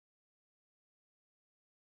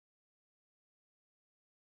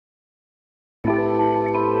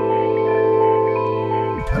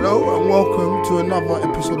and welcome to another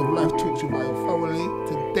episode of Life Talks with Fawole.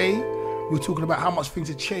 Today, we're talking about how much things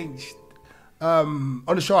have changed. On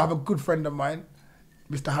the show, I have a good friend of mine,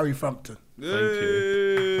 Mr. Harry Frampton. Thank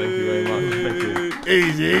you. Thank you very much. Thank you.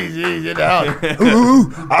 Easy in the house.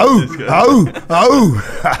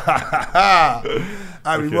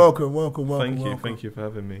 Harry, welcome. Thank you for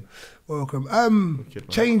having me. Welcome.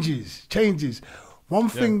 Changes. One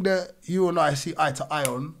thing that you and I see eye to eye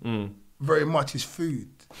on very much is food,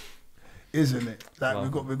 isn't it? Like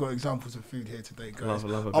we've got examples of food here today, guys.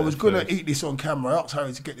 I was gonna eat this on camera. I asked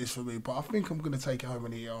Harry to get this for me, but I think I'm gonna take it home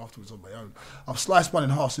and eat it afterwards on my own. I've sliced one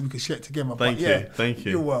in half so we can share it together. Thank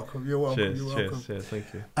you. You're welcome. Cheers.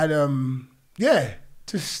 Thank you. And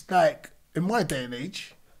just like in my day and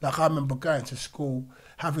age, like I remember going to school,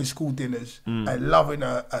 having school dinners, and loving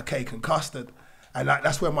a cake and custard. And like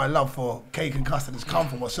that's where my love for cake and custard has come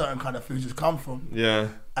from, or certain kind of foods has come from. Yeah.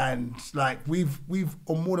 And like we've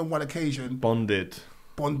on more than one occasion bonded.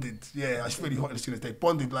 Yeah, it's really hot in the studio today.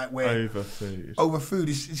 Bonded like where over food.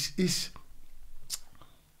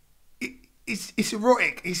 It's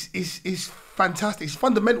erotic. It's fantastic. It's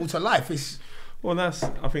fundamental to life. Well, I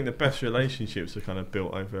think the best relationships are kind of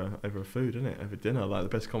built over food, isn't it? Over dinner, like the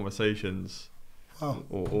best conversations.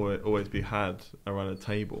 Or always be had around a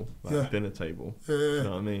table, like a dinner table. You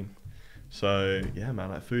know what I mean? So yeah,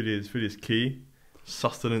 man, like food is key.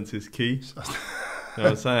 Sustenance is key. You know what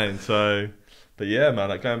I'm saying? So, but yeah, man,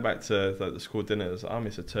 like going back to like the school dinners, I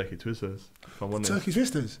miss a turkey twizzlers. If I'm honest. Turkey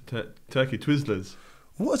twizzlers. Turkey twizzlers.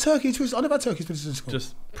 What are turkey twizzlers? I never had turkey twizzlers in school.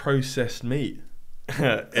 Just processed meat.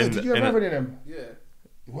 Did you ever have any of them? Yeah.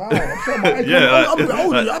 Wow, I'm showing my age.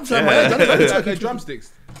 I'm showing my age. I turkey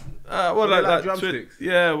drumsticks. Well, like drumsticks.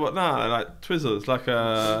 Like Twizzlers, like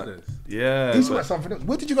yeah. These are like something else.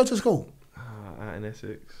 Where did you go to school? Out in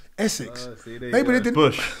Essex. Essex. Maybe they did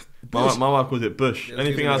Bush. My wife calls it Bush. Yeah,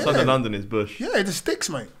 anything outside of London is Bush. Yeah, the sticks,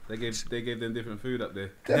 mate. They gave them different food up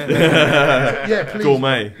there. Yeah, please.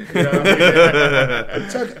 Gourmet.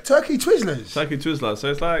 Turkey Twizzlers. Turkey Twizzlers. So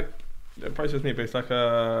it's like processed meat, but it's like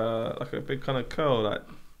a big kind of curl, like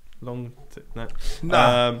long. Nah.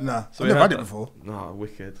 So I've never had it before. Nah,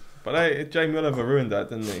 wicked. But Jamie Oliver ruined that,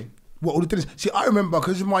 didn't he? What all the dinners? See, I remember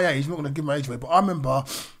because of my age. I'm not going to give my age away, but I remember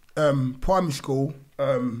primary school.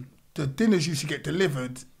 The dinners used to get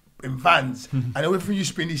delivered in vans, and everything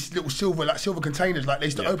used to be in these little silver containers. Like they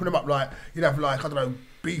used to open them up. Like you'd have like I don't know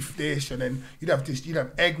beef dish, and then you'd have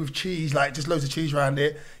egg with cheese, like just loads of cheese around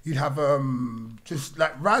it. You'd have just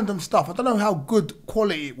like random stuff. I don't know how good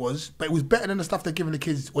quality it was, but it was better than the stuff they're giving the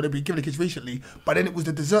kids or they've been giving the kids recently. But then it was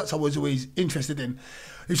the desserts I was always interested in.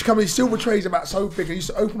 It used to come in silver trays about so big, and you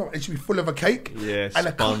used to open up and it used to be full of a cake. Yeah,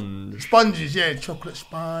 and sponges, yeah, chocolate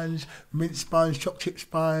sponge, mint sponge, chocolate chip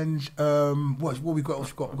sponge. What we got?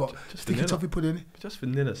 We've got sticky toffee pudding. Just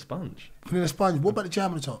vanilla sponge. Vanilla sponge. What about the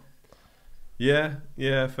jam on the top? Yeah,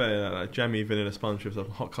 fair. Like jammy vanilla sponge with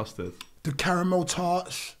some hot custard. The caramel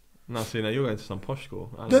tarts. No, see, now you're going to some posh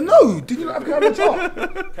school. No, did you not have caramel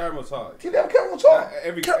tart? Caramel tart. Did you have caramel tart?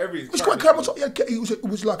 It was quite caramel tart. Yeah, it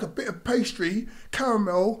was like a bit of pastry,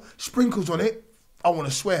 caramel, sprinkles on it. I want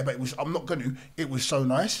to swear, but I'm not going to. It was so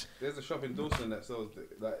nice. There's a shop in Dawson that sells.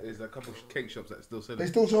 There's a couple of cake shops that still sell it. They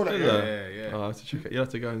still sell that. Yeah. Oh, I have to check it. You have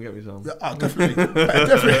to go and get me some. Yeah, definitely.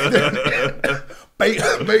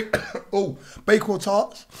 Bakewell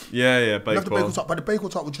tarts. Yeah, Bakewell. Love the Bakewell tart, but the Bakewell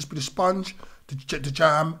tart would just be the sponge, the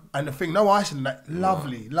jam, and the thing. No icing in that.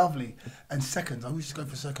 Lovely. And seconds. I used to go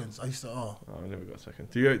for seconds. I never got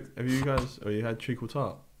seconds. Have you had treacle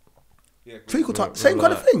tart? Yeah, treacle tart, same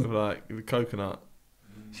kind of thing. Like the coconut.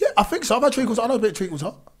 Yeah, I think so. I've had treacle tart. I know a bit of treacle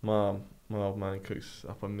tart. My old man cooks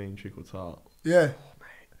up a mean treacle tart. Yeah.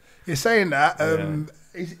 You're saying that.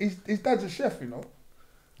 His dad's a chef, you know.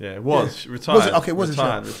 Yeah, it was. Yeah. Retired. Was it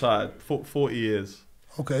retired. 40 years.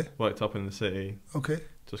 Okay. Worked up in the city. Okay.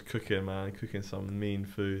 Just cooking some mean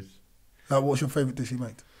food. What's your favourite dish you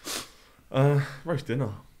make? Roast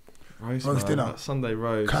dinner. Roast dinner. Like Sunday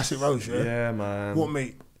roast. Classic roast, yeah? Yeah, man. What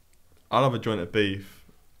meat? I love a joint of beef,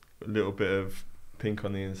 a little bit of pink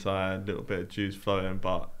on the inside, a little bit of juice flowing,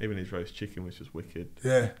 but even his roast chicken was just wicked.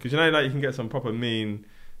 Yeah. Because like you can get some proper mean,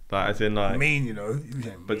 like as in like mean, you know,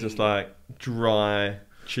 but just like dry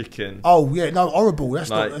chicken. Oh yeah, no, horrible.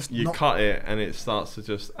 That's like not. You cut it and it starts to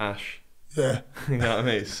just ash. Yeah. You know what I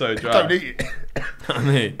mean? It's so dry. Don't eat it. I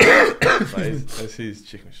mean, his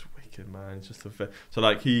chicken was just wicked, man. It's just so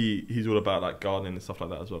like he's all about like gardening and stuff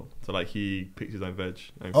like that as well. So like he picks his own veg.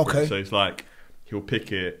 Okay. So it's like he'll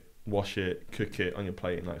pick it, wash it, cook it on your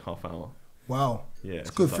plate in like half hour. Wow. Yeah.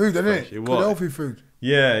 It's good food, isn't it? Good healthy food.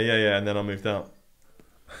 Yeah. And then I moved out.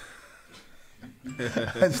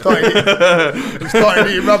 and started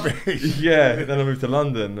eating rubbish. Yeah, then I moved to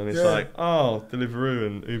London and it's like, oh, Deliveroo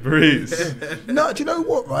and Uber Eats. No, do you know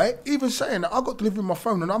what, right? Even saying that, I got Deliveroo on my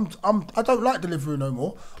phone and I don't like Deliveroo no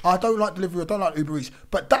more. I don't like Deliveroo, I don't like Uber Eats.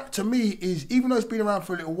 But that to me is, even though it's been around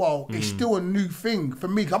for a little while, it's still a new thing for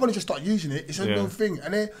me. 'Cause I've only just started using it. It's a new thing.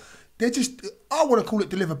 And they're just, I want to call it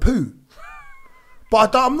Deliver Poo.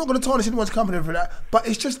 But I'm not going to tarnish anyone's company for that. But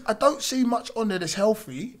it's just, I don't see much on there that's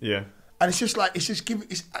healthy. Yeah. And it's just like,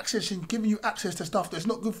 giving you access to stuff that's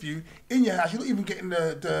not good for you in your house. You're not even getting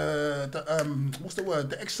the what's the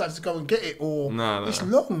word? The exercise to go and get it, or it's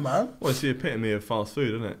long, man. Well, it's the epitome of fast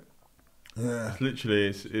food, isn't it? Yeah. It's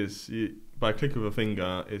literally, by a click of a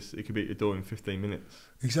finger, it could be at your door in 15 minutes.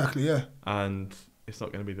 Exactly, yeah. And it's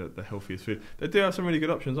not going to be the healthiest food. They do have some really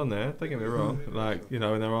good options on there. Don't get me wrong. Like, you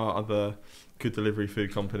know, and there are other good delivery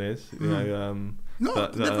food companies. You know,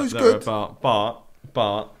 delivery's good.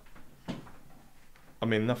 But I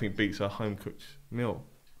mean, nothing beats a home cooked meal.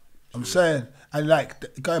 I'm saying, and like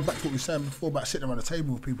going back to what we were saying before about sitting around the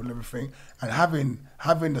table with people and everything, and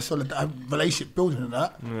having the solid relationship building and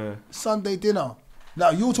that. Yeah. Sunday dinner. Now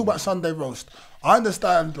you talk about Sunday roast. I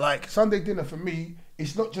understand. Like Sunday dinner for me,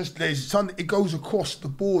 it's not just there's Sunday. It goes across the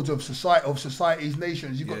boards of societies,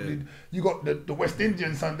 nations. You got the West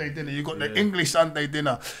Indian Sunday dinner. You got the English Sunday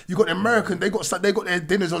dinner. You got the American. They got their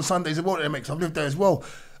dinners on Sundays as well. They make. So I've lived there as well.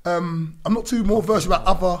 I'm not too more versed about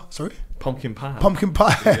other. Sorry. Pumpkin pie. Pumpkin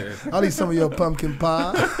pie. Yeah. I'll eat some of your pumpkin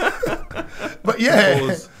pie. But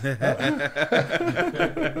yeah.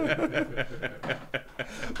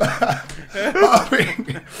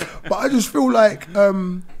 but I just feel like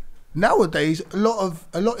nowadays a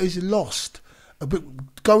lot is lost.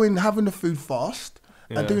 Having the food fast.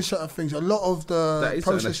 And doing certain things, a lot of the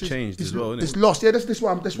process changed as well. It's lost. Yeah, that's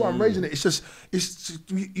why I'm raising it. It's just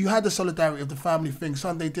you had the solidarity of the family thing,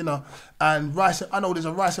 Sunday dinner, and rice. I know there's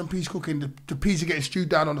a rice and peas cooking. The peas are getting stewed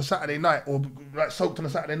down on a Saturday night, or like soaked on a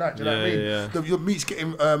Saturday night. Do you know what I mean? Your meat's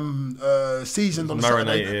getting seasoned on a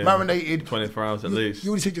Saturday, marinated 24 hours at least. You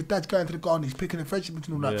already said your dad's going to the garden, he's picking the vegetables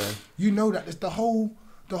and all that. Yeah. You know that there's the whole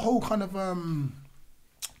kind of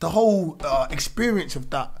experience of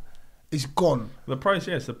that. Is gone. The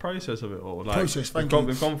process of it all. Like,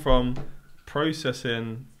 we've gone from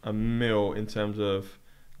processing a meal in terms of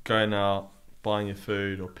going out, buying your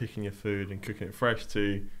food or picking your food and cooking it fresh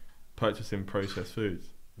to purchasing processed foods.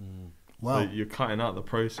 Wow. So you're cutting out the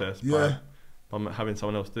process by having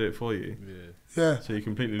someone else do it for you. Yeah. So you're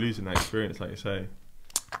completely losing that experience, like you say.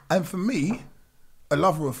 And for me, a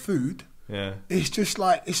lover of food, it's just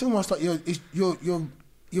like, it's almost like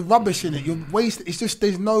you're rubbish in it. You're wasting. It's just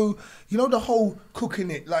there's no, the whole cooking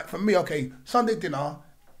it. Like for me, okay, Sunday dinner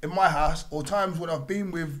in my house, or times when I've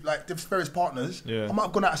been with like various partners. Yeah. I might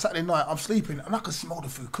have gone out Saturday night. I'm sleeping and I can smell the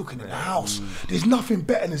food cooking in the house. There's nothing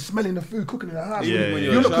better than smelling the food cooking in the house. Even when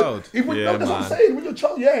you're a child. That's what I'm saying. When you're a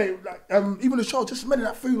child, even a child, just smelling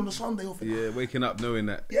that food on a Sunday. Waking up knowing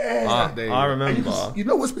that. I remember. You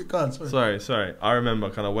know what's been gone. Sorry. I remember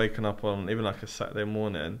kind of waking up on even like a Saturday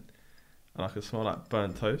morning. And I could smell like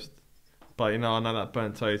burnt toast. But I know that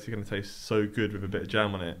burnt toast is going to taste so good with a bit of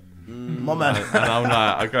jam on it. My man. And I'm like,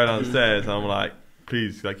 I go downstairs and I'm like,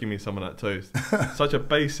 please, like, give me some of that toast. Such a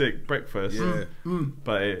basic breakfast,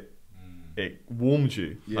 but it warms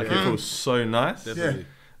you. Like it feels so nice. Definitely.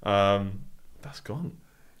 That's gone.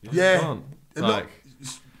 Gone. Like,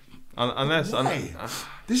 unless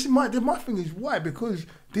this is my thing is why, because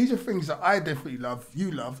these are things that I definitely love,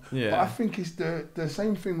 you love, but I think it's the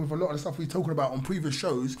same thing with a lot of the stuff we're talking about on previous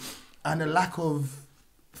shows, and the lack of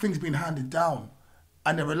things being handed down,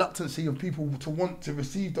 and the reluctancy of people to want to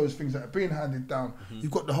receive those things that are being handed down.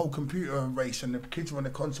 You've got the whole computer race, and the kids are on the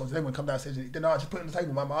consoles, everyone come downstairs and then I just put it on the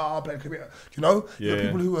table, I'll play the computer. You know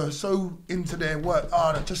people who are so into their work,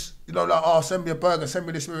 just send me a burger, send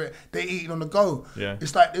me this, they're eating on the go.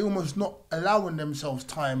 It's like they're almost not allowing themselves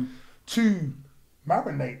time to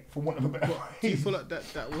marinate, for want of a better phrase. Do you feel like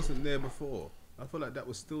that wasn't there before? I feel like that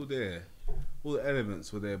was still there. All the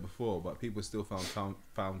elements were there before, but people still found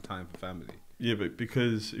time for family. Yeah, but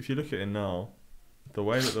because if you look at it now, the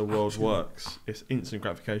way that the world works, it's instant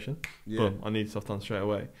gratification. Boom, I need stuff done straight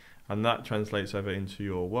away, and that translates over into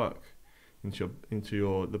your work, into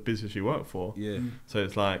the business you work for. So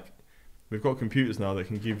it's like we've got computers now that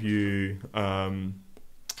can give you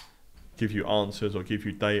answers or give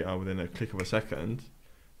you data within a click of a second.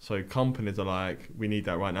 So companies are like, we need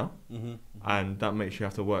that right now, and that makes you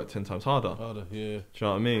have to work 10 times harder. Do you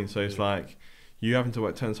know what I mean? So it's like you having to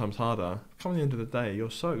work 10 times harder. Come at the end of the day, you're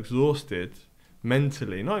so exhausted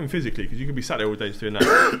mentally, not even physically, because you could be sat there all day just doing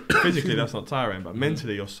that. Physically, that's not tiring, but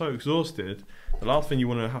mentally, you're so exhausted. The last thing you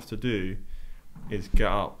want to have to do is get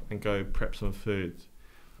up and go prep some food,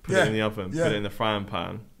 put it in the oven, put it in the frying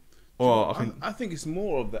pan. Or I think it's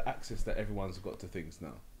more of the access that everyone's got to things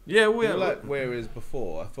now. Yeah, like whereas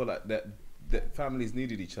before, I feel like that families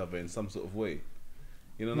needed each other in some sort of way.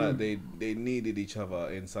 You know, like they needed each other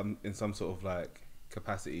in some sort of like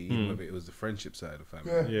capacity, even if it was the friendship side of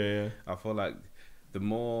family. Yeah. I feel like the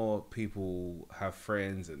more people have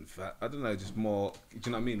friends and I don't know, just more. Do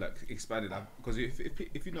you know what I mean? Like expanded. Because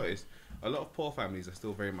if you notice, a lot of poor families are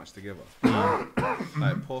still very much together.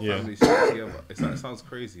 Like poor families still together. It sounds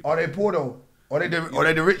crazy. Are they poor though? Are they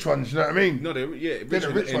the rich ones? You know what I mean? No, they're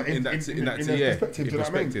the rich ones in that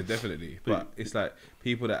perspective, definitely. But it's like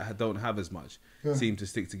people that don't have as much seem to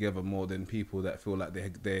stick together more than people that feel like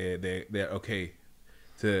they're okay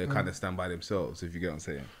to kind of stand by themselves. If you get what I'm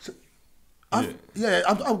saying. So, I agree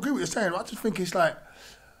with what you're saying. I just think it's like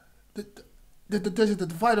there's a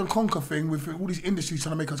divide and conquer thing with all these industries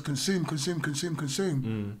trying to make us consume.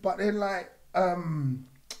 But then like,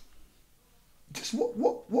 just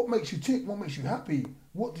what makes you tick? What makes you happy?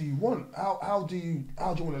 What do you want? How do you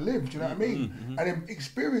want to live? Do you know what I mean? And then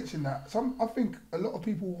experiencing that. I think a lot of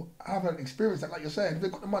people haven't experienced that. Like you're saying, if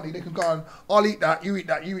they've got the money, they can go and I'll eat that, you eat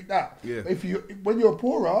that, you eat that. Yeah. But when you're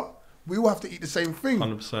poorer, we all have to eat the same thing.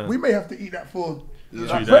 100%. We may have to eat that for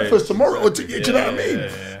like breakfast tomorrow. Exactly. Do you know what I mean?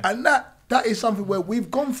 Yeah. And that is something where we've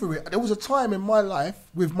gone through it. There was a time in my life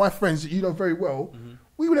with my friends that you know very well.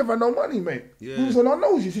 We would never had no money, mate. Yeah. We was on our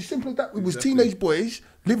noses. It's simple as that. We was teenage boys.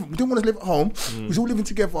 We didn't want to live at home. We was all living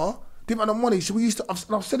together. Didn't have no money. So we used to,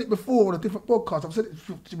 and I've said it before on a different podcast. I've said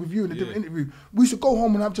it with you in a different interview. We used to go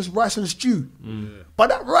home and have just rice and stew. But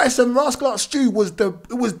that rice and rascal stew we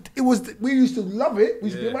used to love it. We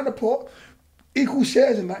used to be around the pot. Equal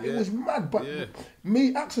shares in that. It was mad. But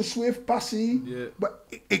me, Axel Swift, Bassy, but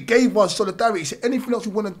it gave us solidarity. So anything else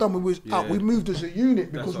we went and done when we was out, we moved as a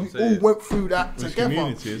unit because we all went through that together.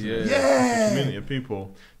 Community, isn't it? It's a community of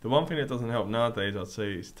people. The one thing that doesn't help nowadays, I'd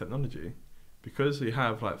say, is technology. Because you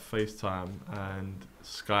have like FaceTime and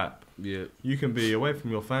Skype, you can be away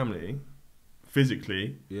from your family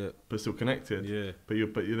physically, but still connected. But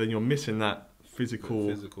then you're missing that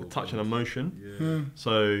physical touch and emotion.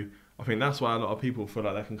 So I think that's why a lot of people feel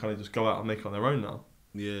like they can kind of just go out and make it on their own now.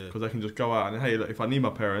 Yeah. Because they can just go out and, hey, look, if I need my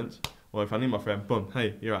parents or if I need my friend, boom,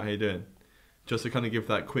 hey, you're right, how you doing? Just to kind of give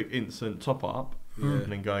that quick, instant top up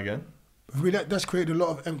and then go again. That's created a lot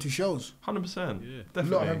of empty shows. 100%. Yeah. Definitely.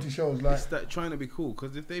 A lot of empty shows. Like, it's that trying to be cool,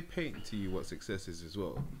 because if they paint to you what success is as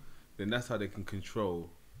well, then that's how they can control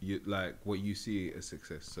you, like what you see as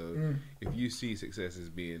success. So if you see success as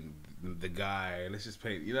being the guy, let's just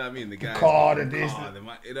paint, you know what I mean? The guy,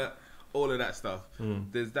 all of that stuff.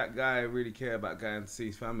 Does that guy really care about going to see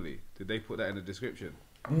his family? Did they put that in the description?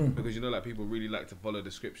 Because you know, like people really like to follow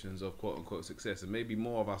descriptions of quote unquote success, and maybe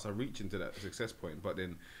more of us are reaching to that success point, but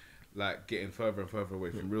then like getting further and further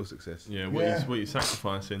away from real success. Yeah, what you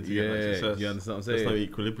sacrificing to get that success. You understand what I'm saying? There's no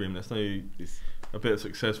equilibrium. There's no a bit of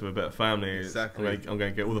success with a better family. Exactly. I'm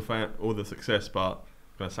going to get all the success, but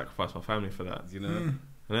I'm going to sacrifice my family for that. You know.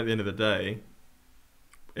 And at the end of the day,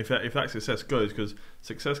 if that success goes, because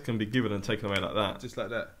success can be given and taken away like that. Just like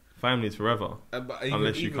that. Family's forever,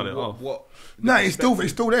 unless you cut it off. No, it's still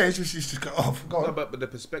there. It's just cut off. No, but the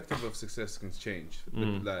perspective of success can change.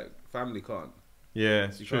 Like family can't. Yeah,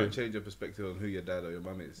 it's true. You can't change your perspective on who your dad or your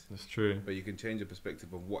mum is. That's true. But you can change your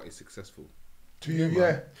perspective of what is successful. To you,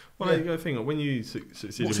 yeah. Well, you got to think, when you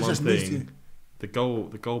succeed in one thing, the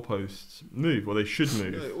goalposts move, or they should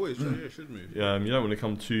move. Yeah, always should move. You don't want to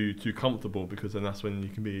become too comfortable, because then that's when you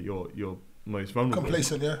can be your most vulnerable.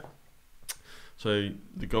 Complacent, yeah. So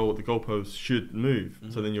the goalposts should move.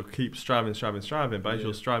 So then you'll keep striving. But as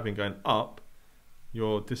you're striving going up,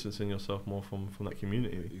 you're distancing yourself more from that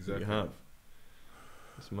community that you have.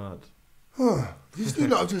 It's mad. Just do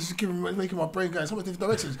that. Just making my brain go in so many different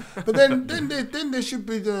directions. But then there should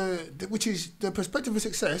be which is the perspective of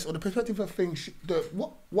success, or the perspective of things.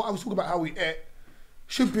 What I was talking about, how we ate,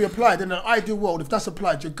 should be applied in an ideal world. If that's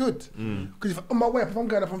applied, you're good. Because if on my way up, if I'm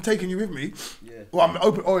going up, I'm taking you with me, or I'm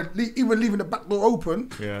open, or even leaving the back door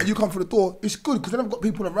open, and you come through the door, it's good, because then I've got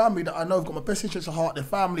people around me that I know have got my best interests at heart, their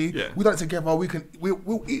family. We done it together.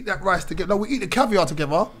 We'll eat that rice together. No, we eat the caviar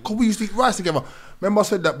together, because we used to eat rice together. Remember I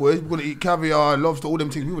said that, boys? We're gonna eat caviar, lobster, all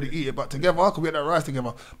them things. We would eat it, but together, because we had that rice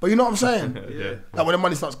together. But you know what I'm saying? Like when the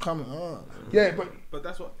money starts coming, but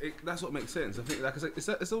that's what makes sense. I think, like I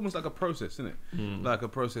said, it's almost like a process, isn't it? Like a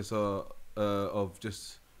process of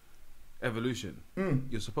just evolution.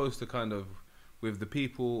 You're supposed to kind of, with the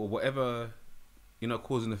people or whatever,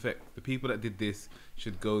 cause and effect. The people that did this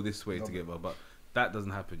should go this way together, but that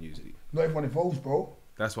doesn't happen usually. Not everyone evolves, bro.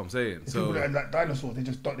 That's what I'm saying. The so people that are like dinosaurs, they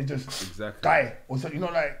just exactly die, or so, you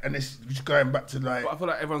know, like, and it's just going back to like. But I feel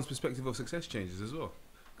like everyone's perspective of success changes as well,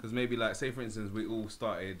 because maybe like say for instance we all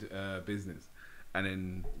started business, and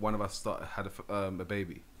then one of us had a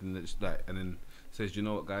baby, and then says, you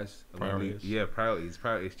know what, guys,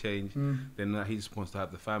 priorities change. Then he just wants to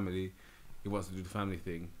have the family. He wants to do the family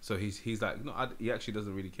thing. So he's like, no, he actually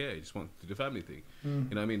doesn't really care. He just wants to do the family thing. You know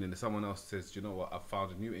what I mean? And then someone else says, you know what, I've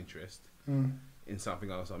found a new interest in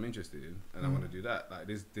something else I'm interested in, and I want to do that. Like,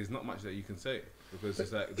 there's not much that you can say, because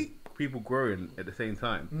it's like people growing at the same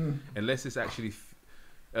time, unless it's actually.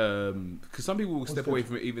 Because some people will step away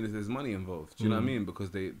from it even if there's money involved. Do you know what I mean? Because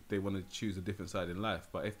they want to choose a different side in life.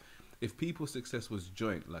 But if people's success was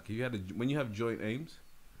joint, like if you had when you have joint aims,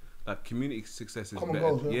 like community success is Common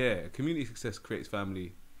better. goals, yeah, community success creates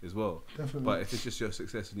family as well. Definitely. But if it's just your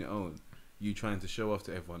success on your own, you trying to show off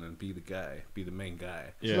to everyone and be the main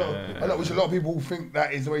guy. Which a lot of people think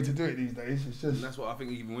that is the way to do it these days. It's just. And that's what I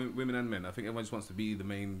think. Even women and men, I think everyone just wants to be the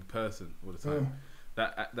main person all the time.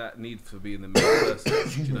 That need for being the main person.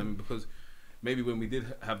 Do you know what I mean? Because maybe when we did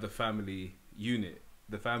have the family unit,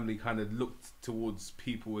 the family kind of looked towards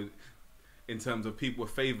people in terms of people were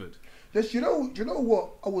favoured. Yes, you know what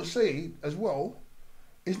I would say as well.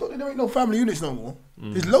 It's not that there ain't no family units no more.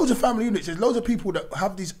 There's loads of family units. There's loads of people that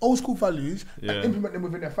have these old school values and implement them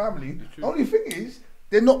within their family. The only thing is,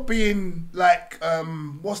 they're not being like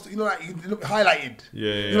highlighted.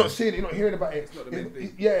 You're not seeing it. You're not hearing about it. It's not the main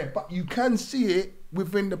thing. Yeah, but you can see it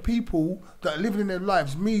within the people that are living in their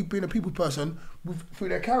lives. Me being a people person, through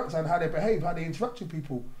their character and how they behave, how they interact with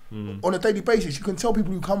people on a daily basis. You can tell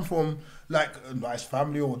people who come from like a nice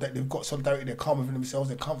family, or that they've got solidarity, they're calm within themselves,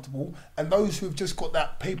 they're comfortable, and those who've just got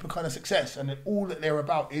that paper kind of success, and then all that they're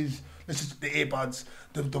about is the earbuds,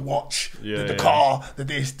 the watch, the car,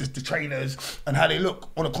 the trainers, and how they look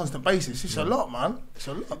on a constant basis. It's a lot, man. It's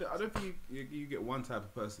a lot. I don't think you get one type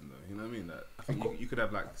of person though. You know what I mean? That I think you could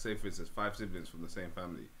have, like, say for instance 5 siblings from the same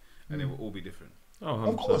family, and they will all be different. Oh, 100%.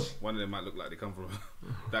 Of course. One of them might look like they come from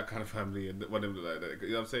that kind of family, and one of them look like that.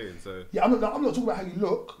 You know what I'm saying? So yeah, I'm not talking about how you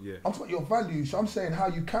look. Yeah. I'm talking about your values. So I'm saying how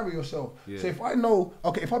you carry yourself. Yeah. So if I know,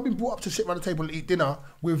 okay, if I've been brought up to sit around the table and eat dinner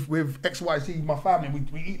with X, Y, Z, my family,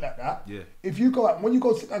 we eat like that. Yeah. If you go out, when you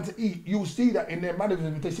go sit down to eat, you'll see that in their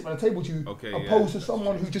mannerisms if they sit around the table to you, opposed to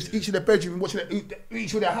someone who just eats in their bedroom and watching it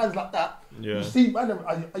eats with their hands like that. Yeah. You see you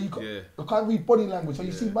can't read body language, so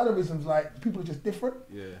you see mannerisms like people are just different.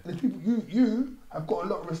 Yeah. And there's people you have got a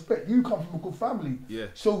lot of respect. You come from a good family. Yeah.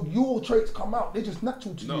 So your traits come out. They're just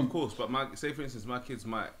natural to you. No, of course. But say for instance, my kids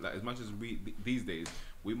might, like, as much as we these days,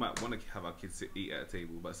 we might want to have our kids eat at a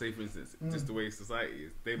table. But say for instance, just the way society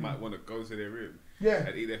is, they might want to go to their room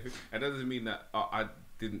and eat their food. And that doesn't mean that I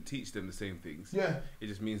didn't teach them the same things. Yeah. It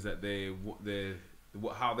just means that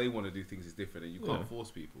how they want to do things is different, and you can't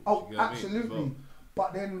force people. Oh, you know absolutely. what I mean?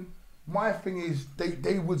 But then my thing is,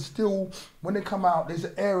 they would still, when they come out, there's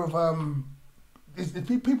an air of there's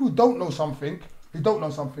people who don't know something. They don't know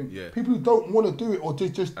something. Yeah. People who don't want to do it, or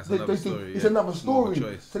it's another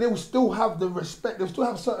story. So they will still have the respect. They'll still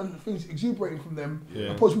have certain things exuberating from them. Yeah.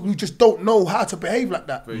 Opposed to people who just don't know how to behave like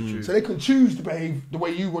that. Very true. So they can choose to behave the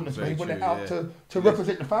way you want to behave when they're out to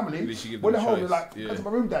represent the family. When they're home, they're like, "Come to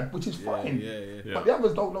my room, Dad," which is fine. Yeah. But the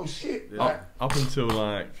others don't know shit. Yeah. Like, up until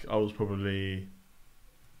like I was probably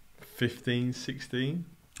 15, 16.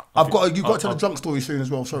 You've got to tell the drunk story soon as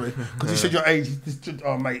well. Sorry, because you said your age.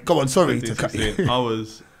 Oh mate, go on. Sorry 15, to cut you.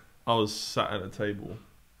 I was sat at a table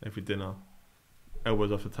every dinner,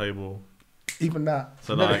 elbows off the table. Even that.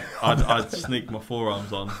 So like I'd sneak my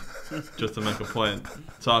forearms on just to make a point.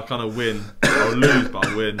 So I kind of win. I'll lose, but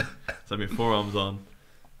I win. So I mean forearms on.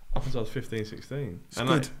 Up until I was 15, 16. And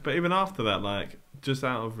like, but even after that, like just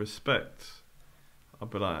out of respect, I'd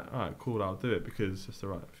be like, all right, cool, I'll do it because it's the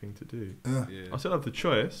right thing to do. Yeah. I still have the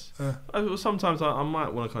choice. Sometimes I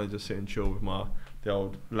might want to kind of just sit and chill with the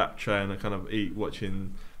old lap chair and I kind of eat,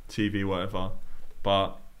 watching TV, whatever.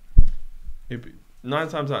 But 9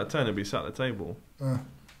 times out of 10, it'd be sat at the table,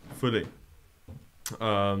 fully.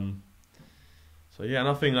 So yeah, and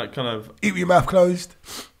I think that kind of eat with your mouth closed.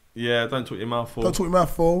 Yeah, don't talk your mouth full. Don't talk your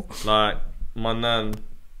mouth full. Like my nan.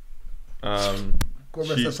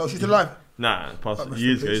 She's alive. Nah,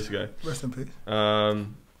 years ago. Rest in peace.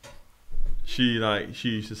 She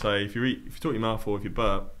used to say, if you talk your mouth full, if you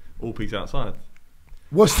burp, all pigs outside.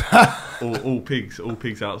 What's that? all pigs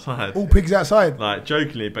outside. All pigs outside. Like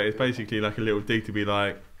jokingly, but it's basically like a little dig to be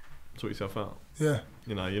like, sort yourself out. Yeah.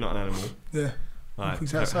 You know, you're not an animal. Yeah. Like, all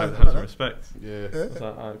pigs outside. Have some respect. Yeah. I was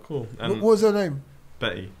like, alright, cool. And what was her name?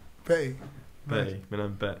 Betty. Betty. My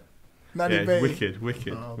name's Bet. Nanny Betty.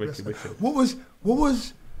 Wicked. What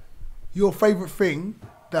was your favourite thing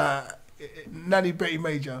that Nanny Betty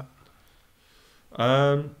Major?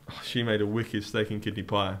 She made a wicked steak and kidney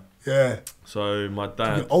pie. Yeah. So my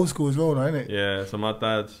dad, old school as well, now, isn't it? yeah. So my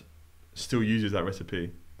dad still uses that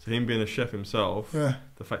recipe. So him being a chef himself, Yeah.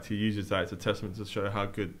 the fact he uses that, it's a testament to show how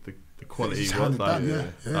good the quality It's was. handed Like,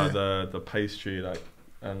 down, yeah. the pastry, like,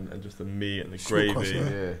 and just the meat and the Short gravy. crust,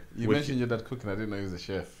 Yeah. You Which- mentioned your dad cooking. I didn't know he was a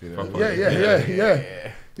chef. You know? Proper.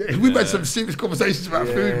 Yeah. We've had some serious conversations about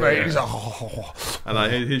food, mate. He's like, And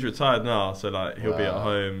like he's retired now, so like he'll be at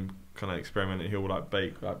home, kind of experimenting. He'll like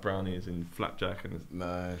bake like brownies and flapjack and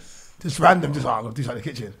Nice. just random, just like, I'm going to do something in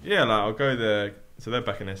the kitchen. yeah, like I'll go there. So they're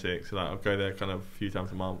back in Essex. So like I'll go there kind of a few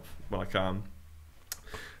times a month when I can,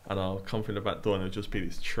 and I'll come through the back door and it'll just be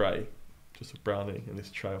this tray, just a brownie and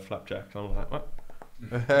this tray of flapjack. And I'm like, what?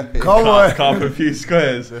 Come on. Carve a few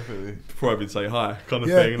squares Definitely. before I even say hi, kind of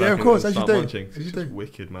Yeah, thing. yeah, like, of course, and as you start do, munching. as you It's do. just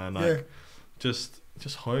wicked, man. Like Yeah. just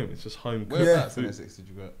home. It's just home. Whereabouts in food. Essex did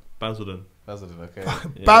you go? Basildon. Basildon, okay.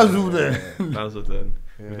 Yeah. Basildon. Basildon.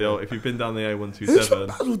 Yeah. If you've been down the Who's from A127,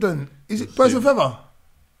 Basildon? Is it Let's Birds see. of Feather?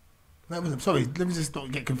 No, sorry, let me just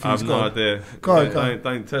not get I confused. have no idea. Go on, go on.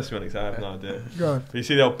 Don't test me on it 'cause I have no idea. Go on. But you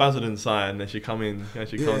see the old Basildon sign as you come in,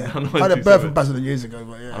 as you come Yeah. down I had a birth in 127. Basildon years ago,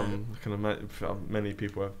 but yeah. I can imagine many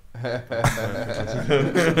people have.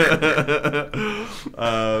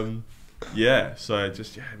 Yeah, so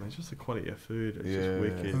just man, just the quality of food. It's Yeah. just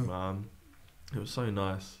wicked, man. It was so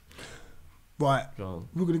nice. Right, Go on.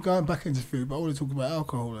 we're going to go back into food, but I want to talk about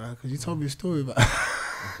alcohol now, because you told me a story about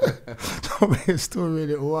told me a story a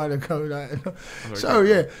little while ago. Like. So,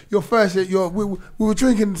 yeah, your first, we were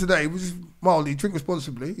drinking today, which is mildly, drink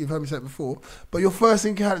responsibly, you've heard me say it before, but your first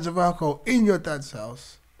encounters of alcohol in your dad's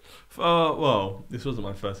house. Well, this wasn't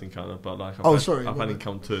my first encounter, but like I've had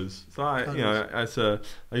encounters. So I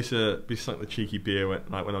used to be sunk the cheeky beer when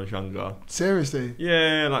I was younger. Seriously?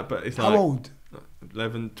 Yeah, but it's How like old?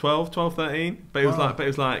 11, 12, 13. But it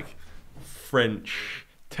was like French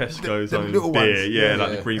Tesco's the own little beer. ones. Yeah, Yeah.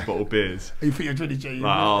 like the green bottle beers. You put your 20G in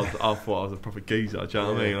Like I thought I was a proper geezer. Do you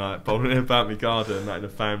know what I mean? Like bowling about my garden, like in a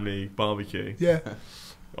family barbecue. Yeah.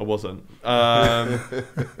 I wasn't.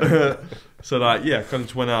 So like yeah, kind of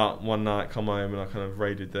just went out one night, come home, and I kind of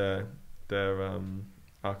raided their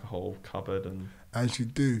alcohol cupboard, and As you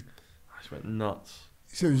do. I just went nuts.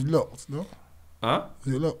 You said it was locked, no? Huh?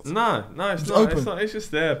 Was it locked? No, it's It's not. open. It's not. It's just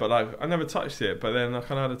there, but like I never touched it. But then I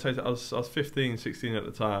kind of had to taste it. I was 15, 16 at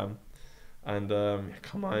the time, and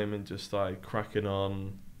come home and just started cracking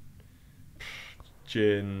on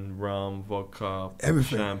gin, rum, vodka,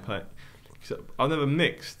 Everything. champagne. So I've never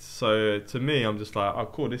mixed, so to me, I'm just like, oh,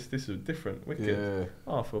 cool. This is different, wicked. Yeah.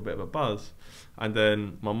 Oh, I feel a bit of a buzz. And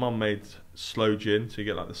then my mum made slow gin, so you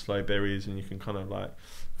get like the slow berries, and you can kind of like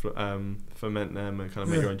ferment them and kind of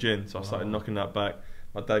make your own gin. So I started knocking that back.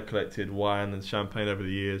 My dad collected wine and champagne over the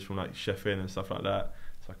years from like chefing and stuff like that.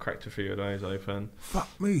 So I cracked a few of those open. Fuck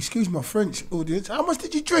me, excuse my French audience. How much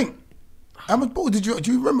did you drink? How much bottle did you?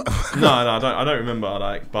 Do you remember? No, I don't remember.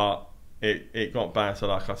 Like, but it got bad. So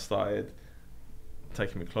like I started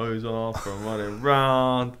taking my clothes off and running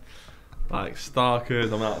around like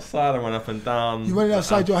starkers. I'm outside. I run up and down. You running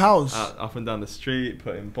outside your house? Up and down the street,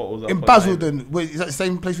 putting bottles up. In on Basildon? Wait, is that the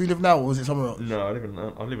same place we live now, or is it somewhere else? No, I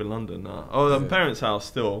live in London now. Oh, my parents' house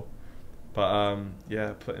still, but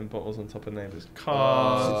yeah, putting bottles on top of neighbours'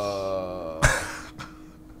 cars.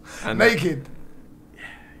 And Naked.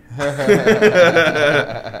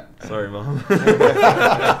 sorry, Mum.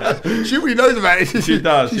 She really knows about it. She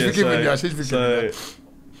does. She's yeah, forgiven you. She's forgiven you.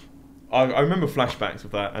 I remember flashbacks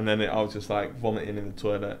of that, and then I was just like vomiting in the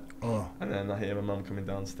toilet, Oh, and then I hear my mum coming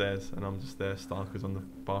downstairs, and I'm just there, starkers on the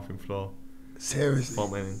bathroom floor, seriously.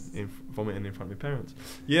 vomiting in front of my parents.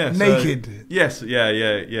 Yeah, so- Naked. Yes,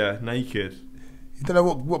 yeah, naked. You don't know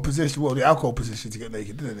what position, the alcohol position to get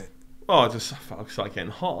naked, didn't it? Oh, I started getting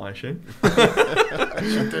hot, I assume.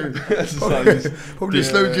 Probably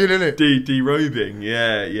slow gin, innit? Derobing,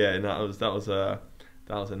 yeah. No,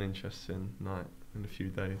 that was an interesting night in a few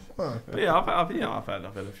days. Oh, But yeah, I've had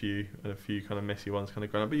a few kind of messy ones kind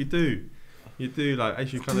of growing up. But you do like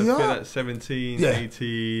as you kind of Yeah. feel that 17, Yeah.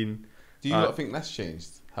 18. Do you not think that's changed?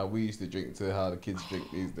 How we used to drink to how the kids drink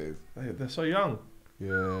these days? They're so young.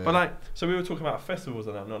 Yeah. But like, so we were talking about festivals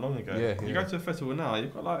and that not long ago. Yeah, You yeah. go to a festival now,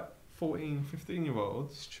 you've got like 14,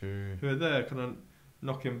 15-year-olds It's true. who are there kind of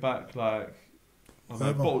knocking back like I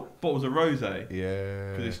don't know, Whatever. bottles of rosé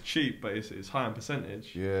Yeah. because it's cheap but it's high in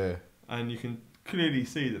percentage, Yeah. and you can clearly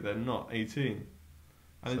see that they're not 18, and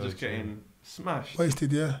So they're just true. getting smashed,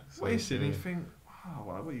 wasted, yeah. wasted, and you true. think, wow,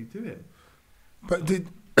 like, what are you doing? But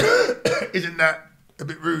isn't that a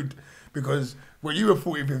bit rude? Because when you were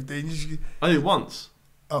 14, 15, I did it once.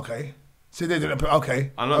 okay. So they didn't.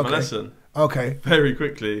 Okay. I learned my lesson. Okay. Very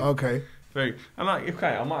quickly. Okay. And like,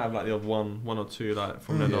 okay, I might have like the odd one or two like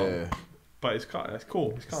from then on. But it's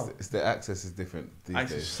cool. It's calm. It's the access is different.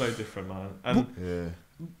 Access is so different, man. And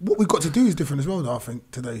what we've got to do is different as well, though, I think,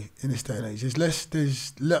 today, in this day and age.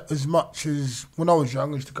 There's as much as when I was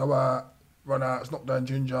young, I used to go out, run out, knock down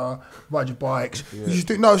ginger, ride your bikes. You just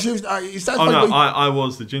think, no, seriously, it sounds I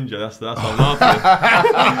was the ginger, that's what I'm laughing.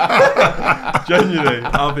 Genuinely,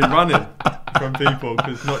 I'll be running from people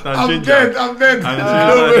because knock down ginger. I'm dead.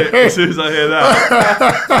 And as soon as I hear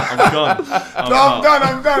that, I'm gone.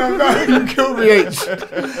 I'm done. You killed me, H.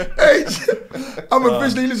 I'm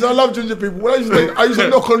officially, listen, I love ginger people. When I used to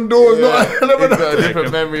knock on doors. It's got a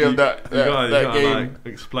different memory of that game. Like,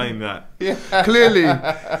 explain that. Yeah. Clearly.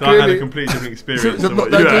 So I had a completely different experience.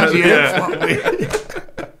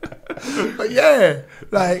 But yeah,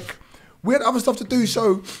 like, we had other stuff to do.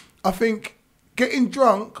 So I think getting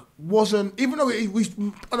drunk wasn't, even though I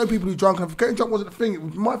know people who drunk, and getting drunk wasn't a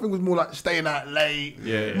thing. My thing was more like staying out late.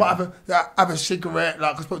 Might have a cigarette.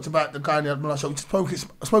 Like I spoke about the guy in the other show. Smoking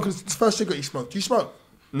the first cigarette you smoked. Do you smoke?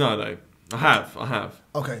 No. I have.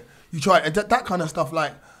 Okay, you try it. That kind of stuff.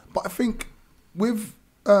 Like, but I think with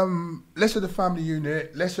less of the family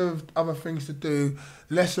unit, less of other things to do,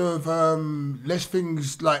 less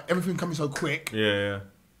things, like everything coming so quick. Yeah.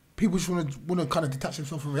 People just want to kind of detach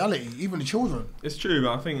themselves from reality, even the children. It's true,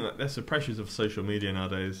 but I think that there's the pressures of social media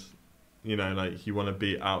nowadays. You know, like you want to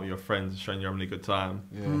be out with your friends, showing you're having a good time.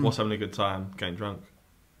 What's having a good time? Getting drunk,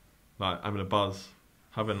 like having a buzz,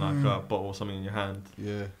 having like a bottle or something in your hand.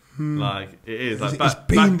 Like it is. Like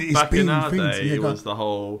back in our day, it was the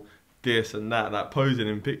whole this and that, like posing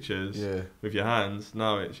in pictures with your hands.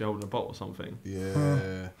 Now it's you're holding a bottle or something.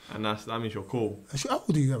 And that means you're cool. How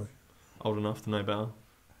old are you, Gary? Old enough to know better.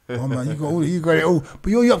 Oh man, you got it all.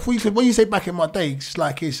 But when you say back in my day, it's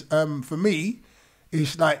like it's for me,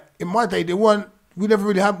 it's like in my day we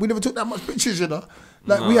never took that much pictures, you know.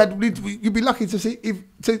 Like you'd be lucky to see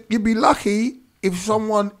if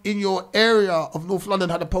someone in your area of North London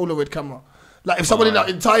had a Polaroid camera. Like if someone in that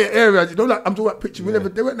entire area, you know, like I'm talking about pictures.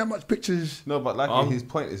 There weren't that much pictures. No, but like his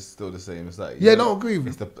point is still the same. It's like agree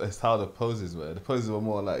with it's how the poses were. The poses were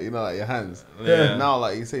more like like your hands. Now,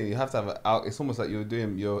 like you're saying, you have to have it's almost like you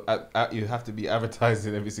have to be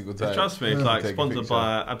advertising every single time. Trust me, it's like sponsored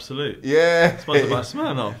by Absolute. Sponsored by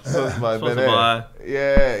Smirnoff. Sponsored by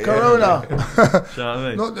Corona. Do you know what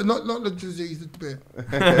I mean? Not the disease, the beer.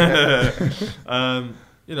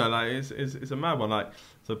 You know, like it's a mad one. Like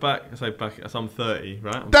so back as I'm 30,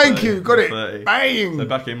 right? Thank you, got it. 30. Bang. So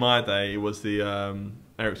back in my day, it was the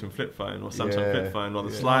Ericsson flip phone or Samsung flip phone or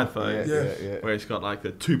the slide phone, where it's got like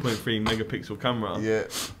a 2.3 megapixel camera,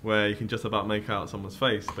 where you can just about make out someone's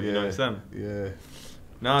face, but you know it's them.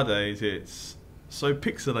 Nowadays, it's so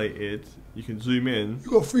pixelated, you can zoom in.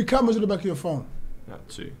 You got 3 cameras in the back of your phone. Yeah,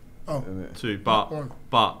 2. Oh, 2.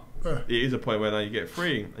 But it is a point where now you get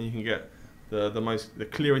 3 and you can get the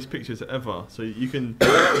clearest pictures ever, so you can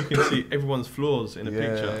see everyone's flaws in a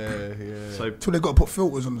picture. So they got to put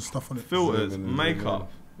filters on the stuff on it. Filters, makeup's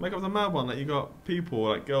the mad one. Like you got people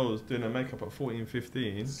like girls doing their makeup at 14,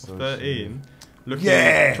 15, 13,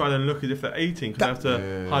 trying to look as if they're 18 because they have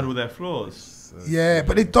to hide all their flaws.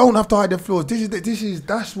 But they don't have to hide their flaws.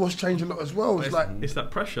 That's what's changed a lot as well. It's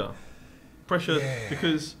that pressure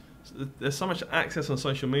because there's so much access on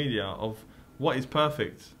social media of what is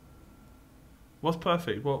perfect. What's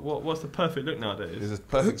perfect? What's the perfect look nowadays? It's a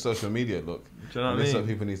perfect social media look. Do you know what I mean? That's what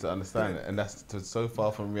people need to understand, and that's so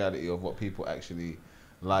far from reality of what people actually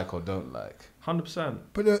like or don't like. 100%.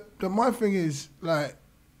 But my thing is like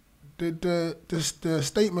the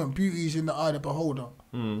statement "beauty is in the eye of the beholder."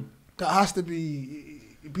 That has to be.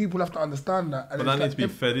 People have to understand that. And but that needs to be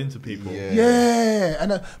fed into people.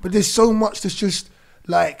 But there's so much that's just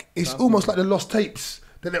like it's almost like the lost tapes.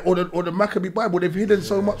 Or the Maccabee Bible, they've hidden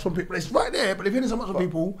so much from people. It's right there, but they've hidden so much from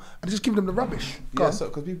people and just give them the rubbish. Because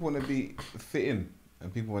people want to be fit in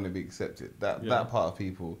and people want to be accepted. That part of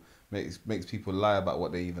people makes people lie about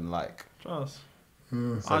what they even like. Trust.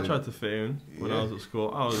 I tried to fit in when I was at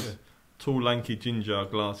school. I was tall, lanky, ginger,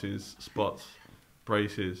 glasses, spots,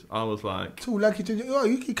 braces. I was like... Tall, lanky, ginger. Oh,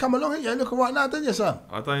 you come along, ain't you? Looking right now, don't you, son?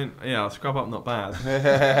 I scrub up not bad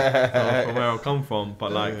from where I come from.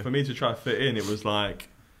 But like for me to try to fit in, it was like...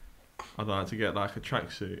 I don't know, to get like a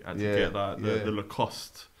tracksuit and to get like the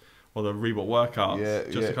Lacoste or the Reebok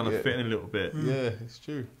workouts just to kind of fit in a little bit. Yeah, it's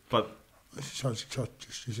true. But I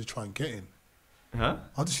just used to try and get in. Huh?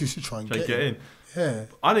 I just used to try and get in. Yeah.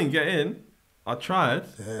 I didn't get in. I tried.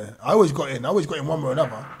 Yeah. I always got in. I always got in one way or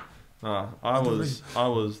another. I was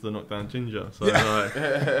the knockdown ginger. So like,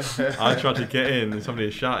 I tried to get in and somebody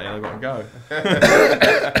was shouting. I got to go.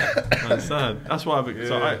 That's sad. That's why I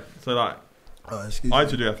had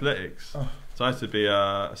to do athletics. So I had to be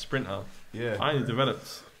a sprinter. Yeah. I only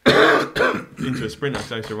developed into a sprinter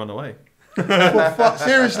because I used to run away.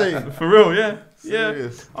 Seriously? For real, yeah.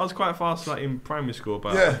 Serious? Yeah. I was quite fast like in primary school,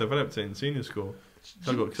 but I developed it in senior school.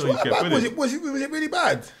 So was it really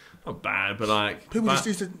bad? Not bad, but like people just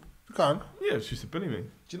used to go on. Yeah, it was just to bully me.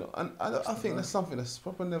 Do you know? And I think that's something that's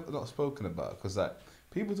probably not spoken about because like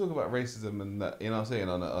people talk about racism and that, you know what I'm saying,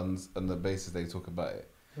 on the basis they talk about it,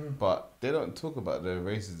 but they don't talk about the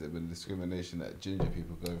racism and discrimination that ginger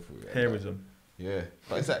people go through. Hairism. Yeah,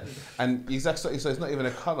 but exactly, so it's not even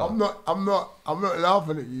a colour. I'm not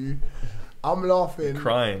laughing at you. I'm laughing.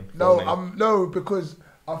 Crying. No, because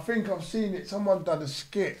I think I've seen it. Someone done a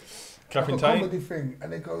skit, like a comedy thing,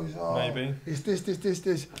 and it goes, maybe it's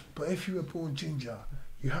this. But if you were born ginger,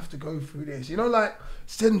 you have to go through this. You know, like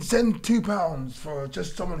send £2 for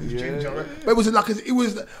just someone who's ginger. Right? But it was a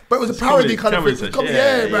parody kind of thing.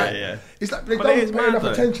 Yeah. It's like they don't pay enough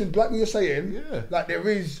attention. Like you're saying, like there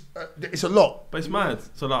is, it's a lot. But it's mad.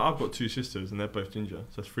 So like I've got 2 sisters and they're both ginger.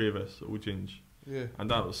 So there's 3 of us, all ginger. Yeah.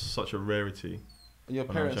 And that was such a rarity. And your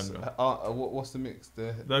parents, what's the mix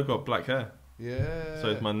there? They've got black hair. Yeah. So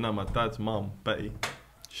it's my dad's mum, Betty.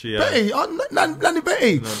 Betty? Nanny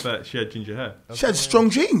Betty? No, she had ginger hair. She had strong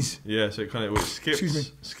genes. Yeah, so it kind of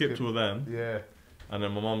skipped all them. Yeah. And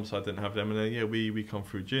then my mum's side didn't have them. And then, we come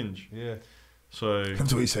through ginger. Yeah. So...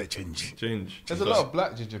 That's what you say, ginger. There's a lot of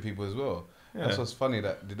black ginger people as well. Yeah. That's what's funny,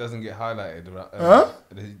 that it doesn't get highlighted.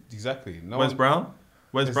 Exactly. Wes Brown?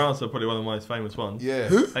 Wes Brown's probably one of the most famous ones. Yeah.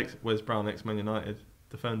 Who? Wes Brown, ex-Man United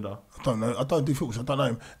defender. I don't know. I don't do football, so I don't know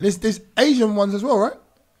him. There's Asian ones as well, right?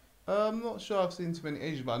 I'm not sure I've seen too many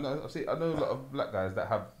Asian, but I know a lot of black guys that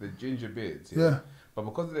have the ginger beards. Yeah. But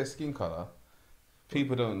because of their skin colour,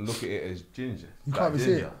 people don't look at it as ginger. You can't even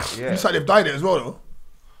see it. Yeah. Looks like they've dyed it as well, though.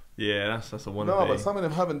 Yeah, that's a one. No, but some of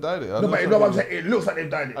them haven't dyed it. I'm saying it looks like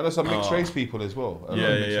they've dyed it. I know some mixed race people as well.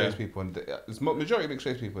 Mixed race people, and there's majority of mixed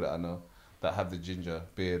race people that I know that have the ginger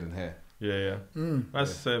beard and hair. Yeah.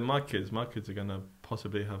 That's my kids. My kids are gonna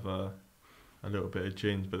possibly have a little bit of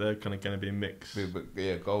ginger, but they're kind of going to be mixed.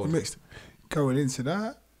 Gold. Mixed. Going into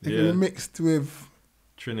that, they're going to be mixed with...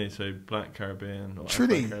 Trini, so black Caribbean. Or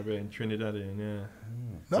Trini? Caribbean, Trinidadian, yeah.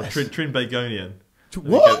 Nice. So Trinbagonian.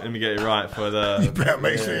 What? Let me get it right for the... You better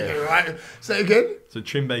make sure you get it right. Say it again. So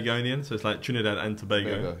Trinbagonian, so it's like Trinidad and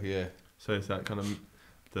Tobago. Yeah. So it's that kind of...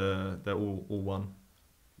 They're all one.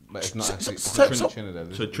 But it's not actually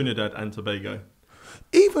Trinidad. So Trinidad and Tobago.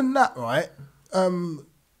 Even that, right...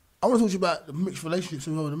 I want to talk to you about the mixed relationships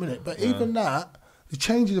as well in a minute, but even that, the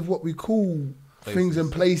changes of what we call things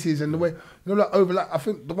and places and the way, like overlap. I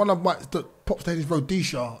think the one that pops to head is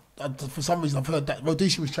Rhodesia. For some reason, I've heard that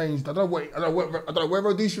Rhodesia was changed. I don't know where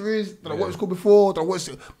Rhodesia is. I don't know what it was called before.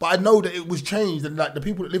 But I know that it was changed, and like the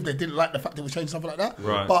people that lived there didn't like the fact it was changed, something like that.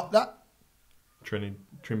 Right. But that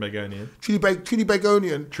Trinbagonian.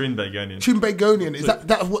 Is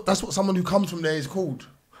that's what someone who comes from there is called?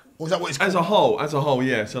 Or is that what it's called? As a whole,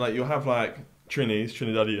 yeah. So like you'll have like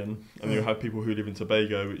Trinidadian, and you'll have people who live in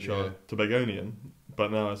Tobago, which are Tobagonian.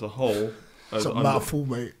 But now as a whole... It's a mouthful,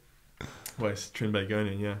 mate. Well, it's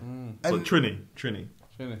Trinbagonian, yeah. So Trini.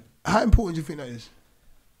 How important do you think that is?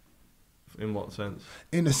 In what sense?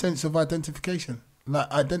 In the sense of identification.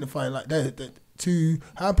 Like identifying like that to...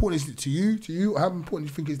 How important is it to you? How important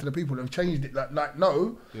do you think it is to the people that have changed it? Like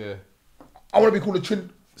no. Yeah. I want to be called a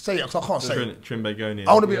Trin... Say it, because I can't say it. Trinbagonian.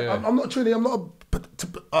 I want to be... I'm not Trini, I'm not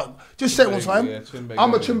a... just say it one time.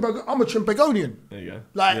 I'm a Trinbagonian. There you go.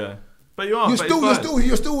 Like... But you are.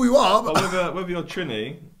 You're still who you are. But whether you're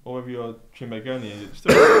Trini or whether you're Trinbagonian, you're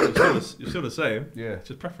still the same. Yeah. It's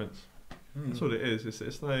just preference. That's what it is.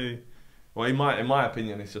 It's no... Well, in my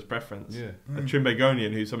opinion, it's just preference. Yeah. A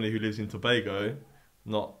Trinbagonian, who's somebody who lives in Tobago,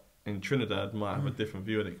 not in Trinidad, might have a different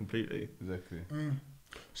view on it completely. Exactly.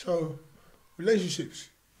 So, relationships.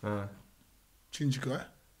 Ginger guy.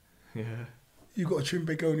 Yeah. You got a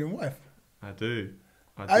Trinbagonian wife. I do.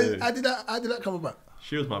 How did that come about?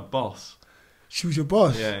 She was my boss. She was your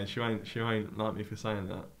boss. Yeah, and she won't like me for saying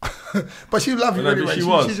that. But she loved you anyway. She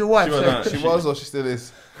was. She's your wife. She was, or she still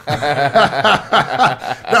is. My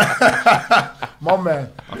man.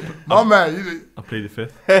 I plead the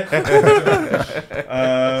fifth.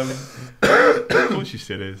 Of course she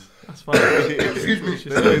still is. That's fine. Excuse me.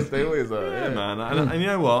 They always are. Yeah, man. And you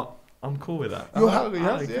know what? I'm cool with that. You're happy,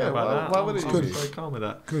 I don't care about that. Why would it? I'm so calm with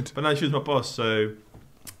that. Good. But no, she was my boss, so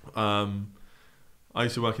I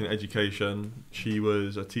used to work in education. She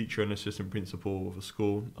was a teacher and assistant principal of a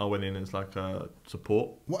school. I went in as like a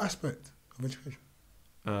support. What aspect of education?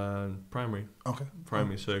 Primary. Okay.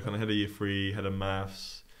 Primary. So kind of head of year 3, head of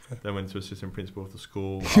maths. Okay. Then went to assistant principal of the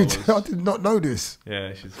school. I did not know this.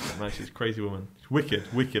 Yeah, she's a crazy woman. She's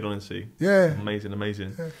wicked, honestly. Yeah. Amazing.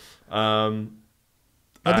 Yeah.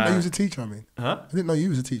 I didn't know you was a teacher. Huh? I didn't know you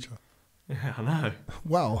was a teacher. Yeah, I know.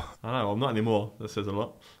 Wow. I know. I'm not anymore. That says a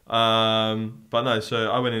lot. But no.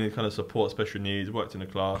 So I went in and kind of support special needs. Worked in a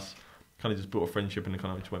class. Kind of just built a friendship and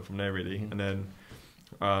kind of just went from there really. And then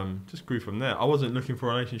just grew from there. I wasn't looking for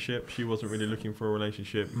a relationship. She wasn't really looking for a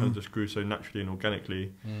relationship. Kind of just grew so naturally and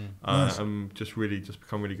organically. Nice. And just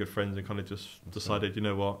become really good friends and kind of just decided, you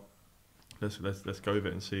know what, let's go with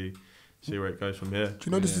it and see where it goes from here. Do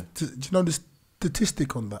you know the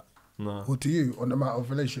statistic on that? No. Or do you, on the amount of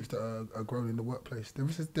relationships that are grown in the workplace?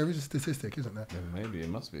 There is a statistic, isn't there? Yeah, maybe it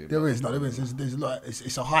must be. There is. There's like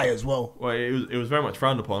it's a high as well. Well, it was very much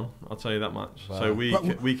frowned upon. I'll tell you that much. Wow. So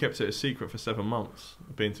we kept it a secret for 7 months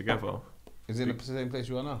being together. Is it in the same place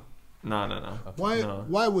you are now? No.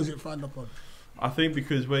 Why was it frowned upon? I think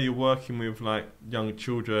because where you're working with like young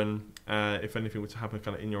children, if anything were to happen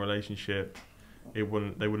kind of in your relationship, they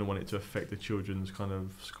wouldn't want it to affect the children's kind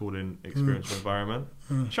of schooling experience or environment.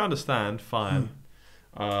 Which I understand, fine.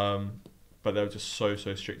 But they were just so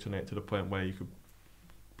strict on it to the point where you could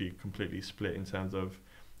be completely split in terms of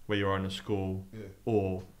where you are in a school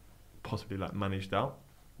or possibly like managed out.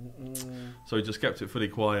 So we just kept it fully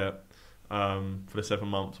quiet for the 7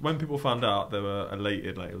 months. When people found out, they were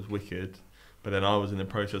elated, like it was wicked. But then I was in the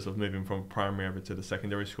process of moving from primary over to the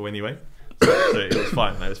secondary school anyway. So it was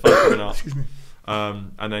fine. Like, it was fine coming up. Excuse me.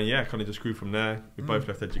 And then kind of just grew from there. We both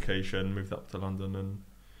left education, moved up to London, and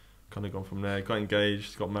kind of gone from there. Got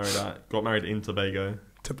engaged, got married in Tobago.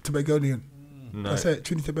 Tobagonian. No, I said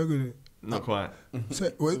Trinity Tobagonian. not quite.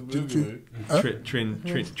 Say what? Trinbagonian.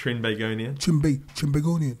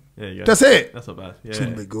 Trinbagonian. There you go. That's it. That's not bad. Yeah.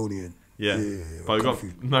 Trinbagonian. Yeah. But we got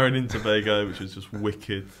married in Tobago, which was just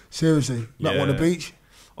wicked. Seriously, not on the beach.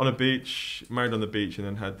 On a beach, married on the beach, and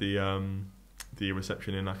then had the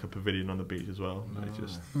reception in like a pavilion on the beach as well. It's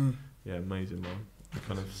just amazing, man. We're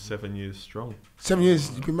kind of 7 years strong. 7 years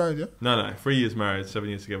you've been married, yeah? No, 3 years married, 7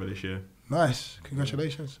 years together this year. Nice,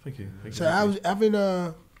 congratulations. Thank you. So having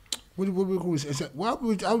what do we call this? How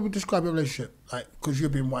would we describe your relationship? Like, because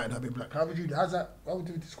you've been white and I've been black. How would you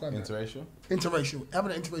describe it? Interracial.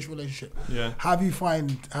 Having an interracial relationship. Yeah.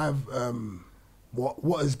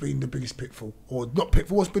 What has been the biggest pitfall, or not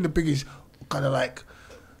pitfall? What's been the biggest kind of like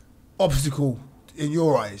obstacle in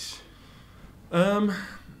your eyes?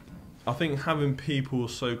 I think having people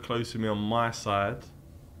so close to me on my side,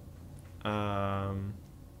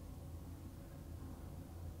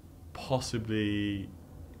 possibly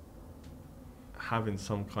having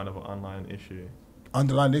some kind of underlying issue.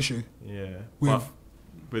 Underlying issue? Yeah.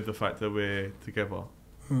 With the fact that we're together.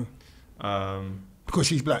 Because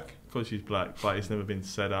she's black? Because she's black, but it's never been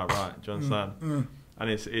said outright, do you understand? And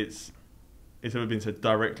it's never been said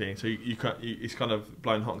directly, so you can't, it's kind of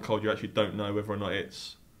blowing hot and cold, you actually don't know whether or not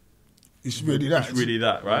it's really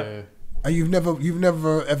that, right? Yeah. And you've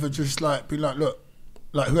never ever just like been like, look,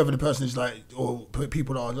 like whoever the person is, like, or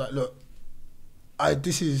people are like, look, I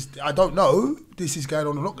don't know, this is going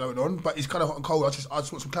on or not going on, but it's kind of hot and cold. I just want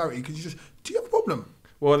some clarity. Do you have a problem?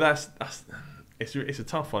 Well, it's a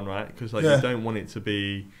tough one, right? Because like you don't want to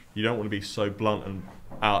be so blunt and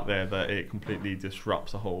out there that it completely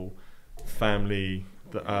disrupts the whole family.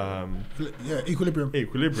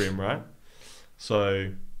 Equilibrium, right?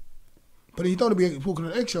 So. But you don't want to be walking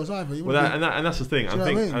on eggshells either. And that's the thing.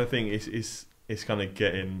 I think it's kind of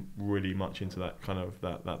getting really much into that kind of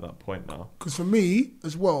that point now. Because for me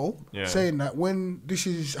as well, saying that, when this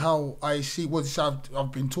is how I see,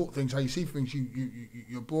 I've been taught things, how you see things.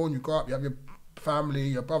 You're born, you grow up, you have your family,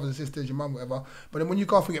 your brothers and sisters, your mum, whatever. But then when you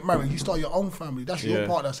go off and get married, you start your own family. That's your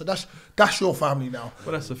partner. So that's your family now.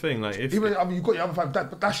 Well, that's the thing. Like, you've got your other family,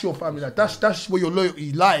 but that's your family. Like, that's where your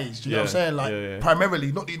loyalty lies. Do you know what I'm saying? Like,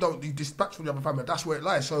 primarily, not that you dispatch from the other family. That's where it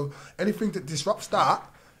lies. So anything that disrupts that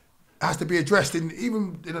has to be addressed,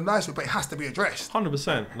 even in a nice way, but it has to be addressed.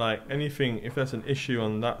 100%. Like, anything, if there's an issue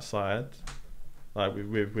on that side, like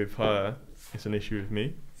with her, it's an issue with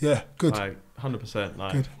me. Yeah, good. Like 100%.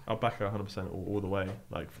 Like, good. I'll back her 100% all the way,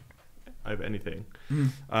 like over anything.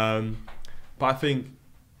 But I think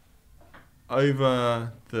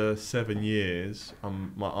over the 7 years,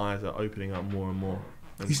 my eyes are opening up more and more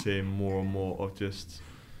and seeing more and more of just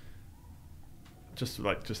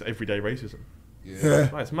everyday racism. Yeah,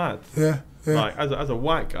 like, it's mad. Yeah. Like as a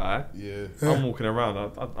white guy, I'm walking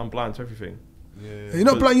around. I'm blind to everything. Yeah. You're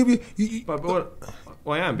not blind. But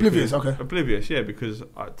I am oblivious. Okay. Oblivious, yeah. Because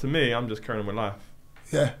to me, I'm just carrying on my life.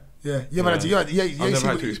 Yeah. Yeah, you haven't had to. I've never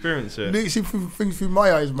had to experience it. You see things through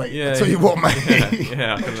my eyes, mate. Yeah, I tell you what, mate.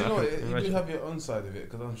 Yeah. But you know what? You do have your own side of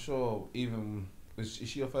it, because I'm sure even is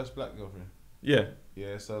she your first black girlfriend? Yeah.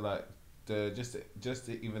 Yeah. So like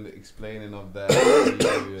even the explaining of that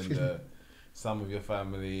to you and some of your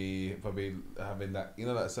family probably having that, you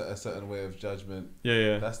know, that a certain way of judgment.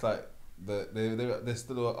 Yeah. That's like there's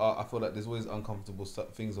still I feel like there's always uncomfortable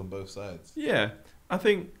things on both sides. Yeah, I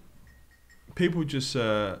think people just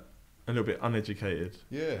a little bit uneducated.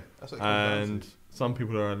 Yeah, that's what it comes down and to. some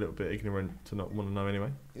people are a little bit ignorant to not want to know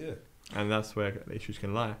anyway. Yeah, and that's where the issues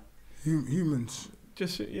can lie. Humans.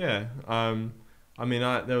 Just I mean,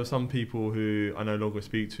 there were some people who I no longer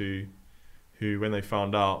speak to, who when they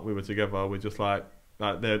found out we were together, were just like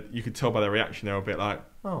you could tell by their reaction they were a bit like,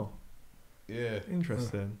 oh, yeah,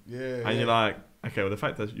 interesting. Yeah, and you're like, okay, well, the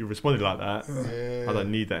fact that you responded like that, I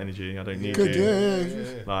don't need that energy. I don't need good,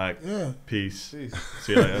 you. Like, peace. See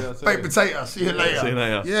you later. Baked potato. See you later. See you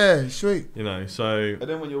later. Yeah, sweet. You know, so. And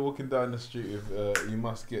then when you're walking down the street, you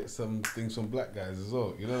must get some things from black guys as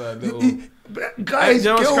well. You know that little. Guys, you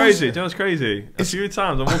know what's girls. crazy? You know what's crazy? A few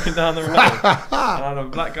times I'm walking down the road and I had a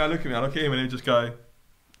black guy look at me. I look at him and he just go, and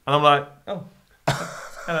I'm like, oh.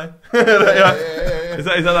 Hello. Is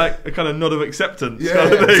that like a kind of nod of acceptance? Yeah,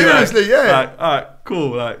 kind of thing? seriously, yeah. Like, all right,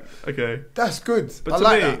 cool. Like, okay. That's good.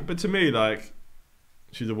 But to me, like,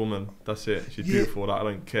 she's a woman. That's it. She's beautiful. Like, I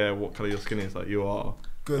don't care what colour your skin is. Like, you are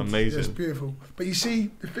amazing. It's beautiful. But you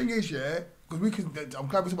see, the thing is, because I'm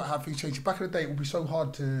glad we talk about how things change. Back in the day, it would be so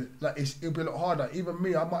hard to it'll be a lot harder. Even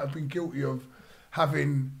me, I might have been guilty of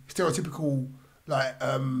having stereotypical.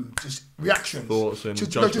 Just reactions, thoughts and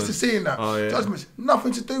just judgments. Just to seeing that judgments,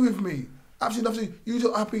 nothing to do with me. Absolutely nothing. You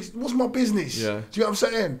don't happy. What's my business? Yeah. Do you know what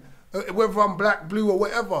I'm saying? Whether I'm black, blue, or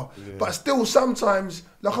whatever. Yeah. But still, sometimes,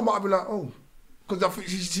 like I might be like, oh, because I think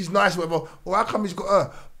she's nice, or whatever. Or how come he's got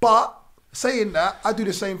her? But saying that, I do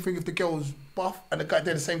the same thing if the girl's buff and the guy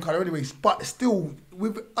they're the same colour, anyways. But still,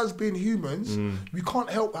 with us being humans, we can't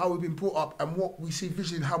help how we've been brought up and what we see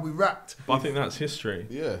visually and how we react. But I think that's history.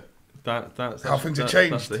 Yeah. That's how things have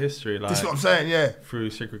changed. That's the history. Like, that's what I'm saying, yeah. Through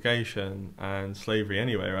segregation and slavery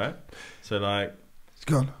anyway, right? So like it's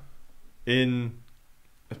gone.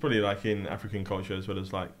 It's probably like in African culture as well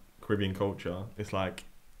as like Caribbean culture, it's like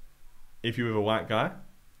if you're with a white guy,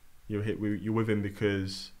 you're with him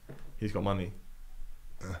because he's got money.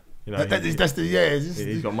 You know, he's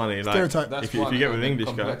got money. Like, stereotype. If you get with an English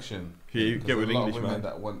guy, you get with an English man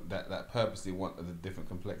that want that purposely want a different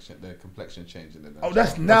complexion, their complexion changing.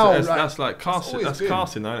 That's now. That's like casting. That's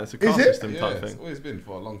casting. No, it's a caste system type thing. It's always been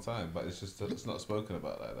for a long time, but it's not spoken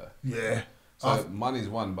about like that. Yeah. So money's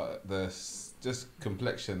one, but just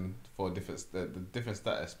complexion for the different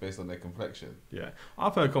status based on their complexion. Yeah,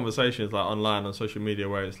 I've heard conversations like online on social media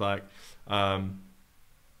where it's like.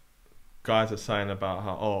 Guys are saying about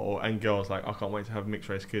how, and girls like, I can't wait to have mixed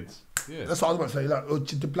race kids. Yeah, that's what I was about to say. Like,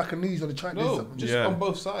 the Blackanese or the Chinese. No, just on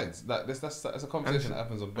both sides. Like, that's a conversation that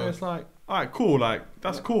happens on both. It's like, all right, cool. Like,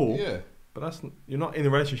 that's cool. Yeah, but you're not in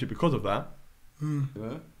a relationship because of that. You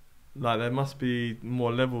know? Like, there must be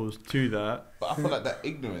more levels to that. But I feel like that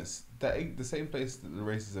ignorance, the same place that the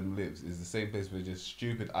racism lives, is the same place where just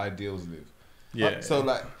stupid ideals live. Yeah. So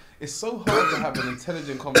like, it's so hard to have an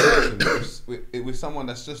intelligent conversation with someone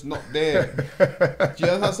that's just not there. Do you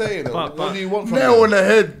know what I'm saying? What do you want from them? Nail on the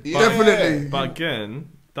head, definitely. But again,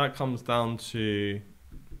 that comes down to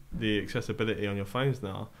the accessibility on your phones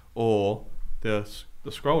now, or the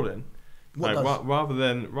scrolling. Rather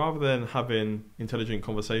than having intelligent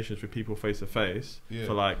conversations with people face to face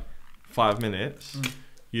for like 5 minutes.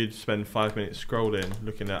 You'd spend 5 minutes scrolling,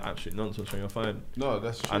 looking at absolute nonsense on your phone. No,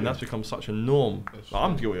 that's true. And that's become such a norm. Like,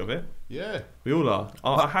 I'm guilty of it. Yeah. We all are.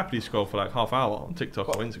 I happily scroll for like half hour on TikTok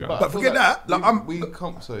or Instagram. But forget that. Like,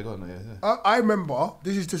 sorry, go on. Yeah. I remember,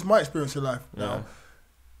 this is just my experience in life now.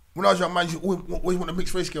 When I was young, man, you always want to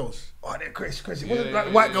mix race girls. Oh, they're Chris. It wasn't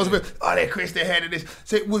like white girls. Oh, they're Chris. They're hair and this.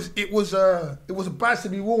 So it was a badge to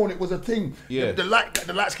be worn. It was a thing. Yeah. The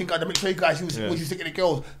light skin guy, the mixed race guys, he was used to get the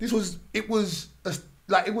girls. It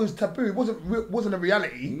was taboo. It wasn't a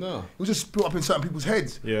reality. No. It was just built up in certain people's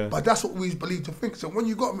heads. Yeah. But that's what we believed to think. So when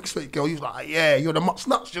you got a mixed race girl, you was like, yeah, you're the much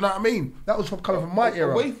nuts. Do you know what I mean? That was coming from my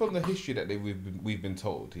era. Away from the history that we've been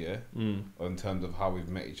told, in terms of how we've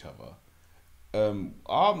met each other.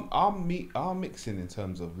 Our mixing in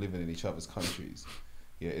terms of living in each other's countries,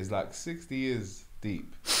 is like 60 years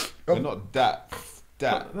deep. We're not that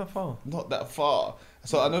that far. Not that far.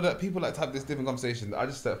 So I know that people like to have this different conversation. I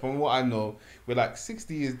just, from what I know, we're like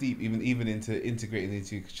 60 years deep, even into integrating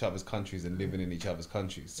into each other's countries and living in each other's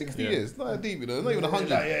countries. 60 years, not that deep, you know, not even 100.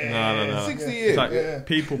 No. 60 years. It's like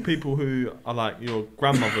people who are like your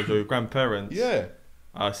grandmothers or your grandparents. Yeah.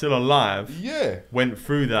 Are still alive. Yeah. Went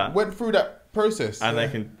through that process, and they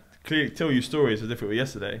can clearly tell you stories as if it were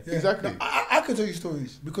yesterday. Yeah. Exactly. No, I can tell you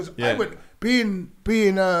stories because I went being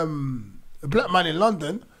a black man in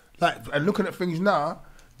London. Like, and looking at things now,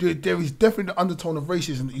 there is definitely the undertone of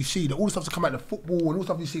racism that you see. That all the stuff that come out of football and all the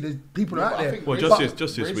stuff you see, there's people out there. Well, just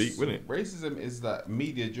this week, wouldn't it? Racism is that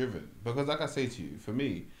media driven, because like I say to you, for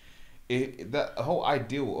me, that whole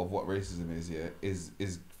ideal of what racism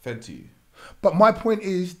is fed to you. But my point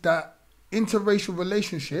is that interracial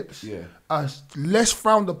relationships are less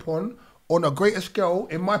frowned upon on a greater scale,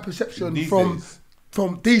 in my perception,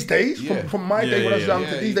 from these days, from my day when I was young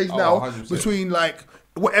to these days now, 100%. Between like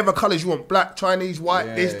whatever colours you want, black, Chinese,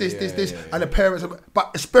 white, this, and the parents.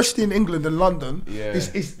 But especially in England and London,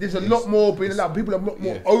 there's a lot more being allowed. People are a lot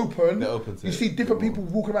more open. They're open to you see different people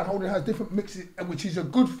walking around holding hands, different mixes, which is a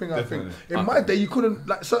good thing, I think. In my day, you couldn't,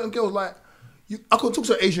 like certain girls, like, I couldn't talk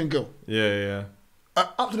to an Asian girl.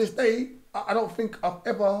 Up to this day, I don't think I've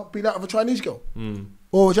ever been out of a Chinese girl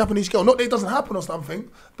or a Japanese girl. Not that it doesn't happen or something,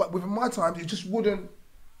 but within my time, it just wouldn't.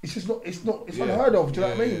 It's just not. It's unheard of. Do you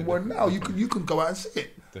know what I mean? Where now you can go out and see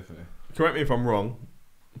it. Definitely. Correct me if I'm wrong,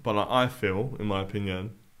 but like, I feel, in my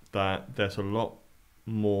opinion, that there's a lot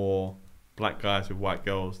more black guys with white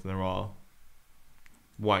girls than there are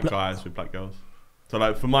white guys with black girls. So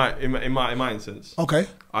like in my instance, okay,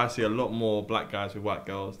 I see a lot more black guys with white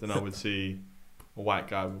girls than I would see a white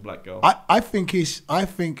guy with a black girl. I think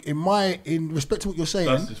in respect to what you're saying.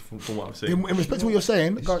 That's just from what I've seen. In respect to what you're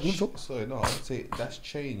saying, sorry, no, I'd say that's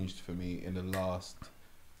changed for me in the last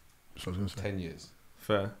 10 years.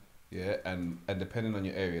 Fair. Yeah, and depending on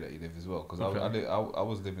your area that you live as well, because I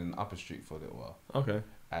was living in Upper Street for a little while. Okay.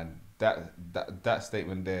 And that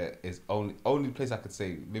statement there is only place I could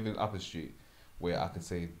say living in Upper Street where I could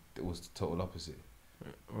say it was the total opposite.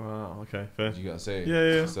 Wow. Okay. Fair. You got to say.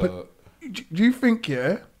 Yeah. So. But do you think,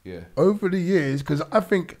 yeah, over the years, because I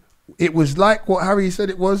think it was like what Harry said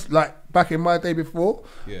it was, like back in my day before,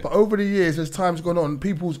 but over the years, as time's gone on,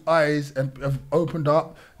 people's eyes have opened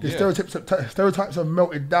up, the stereotypes have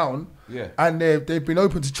melted down, and they've been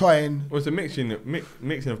open to try and... Well, it's a mixing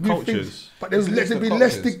of cultures. Things, but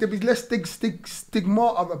there'd be less stigma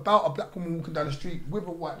about a black woman walking down the street with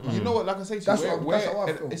a white man. You know what, like I say to you, that's how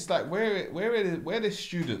I feel. It's like where there's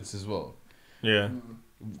students as well. Yeah.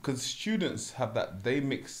 Because students have that, they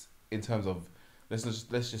mix in terms of,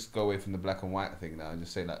 let's just go away from the black and white thing now and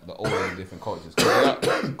just say like all the different cultures,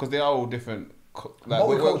 because they are all different. Like,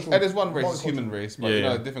 and there's one race, it's human race, but you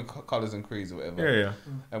know, different colours and creeds or whatever. Yeah.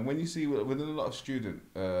 And when you see within a lot of student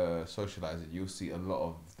socialising, you'll see a lot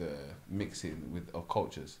of the mixing of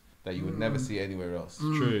cultures that you would never see anywhere else.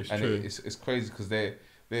 True, it's crazy because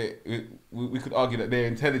we could argue that they're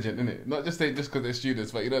intelligent, innit? Not just because they're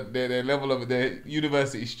students, but you know their level of their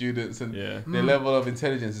university students and their level of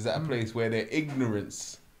intelligence is at a place where their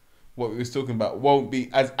ignorance, what we was talking about, won't be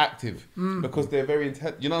as active because they're very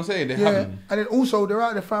intelligent. You know what I'm saying? And then also they're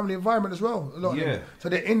out in the family environment as well. A lot of them. So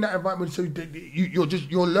they're in that environment. So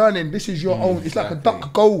you're learning. This is your own. It's like a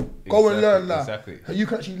duck. Go and learn that. Exactly. You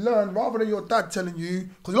can actually learn rather than your dad telling you.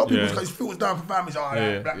 Because a lot of people got filters down for families.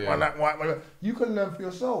 Black one, that white one. You can learn for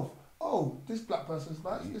yourself. Oh, this black person's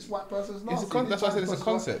nice. This white person's nice. That's why I said it's a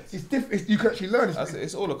concept. It's different. You can actually learn.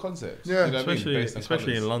 It's all a concept. Yeah, you know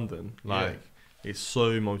especially in London, like. It's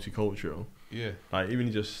so multicultural. Yeah. Like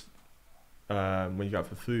even just when you go out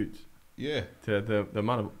for food. Yeah. The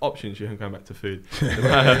amount of options you can go back to food.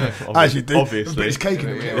 Obviously. It's cake.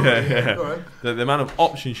 The amount of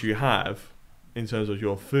options you have in terms of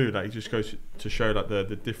your food, like it just goes to show like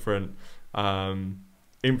the different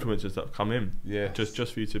influences that come in. Yeah. Just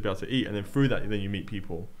for you to be able to eat, and then through that, then you meet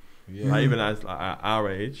people. Yeah. Like, even at our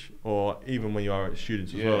age, or even when you are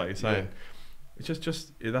students as well, like you're saying. It's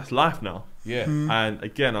just that's life now. Yeah. And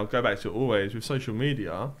again, I'll go back to always with social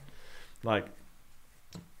media, like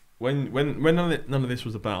when none of this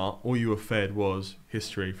was about, all you were fed was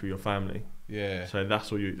history for your family. Yeah. So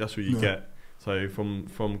that's all you get. So from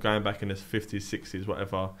going back in the 50s, 60s,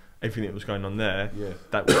 whatever, everything that was going on there,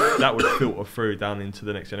 that would filter through down into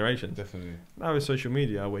the next generation. Definitely. Now with social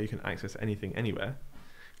media, where you can access anything anywhere,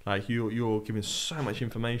 like you're given so much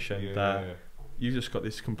information that you've just got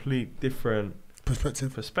this complete different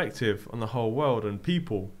perspective on the whole world and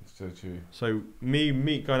people. So true. So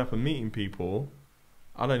me going up and meeting people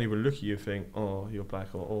I don't even look at you and think, oh, you're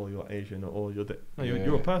black, or oh, you're Asian, or oh, you're no,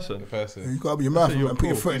 you're a person. You got to be your mouth and put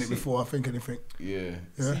your foot in it before I think anything. Yeah.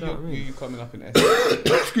 You coming up in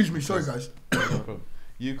Essex. Excuse me, sorry guys.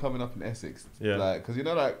 You coming up in Essex, like, because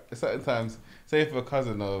like certain times, say if a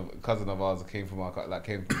cousin of ours came from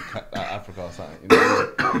Africa or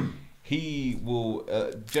something, he will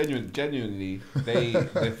genuinely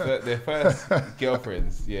their first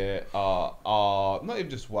girlfriends are not even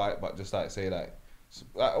just white, but just like say like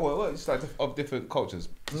it's like of different cultures,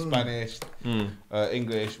 Spanish,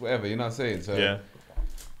 English, whatever, you know what I'm saying? So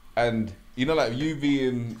and like you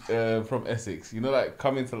being from Essex, like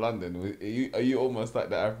coming to London, are you almost like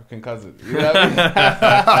the African cousin? You know what I mean?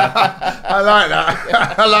 I like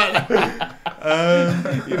that. I like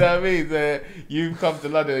that. You know what I mean? So you've come to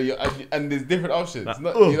London and there's different options. You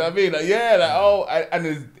know what I mean? And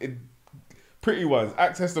there's pretty ones,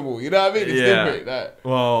 accessible. You know what I mean? It's different.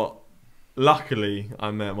 Well, luckily I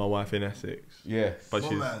met my wife in Essex. Yeah,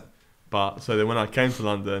 but so then when I came to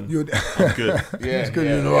London, I'm good. It's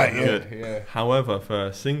good. You're right. Good. Yeah. However, for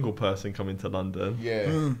a single person coming to London,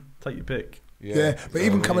 take your pick. But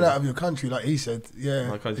even coming out of your country, like he said,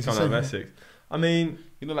 like coming out of Essex. I mean,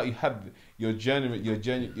 like you had your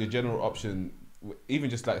general option. Even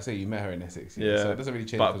just like say you met her in Essex, so it doesn't really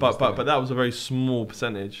change. But that was a very small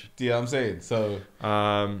percentage. Yeah, I'm saying so.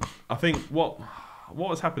 I think what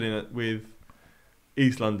was happening with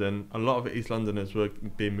East London, a lot of East Londoners were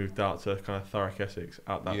being moved out to kind of Thurrock, Essex,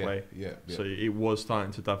 out that way. So it was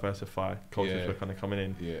starting to diversify. Cultures were kind of coming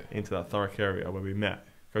in into that Thurrock area where we met.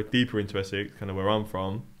 Go deeper into Essex, kind of where I'm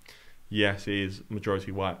from. Yes, it is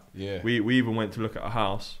majority white. We even went to look at a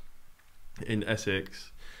house in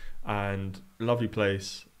Essex, and lovely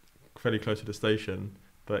place, fairly close to the station.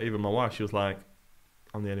 But even my wife, she was like,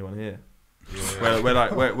 "I'm the only one here." Where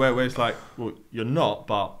it's like, well, you're not,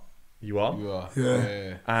 but you are.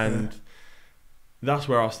 And that's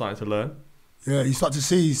where I started to learn. You start to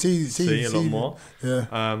see a lot more.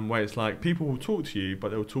 Where it's like people will talk to you, but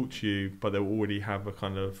they'll already have a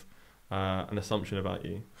kind of an assumption about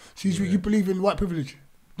you. So you believe in white privilege?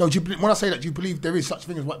 No, when I say that, do you believe there is such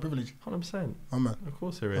thing as white privilege? 100%. Oh man, of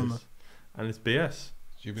course there is, and it's BS.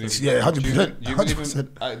 Do you believe?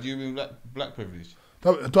 100%. Do you believe black privilege?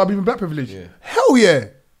 Do I believe in black privilege? Hell yeah.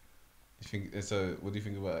 You think so? What do you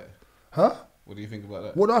think about it? Huh? What do you think about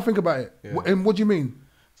that? What do I think about it? And what do you mean?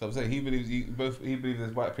 So I'm saying he believes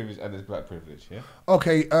there's white privilege and there's black privilege. Yeah.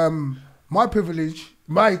 Okay. My privilege,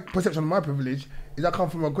 my perception of my privilege is I come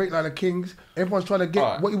from a great line of kings. Everyone's trying to get.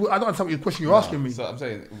 I don't understand what your question you're asking me. So I'm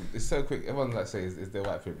saying it's so quick. Everyone's like saying, "Is there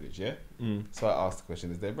white privilege?" Yeah. So I asked the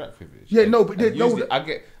question: is there black privilege? Yeah. No, but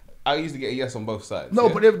I usually get a yes on both sides. No,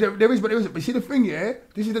 but there is. But see the thing,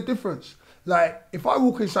 this is the difference. Like if I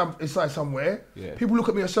walk inside somewhere, people look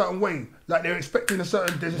at me a certain way. Like they're expecting a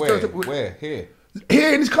certain. Where? Here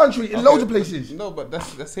in this country, in loads of places. No, but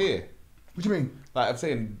that's here. What do you mean? Like I'm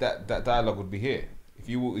saying that dialogue would be here. If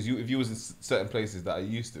you was in certain places that are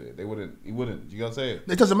used to it, he wouldn't. You know what I'm saying?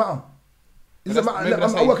 It doesn't matter. It doesn't matter.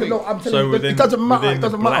 I'm telling you, it doesn't matter. It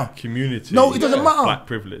doesn't matter. Black community. No, it doesn't matter. Black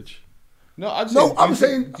privilege. No, I'm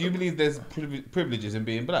saying. Do you believe there's privileges in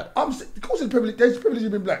being black? Of course, there's privileges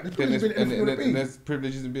in being black. There's privileges and there's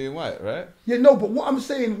privileges in being white, right? Yeah, no, but what I'm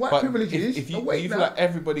saying, white privileges. If you feel like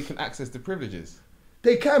everybody can access the privileges,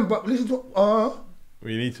 they can. But listen to. Well,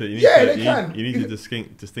 you need to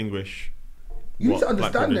distinguish. You need to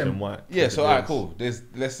understand them. So alright, cool. Let's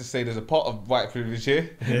just say there's a part of white privilege here,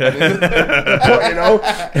 and there's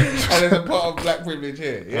a part of black privilege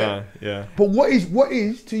here. But what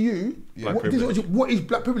is to you? What is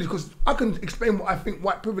black privilege? Because I can explain what I think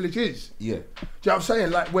white privilege is. Yeah. Do you know what I'm saying?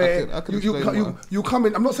 Like where you come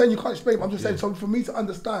in. I'm not saying you can't explain. I'm just saying. So for me to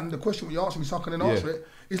understand the question you're asking me, so I can then answer it.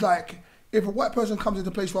 It's like if a white person comes into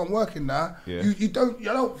the place where I'm working now, you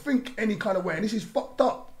don't think any kind of way, and this is fucked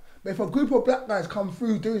up. But if a group of black guys come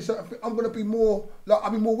through doing something, I'm gonna be more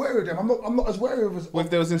I'll be more wary of them. I'm not as wary of as. What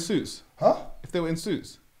if they was in suits? Huh? If they were in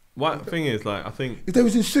suits? What thing is like? I think if they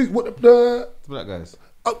was in suits, what the black guys?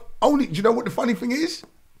 Only. Do you know what the funny thing is?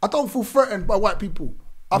 I don't feel threatened by white people.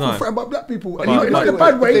 I feel threatened by black people, and not in a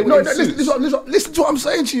bad way. No, listen to what I'm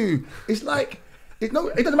saying to you. It's like. It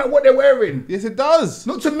doesn't matter what they're wearing. Yes, it does.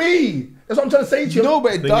 Not to me. That's what I'm trying to say to you. No,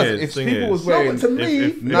 but it does. If people was wearing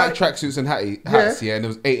black tracksuits and hats, and there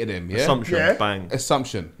was 8 of them,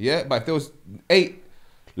 Assumption, But if there was 8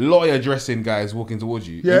 lawyer dressing guys walking towards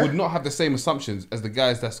you, you would not have the same assumptions as the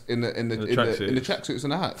guys that's in the tracksuits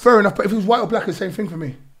and the hats. Fair enough, but if it was white or black, it's the same thing for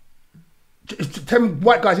me. It's 10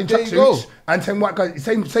 white guys in tracksuits and 10 white guys,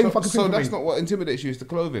 same fucking thing for me. So that's not what intimidates you, it's the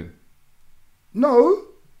clothing. No.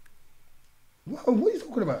 What are you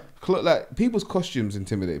talking about? Like people's costumes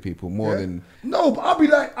intimidate people more than. No, but I'll be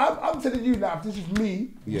like, I'm telling you now. If this is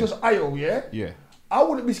me, just Ayo, Yeah. I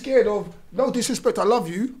wouldn't be scared of, no disrespect, I love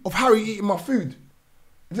you, of Harry eating my food.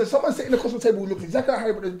 If there's someone sitting across the table who looks exactly like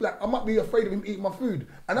Harry but is black, I might be afraid of him eating my food.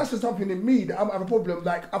 And that's just something in me that I might have a problem.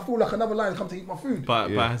 Like, I feel like another lion's come to eat my food. But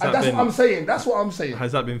that's what I'm saying. That's what I'm saying.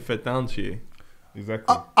 Has that been fed down to you?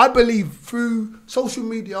 Exactly. I believe through social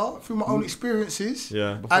media, through my own experiences,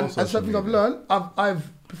 and something I've learned,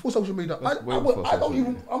 I've before social media, I'm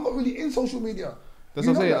not really in social media. That's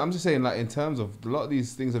what I'm saying. I'm just saying, like, in terms of a lot of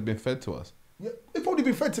these things have been fed to us. Yeah, it's probably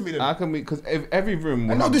been fed to me then. How can we? Because every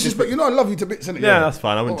room. And no disrespect, you know I love you to bits, innit? Yeah, that's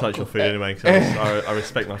fine. I wouldn't touch your food anyway because I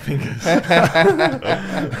respect my fingers.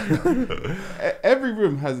 Every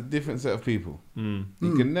room has a different set of people. You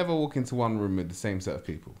can never walk into one room with the same set of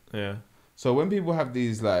people. Yeah. So when people have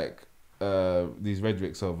these like these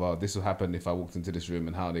rhetorics of this will happen if I walked into this room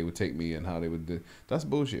and how they would take me and how they would do, that's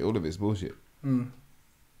bullshit. All of it's bullshit.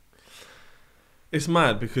 It's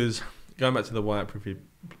mad because going back to the white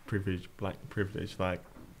privilege, black privilege, like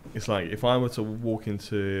it's like if I were to walk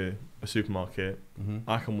into a supermarket,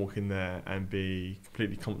 I can walk in there and be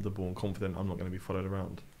completely comfortable and confident I'm not going to be followed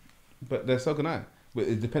around. But so can I. But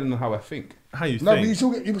it's depending on how I think. How you think? No, but you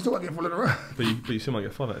still might get followed around. But you still might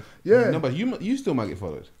get followed. Yeah. No, but you still might get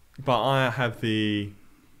followed. But I have the...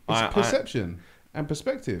 It's perception and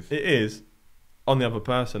perspective. It is on the other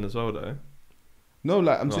person as well, though. No,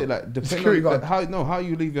 like I'm saying, like depending on how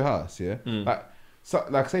you leave your house, yeah.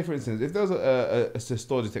 Like say for instance, if there was a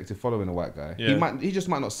store detective following a white guy, he just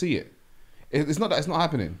might not see it. It's not that it's not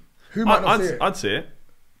happening. Who might not see it? I'd see it.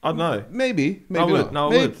 I'd know. Maybe I would. not.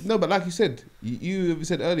 No, I would. No, but like you said, you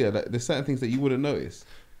said earlier that there's certain things that you wouldn't notice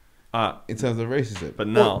in terms of racism. But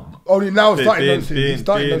now, only now it's starting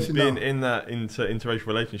noticing. Being in that interracial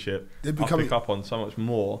relationship, I pick up on so much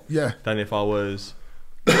more than if I was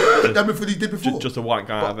than before he did before. Just a white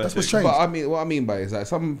guy. That's what's changed. But I mean, what I mean by it is like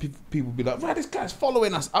some people be like, right, this guy's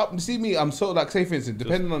following us up. See me, I'm so like, say for instance,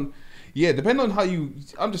 depending on how you.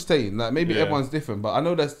 I'm just saying, like maybe everyone's different, but I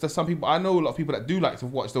know there's some people. I know a lot of people that do like to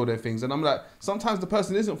watch all their things, and I'm like, sometimes the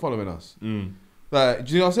person isn't following us. Like,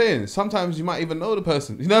 do you know what I'm saying? Sometimes you might even know the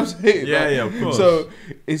person. You know what I'm saying? Yeah, like, yeah, of course. So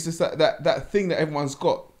it's just that thing that everyone's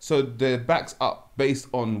got. So their backs up based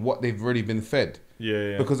on what they've already been fed.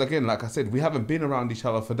 Yeah. Because again, like I said, we haven't been around each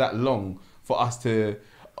other for that long for us to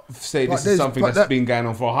say this is something that's been going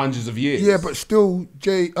on for hundreds of years. Yeah, but still,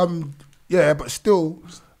 Jay.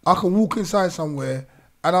 I can walk inside somewhere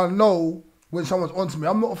and I know when someone's onto me.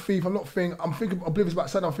 I'm not a thief. I'm thinking oblivious about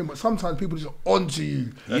certain thing, but sometimes people just onto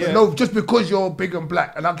you. Yeah. No, just because you're big and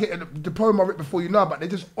black, and I get the poem I wrote before you know about. They're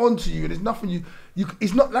just onto you, and there's nothing you.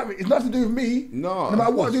 It's not like it's nothing to do with me. No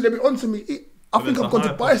matter what I do, they be onto me. I think I've gone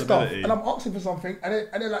to buy stuff, and I'm asking for something, and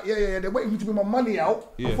they're like, yeah. They're waiting for me to bring my money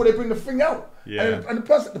out before they bring the thing out. Yeah. And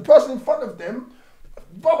the person in front of them.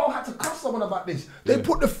 Bro, I had to cuss someone about this. They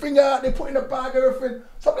put the thing out, they put in the bag, everything.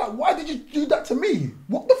 So I'm like, why did you do that to me?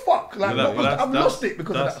 What the fuck? Like, I've lost it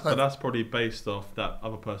because of that. But that's probably based off that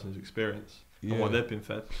other person's experience and what they've been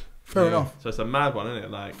fed. Fair enough. So it's a mad one, isn't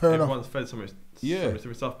it? Like, everyone's fed so much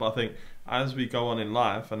different stuff. But I think as we go on in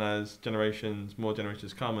life and as more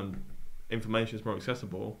generations come and information is more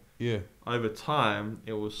accessible, over time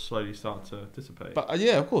it will slowly start to dissipate. But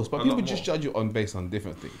of course. But people just judge you based on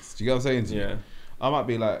different things. Do you get what I'm saying to you? I might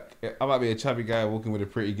be a chubby guy walking with a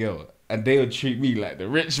pretty girl, and they would treat me like the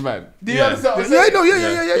rich man. Do you understand what I'm saying?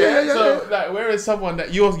 Yeah. So, like, whereas someone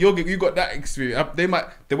that you got that experience, they might,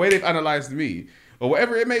 the way they've analysed me, or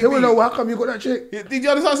whatever it may be. They will know, how come you got that chick? Did you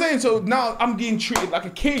understand what I'm saying? So now I'm getting treated like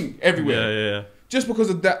a king everywhere. Yeah. Just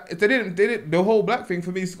because of that, if they didn't, the whole black thing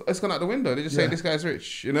for me, it's gone out the window. They just say this guy's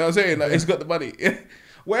rich. You know what I'm saying? Like, he's got the money.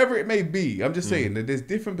 Whatever it may be, I'm just saying that there's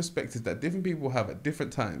different perspectives that different people have at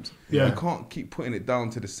different times. You can't keep putting it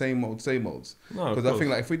down to the same olds. Because I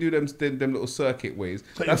think like if we do them little circuit ways,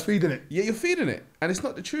 so you're feeding it. Yeah, you're feeding it, and it's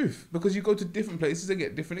not the truth because you go to different places and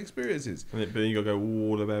get different experiences. But then you got to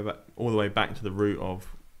go all the way back to the root of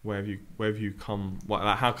where have you come?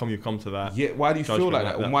 How come you come to that? Yeah, why do you feel like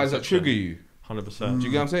that? And why does that trigger you? 100%. Do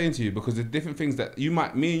you get what I'm saying to you? Because there's different things that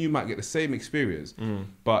me and you might get the same experience,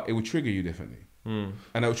 but it will trigger you differently. And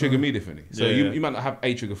it will trigger me differently. So you might not have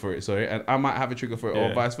a trigger for it, and I might have a trigger for it,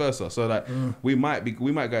 or vice versa. So like we might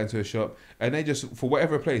go into a shop and they just, for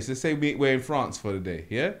whatever place, let's say we're in France for the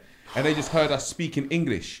day, and they just heard us speaking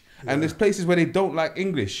English, and there's places where they don't like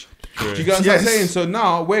English. Do you get what I'm saying? So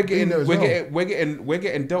now we're getting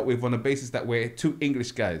dealt with on the basis that we're two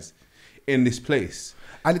English guys in this place.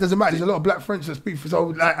 And it doesn't matter. There's a lot of black French that speak for so,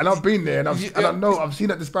 like, and I've been there, and I've seen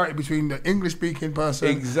that disparity between the English speaking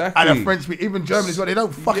person and a French speaking, even German as well. They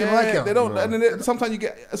don't fucking like it. They don't. And then sometimes you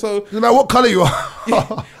get so. No matter what colour you are.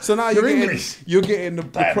 Yeah. So now you're getting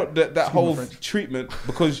Damn. that whole treatment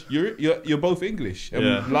because you're both English.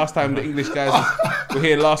 Last time the English guys were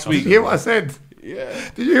here last week. Did you hear what I said? Yeah.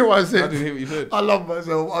 Did you hear what I said? I didn't hear what you said. I love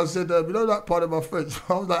myself. I said, you know that part of my French?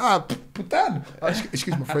 I was like, putain.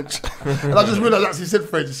 Excuse my French. And I just realised I actually said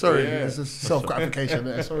French. Sorry. It's just self-gratification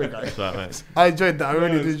there. Sorry, guys. Right, I enjoyed that. I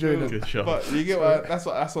really did enjoy that. Good shot. But you get what, that's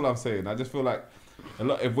what I'm saying. I just feel like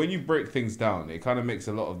when you break things down, it kind of makes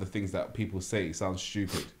a lot of the things that people say sound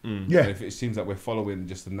stupid. Yeah. And if it seems like we're following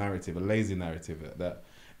just a narrative, a lazy narrative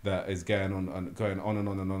that is going on and on and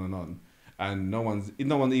on and on and on. And no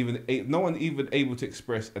one even able to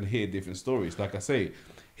express and hear different stories. Like I say,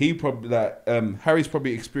 Harry's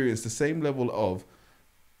probably experienced the same level of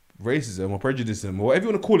racism or prejudice or whatever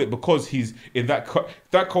you want to call it because he's in that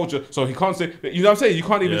culture. So he can't say, you know what I'm saying? You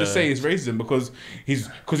can't even just say it's racism because he's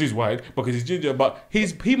white, because he's ginger. But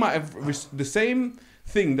he might have the same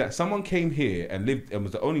thing that someone came here and lived and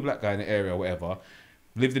was the only black guy in the area or whatever.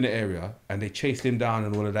 Lived in the area and they chased him down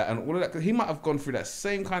and all of that. He might have gone through that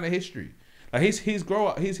same kind of history. Like his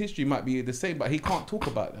history might be the same, but he can't talk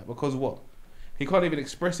about that because what? He can't even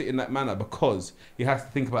express it in that manner because he has to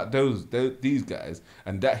think about these guys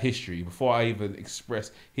and that history before I even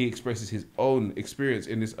he expresses his own experience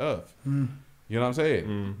in this earth. You know what I'm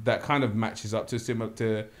saying? That kind of matches up to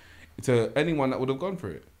similar to anyone that would have gone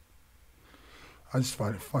through it. I just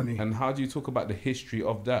find it funny. And how do you talk about the history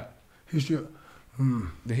of that?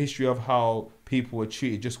 The history of how people were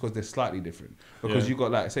treated just because they're slightly different. Because you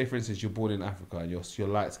got, like, say for instance, you're born in Africa and you're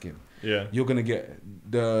light skinned. Yeah. You're gonna get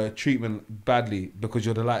the treatment badly because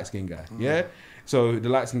you're the light skinned guy. Yeah. So the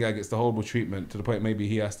light skinned guy gets the horrible treatment to the point maybe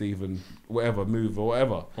he has to even move or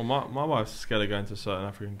whatever. Well, my wife's scared of going to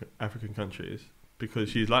certain African countries because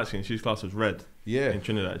she's light skinned. She's classed as red. Yeah. In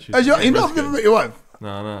Trinidad. You've never met your wife?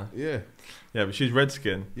 No. Yeah. Yeah, but she's red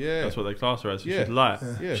skin. Yeah. That's what they class her as. So she's light.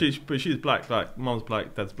 Yeah. She's black, like mum's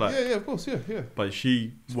black, dad's black. Yeah, of course, yeah. But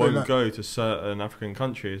she won't go to certain African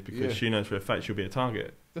countries because she knows for a fact she'll be a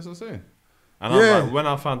target. That's what I'm saying. And I'm like, when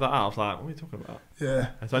I found that out, I was like, what are you talking about? Yeah.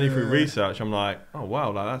 It's only through research, I'm like, oh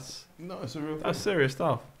wow, like it's a real thing. That's serious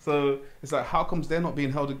stuff. So it's like, how comes they're not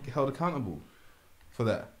being held accountable for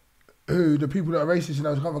that? Who? The people that are racist in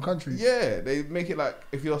those other countries? Yeah, they make it like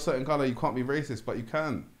if you're a certain colour, you can't be racist, but you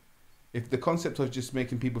can. If the concept of just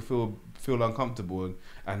making people feel uncomfortable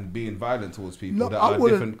and being violent towards people that are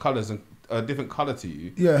different colours and a different colour to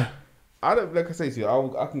you. Yeah. I don't, like I say to you,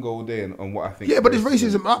 I can go all day on what I think. Yeah, but there's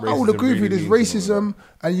racism. I would agree with you. There's racism,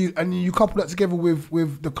 and you couple that together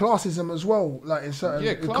with the classism as well. Like in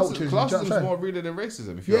certain cultures, classism is more rooted than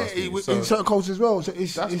racism. If you ask me. In certain cultures as well. So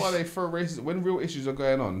that's why they throw racism when real issues are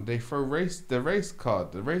going on. They throw the race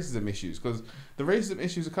card, the racism issues, because the racism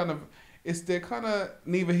issues are kind of. They're kind of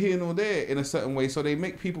neither here nor there in a certain way, so they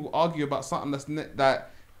make people argue about something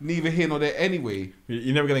that neither here nor there anyway.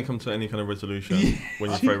 You're never going to come to any kind of resolution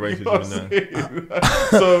when you throw racism in there.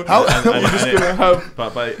 So it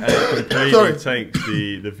completely takes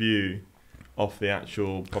the view off the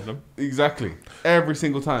actual problem. Exactly, every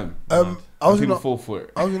single time. People fall for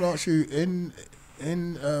it. I was going to ask you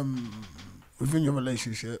within your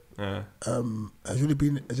relationship, has there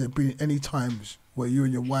been any times where you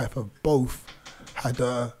and your wife have both had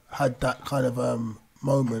that kind of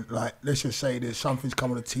moment, like let's just say there's something's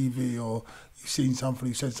come on the TV or you've seen something,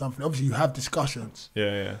 you said something, obviously you have discussions,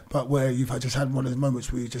 but where you've just had one of those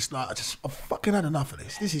moments where you're just like, I've fucking had enough of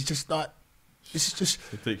this. This is just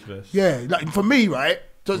ridiculous. Yeah, like for me, right,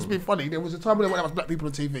 just to be funny, there was a time when there was black people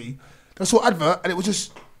on TV, I saw an advert and it was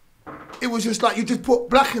just like you just put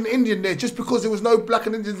black and Indian there just because there was no black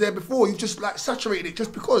and Indians there before. You just like saturated it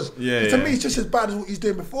just because. To me, it's just as bad as what he's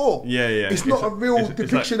doing before. It's not a real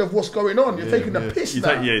depiction of what's going on. You're taking the piss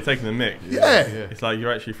now. You're taking the mick. It's like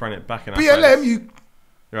you're actually throwing it back in our BLM, face.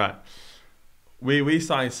 Right. We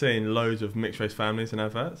started seeing loads of mixed race families in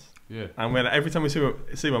adverts. Yeah. And we're like, every time we see one,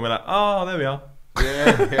 we're like, oh, there we are.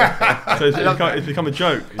 So it's become a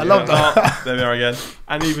joke. I love that. Oh, there we are again.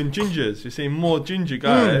 And even gingers, you're seeing more ginger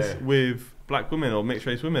guys with black women or mixed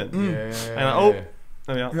race women. And there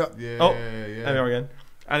we are. There we are again.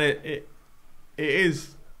 And it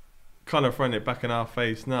is kind of throwing it back in our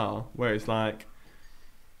face now, where it's like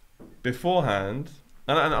beforehand,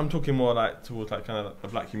 and I'm talking more like towards like kind of the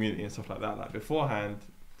black community and stuff like that. Like beforehand,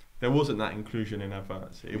 there wasn't that inclusion in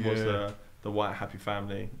adverts. It was the white happy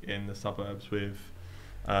family in the suburbs with,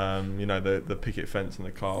 the picket fence in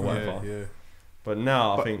the car or whatever. But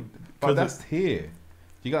now I think, but that's here.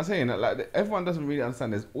 You got what I'm saying? Like everyone doesn't really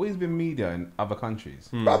understand. There's always been media in other countries.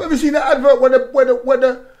 But I've never seen that advert where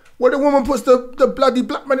the woman puts the bloody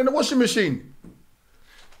black man in the washing machine,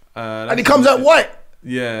 and he comes out white.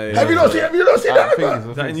 Yeah. Have you not seen that advert?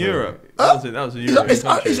 Is that in Europe? That was a European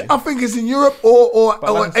country. I think it's in Europe or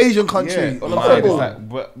an Asian country. Yeah,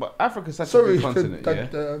 but Africa's such a big continent.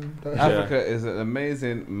 Africa is an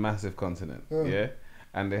amazing, massive continent. Yeah,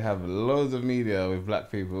 and they have loads of media with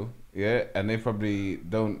black people. Yeah, and they probably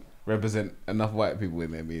don't represent enough white people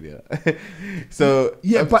in their media. So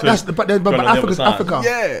but Africa's Africa.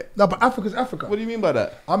 Yeah, no, but Africa's Africa. What do you mean by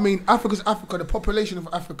that? I mean, Africa's Africa. The population of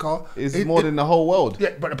Africa is more than the whole world.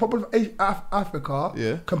 Yeah, but the population of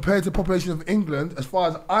Africa, compared to the population of England, as far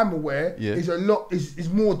as I'm aware, is a lot. Is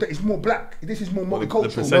more. It's more black. This is more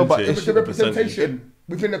multicultural. No, but the representation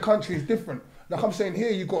within the country is different. Like I'm saying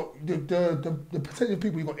here, you got the percentage of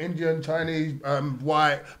people. You got Indian, Chinese,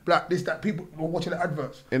 white, black. This, that. People were watching the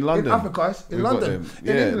adverts in London. In Africa, in London.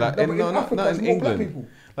 In England, like in Africa, not in England. People.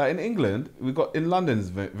 Like in England, we got in London's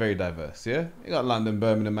very diverse. Yeah, you got London,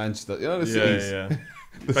 Birmingham, Manchester. You know the cities. Yeah.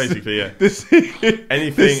 Basically, yeah.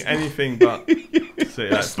 Anything but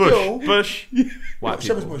Bush, white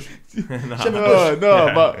people. Bush.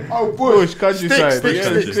 Bush countryside.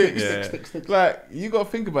 Sticks. Like you got to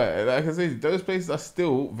think about it. Like I say, those places are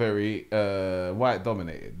still very white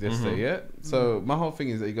dominated. Just say, yeah. So my whole thing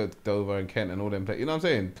is that you go to Dover and Kent and all them places. You know what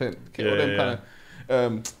I'm saying? All them kind of.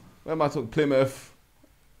 Where am I talking? Plymouth.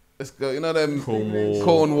 Let's go. You know them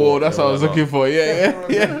Cornwall. That's what I was looking for. Yeah.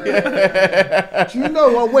 Do you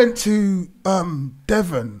know I went to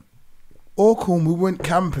Devon or Cornwall? We went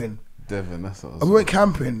camping. Devon, that's what I was. We went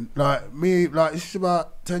camping. This is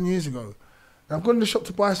about 10 years ago. And I've gone to the shop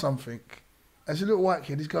to buy something. As a little white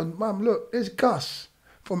kid, he's going, "Mum, look, there's Gus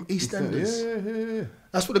from EastEnders." Yeah.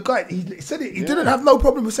 That's what the guy, he said it. He didn't have no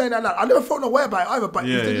problem with saying that. I never felt no way about it either. But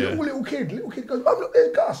he's a little kid. Little kid goes, "Mum, look,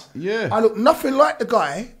 there's Gus." Yeah. I look nothing like the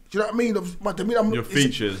guy. Do you know what I mean? Your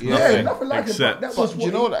features, nothing like except. it. Do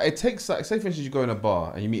you know what? It takes, like, say for instance, you go in a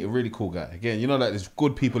bar and you meet a really cool guy. Again, you know, like there's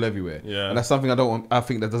good people everywhere. Yeah. And that's something I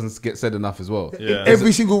think that doesn't get said enough as well. Yeah.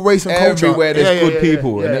 Every single race and culture. Everywhere there's good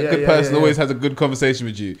people, and a good person always has a good conversation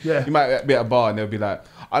with you. Yeah. You might be at a bar and they'll be like,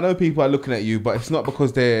 "I know people are looking at you, but it's not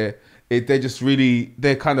because they're just really,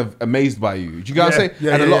 they're kind of amazed by you." Do you get what I'm saying?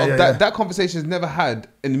 And a lot of that conversation is never had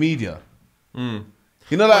in the media.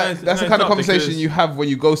 You know, like that's the kind of conversation you have when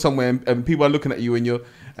you go somewhere and people are looking at you and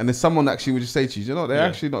there's someone actually would just say to you, "You know, they're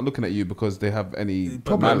actually not looking at you because they have any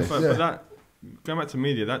malice." But that, going back to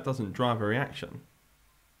media, that doesn't drive a reaction.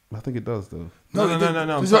 I think it does though. No.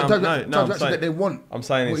 I'm saying they want. I'm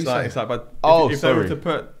saying it's like, but if they were to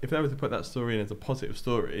put that story in as a positive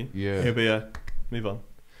story, it'll be a move on.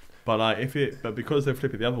 But but because they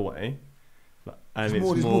flip it the other way, and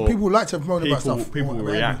it's more people like to moan about stuff. People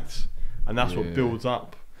react, and that's what builds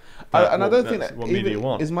up. And I don't think that what media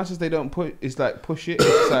want. As much as they don't push it. It's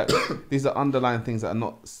like these are underlying things that are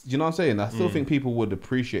not. You know what I'm saying? I still think people would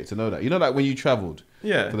appreciate to know that. You know, like when you travelled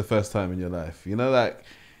for the first time in your life. You know, like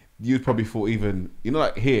you'd probably thought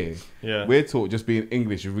like here, we're taught just being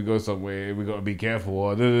English. If we go somewhere, we got to be careful.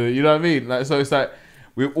 Or, you know what I mean? Like, so it's like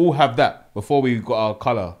we all have that before we got our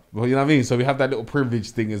colour. You know what I mean? So we have that little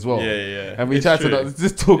privilege thing as well. Yeah. And we try to not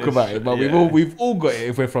just talk about it, but we've all got it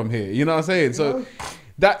if we're from here. You know what I'm saying? So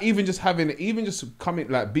that even just coming,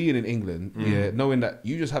 like being in England, knowing that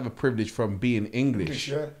you just have a privilege from being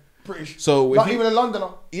English. British. So even a Londoner.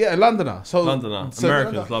 Yeah, a Londoner. So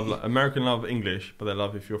Americans love English, but they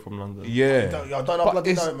love if you're from London. Yeah. I don't know.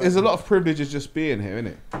 There's a lot of privileges just being here,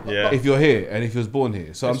 innit? Yeah. If you're here and if you was born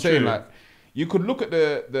here. So I'm saying true. like, you could look at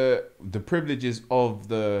the privileges of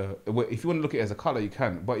if you want to look at it as a colour, you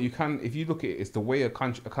can. But you can, if you look at it, it's the way the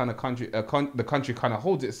country kind of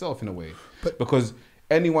holds itself in a way. Because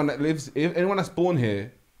anyone that's born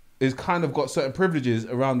here is kind of got certain privileges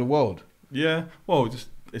around the world. Yeah. Well,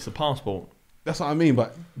 it's a passport. That's what I mean.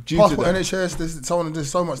 But passport, NHS, there's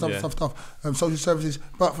so much stuff. Social services.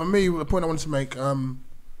 But for me, the point I wanted to make,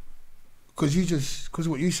 because of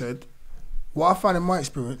what you said, what I find in my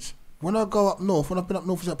experience, when I go up north, when I've been up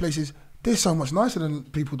north to certain places, they're so much nicer than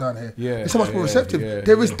people down here. Yeah, they're so much more receptive.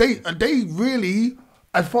 They really,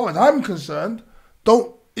 as far as I'm concerned,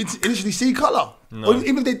 don't initially see colour. No. Or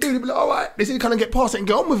even if they do, they'll be like, all right, they see kind of get past it and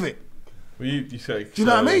get on with it. Well, you say, do you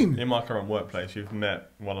know what I mean? In my current workplace, you've met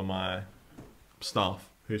one of my staff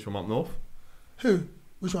who's from up north. Who?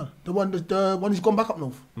 Which one? The one who's gone back up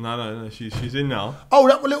north? No. She's in now. Oh,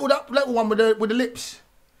 that little one with the lips.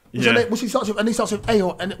 What's her name? He starts with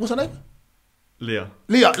A, and what's her name? Leah.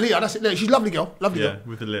 Leah, that's it. Leah. She's a lovely girl. Lovely girl.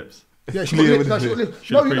 With the lips. Yeah, she got lips.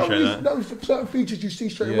 Should appreciate that. Certain features you see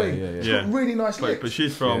straight away. She's got really nice lips. But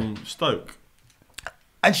she's from Stoke.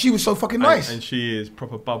 And she was so fucking nice. And she is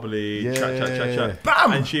proper bubbly, chat.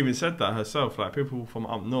 Bam! And she even said that herself. Like, people from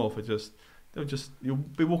up north are just... You'll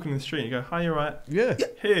be walking in the street and you go, hi, you alright? Yeah.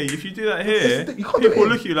 Here, if you do that here, people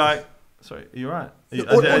look at you like, sorry, are you alright? And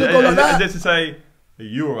to say, are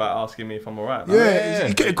you alright, asking me if I'm alright? Like,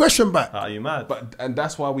 you get a question back. Are you mad? And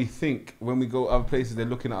that's why we think when we go other places, they're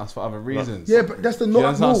looking at us for other reasons. Yeah, but that's the not.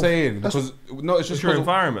 That's what I'm saying. Because it's just your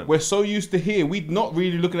environment. We're so used to here, we're not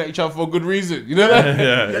really looking at each other for a good reason. You know that?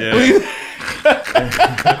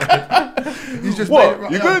 You just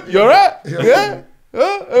what? You good? You alright? Yeah.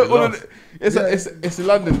 It's a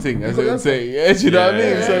London thing, as they would say. Yeah, do you know what I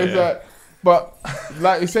mean? So it's like, but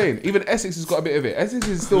like you're saying, even Essex has got a bit of it. Essex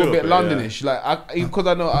is still a bit Londonish. Like, because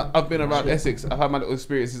I know I've been around Essex, I've had my little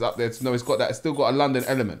experiences up there to know it's still got a London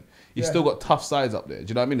element. You still got tough sides up there. Do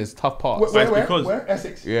you know what I mean? There's tough parts. Where?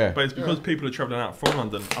 Essex. Yeah. But it's because people are travelling out from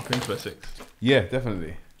London up into Essex. Yeah,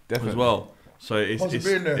 definitely. As well. So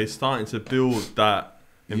it's starting to build that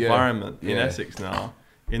environment in Essex now.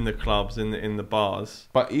 In the clubs, in the bars.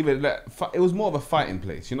 But even that, it was more of a fighting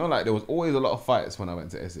place. You know, like there was always a lot of fights when I went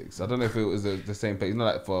to Essex. I don't know if it was the same place. You know,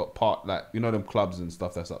 like for part, like you know them clubs and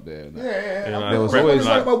stuff that's up there. There was always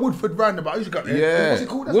like about Woodford roundabout. You got there. Yeah. What's it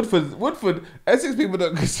called? Woodford. Essex people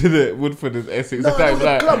don't consider Woodford as Essex. No,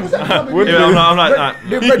 like, club. Was that club? I'm like that.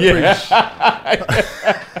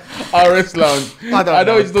 RS Lounge. I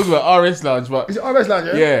know what you're talking about. RS Lounge, but is it RS Lounge?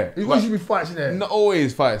 Yeah. There's always be fights in there. Not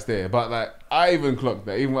always fights there, but like I even clocked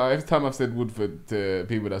that. Even every time I've said Woodford to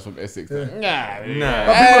people that's from Essex, That's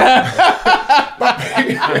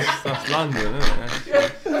London, isn't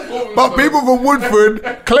it? But people from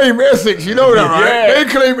Woodford claim Essex. You know that, right? Yeah. They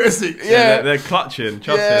claim Essex. Yeah, they're clutching.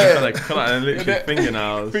 Trust me, they're clutching literally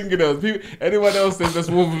fingernails. People, anyone else says that's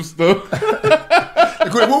Wolverhampton. They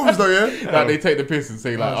call it Wolverhampton, yeah. Like they take the piss and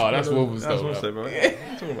say like, "Oh, that's Wolverhampton." That's what I say, bro. What are you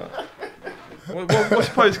talking about? What's your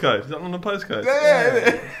postcode? Is that on the postcode?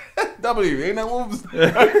 Yeah. W, ain't that Wolves?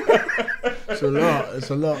 It's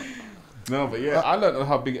a lot. No, but yeah, I learned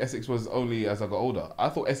how big Essex was only as I got older. I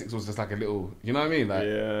thought Essex was just like a little, you know what I mean? Like,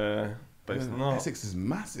 yeah, but it's not. Essex is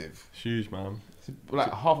massive. It's huge, man. It's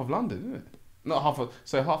like half of London, isn't it? Not half of,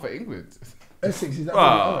 so half of England. Essex is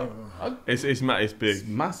that it's big. It's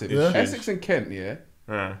massive. Yeah. Essex and Kent, yeah.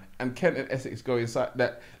 And Kent and Essex go inside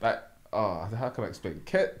that, like, how can I explain?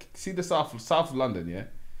 Kent, see the south of London, yeah?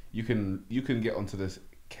 You can get onto this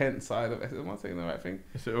Kent side of Essex. Am I saying the right thing?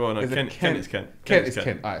 Kent is Kent. Kent is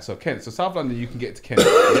Kent. All right, so Kent. So South London, you can get to Kent.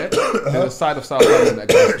 Yeah, there's a side of South London that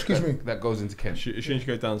goes. That goes into Kent. As soon as you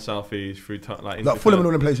go down south east through like Fulham and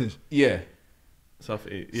all them places. Yeah. South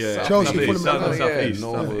east. Yeah. Chelsea, Fulham, south east,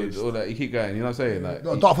 Norwood, all that. You keep going. You know what I'm saying?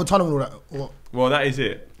 Like Dartford Tunnel and all that. Well, that is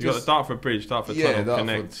it. You got the Dartford Bridge, Dartford Tunnel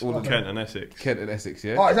connects Kent and Essex. Kent and Essex,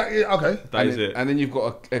 yeah. Oh, is that okay? That is it. And then you've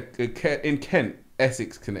got a in Kent.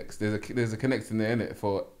 Essex connects. There's a connection there in it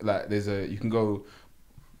for like you can go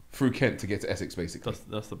through Kent to get to Essex basically.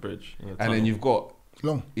 That's the bridge. And then you've got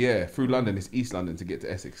long. Yeah, through London. It's East London to get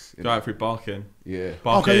to Essex. Go out through Barking. Yeah.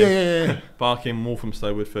 Barking, yeah. Barking,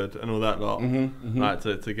 Walthamstow, Woodford, and all that lot. Like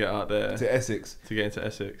to get out there to Essex to get into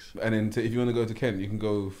Essex. And then if you want to go to Kent, you can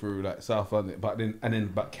go through like South London. But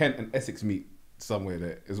Kent and Essex meet somewhere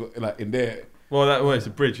there is like in there. Well, it's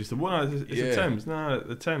a bridge. It's the Thames. No,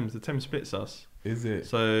 the Thames splits us. Is it?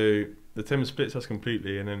 So the Thames splits us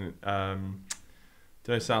completely, and then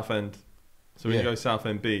go Southend. So when you go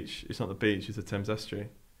Southend Beach, it's not the beach; it's the Thames estuary.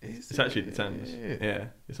 It's actually the Thames. Yeah,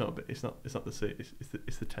 it's not the sea.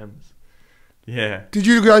 It's the Thames. Yeah. Did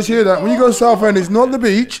you guys hear that? When you go Southend, it's not the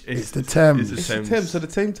beach; it's the Thames. It's the Thames. So the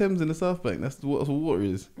same Thames in the South Bank. That's what water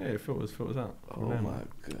is. Yeah, it filters out. Oh my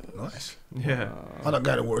god! Nice. Yeah. I don't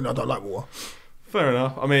go to water. I don't like water. Fair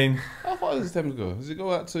enough. I mean, how far does the Thames go? Does it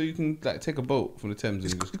go out so you can like take a boat from the Thames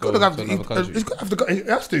and just go to another country? It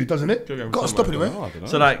has to, doesn't it? Got to stop anyway.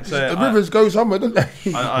 So the rivers go somewhere, don't they?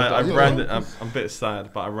 I'm a bit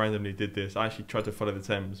sad, but I randomly did this. I actually tried to follow the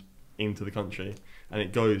Thames into the country, and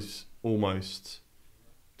it goes almost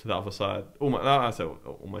to the other side. Almost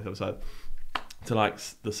other side to like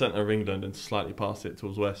the centre of England and slightly past it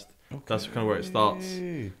towards west. Okay. That's kind of where it starts,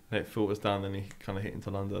 and it filters down, and you kind of hit into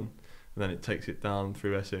London. And then it takes it down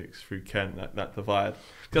through Essex, through Kent, that divide.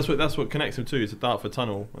 That's what connects them to is the Dartford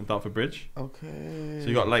Tunnel and Dartford Bridge. Okay. So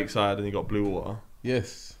you got Lakeside and you got Blue Water.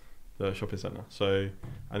 Yes. The shopping centre. So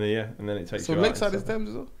and then it takes. So you Lakeside is Thames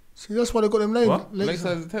as well. See, that's why they got them names. What?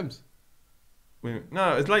 Lakeside is the Thames.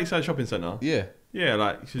 No, it's Lakeside Shopping Centre. Yeah. Yeah,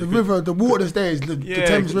 like the river, the water that's there is the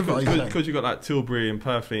Thames River. Because you got like Tilbury and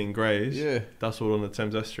Purfleet and Grays. Yeah. That's all on the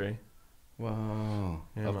Thames estuary. Wow.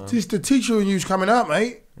 Yeah, man. Just the teacher in you's coming out,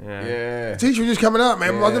 mate. Yeah. The teacher in you's coming out,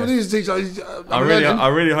 man. Yeah. I never knew this teacher. I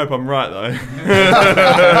really hope I'm right though.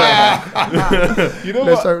 You know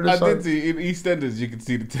Let's what? hope, let's I hope. did see in EastEnders. You can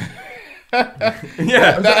see the.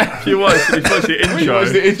 Yeah, you watch the intro. You watch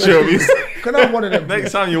the intro. Can I have one of them?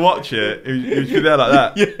 Next time you watch it, you should be there like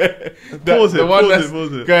that. Yeah. Pause it. The one Pause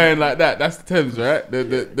that's it. going like that. That's the Thames, right?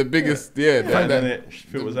 The biggest. Yeah. And Like then that. it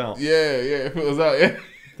filters out. Yeah. If it was out, yeah.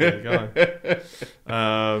 There you go.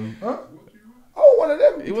 Huh? Oh, one of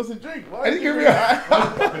them. It was a drink. Why I didn't give me a...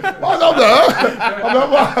 I love that.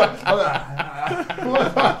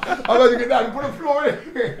 I'm going to get down and put the floor in.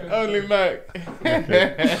 Only Mac.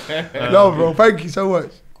 No, bro. Thank you so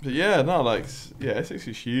much. But yeah, no, like, yeah, Essex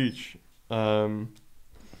is huge. And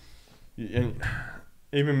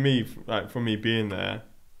even me, like, for me being there,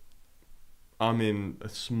 I'm in a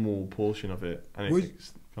small portion of it. And Where do you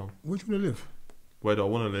want to live? Where do I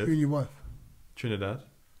want to You live? and your wife. Trinidad.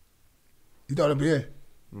 You don't want to be here.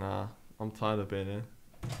 Nah, I'm tired of being here.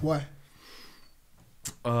 Why?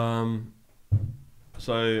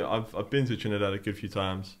 So I've been to Trinidad a good few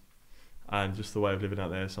times, and just the way of living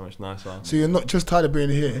out there is so much nicer. So you're not just tired of being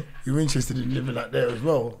here, you're interested in living like there as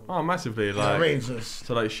well. Oh, massively! You know what I Like, mean? Just-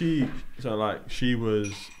 she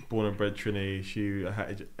was born and bred Trini. She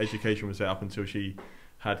had education was there up until she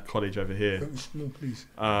had college over here. Very small, please.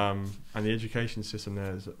 And the education system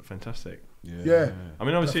there is fantastic. Yeah. I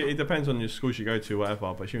mean, obviously it depends on your schools you go to,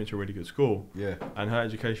 whatever. But she went to a really good school. Yeah. And her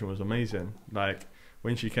education was amazing. Like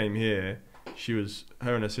when she came here,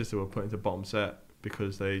 her and her sister were put into bottom set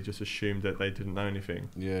because they just assumed that they didn't know anything.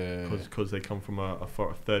 Yeah. Because they come from a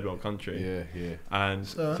third world country. Yeah. And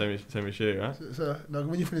Sir? same as you, right? So, no,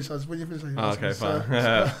 when you finish, Okay, fine.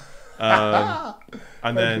 Sir.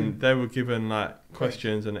 And then they were given like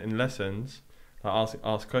questions and in lessons, like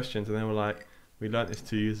ask questions, and they were like, "We learnt this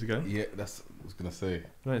 2 years ago." Yeah, that's what I was gonna say.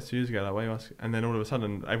 We learnt this 2 years ago. Like, why you ask? And then all of a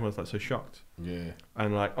sudden, everyone's like so shocked. Yeah.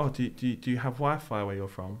 And like, oh, do you have Wi-Fi where you're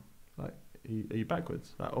from? Like, are you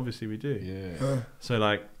backwards? Like, obviously we do. Yeah. So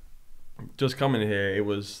like, just coming here, it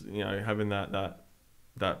was, you know, having that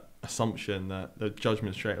assumption, that the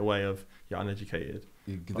judgment straight away of you're uneducated.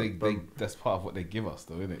 That's part of what they give us,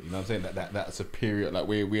 though, isn't it? You know what I'm saying? That superior, like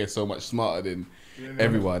we're so much smarter than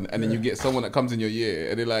everyone, and then you get someone that comes in your year,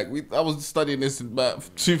 and they're like, I was studying this about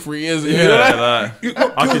 2-3 years ago. Yeah,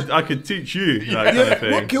 like, I could teach you that kind of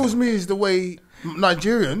thing. What kills me is the way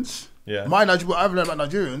Nigerians, what I've learned about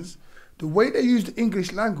Nigerians, the way they use the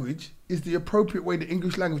English language is the appropriate way the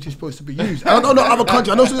English language is supposed to be used. And I don't know other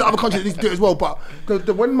countries. I know some other countries need to do it as well. But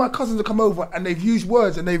when my cousins have come over and they've used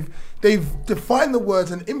words and they've defined the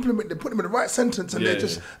words and implemented, put them in the right sentence, and they're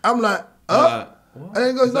just, I'm like, and then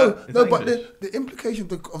he goes, but the implication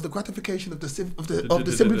of the gratification of the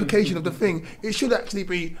simplification of the thing, it should actually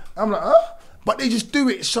be. I'm like, but they just do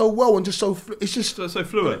it so well and just so it's just so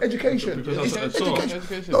fluent. Education. Because It's that's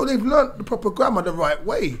education. No, they've learnt the proper grammar the right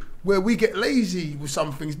way. Where we get lazy with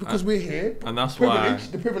some things because we're here. And that's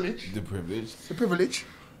the privilege.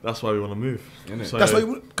 That's why we want to move. So, That's why.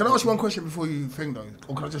 Can I ask you one question before you think though,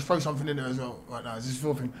 or can I just throw something in there as well right now? Is this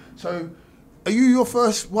your thing? So, are you your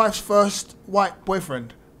wife's first white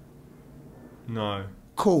boyfriend? No.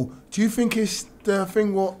 Cool. Do you think it's the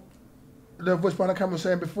thing what the voice behind the camera was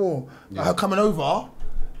saying before, like her coming over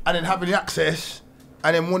and then having the access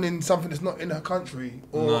and then wanting something that's not in her country,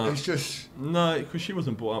 or it's just because she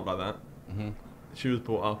wasn't brought up like that. Mm-hmm. She was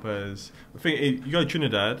brought up as you go to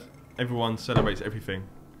Trinidad, everyone celebrates everything.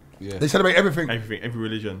 Yeah, they celebrate everything. Every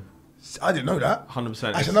religion. I didn't know that.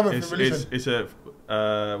 100%. That's another religion. It's a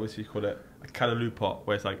what's he call it? A callaloo pot,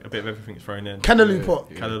 where it's like a bit of everything's thrown in. Callaloo pot.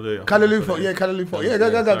 Callaloo pot. Yeah, callaloo pot. Yeah, go.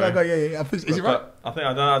 Yeah. Is it right? I think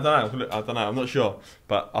I don't know. I'm not sure,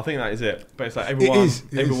 but I think that is it. But it's like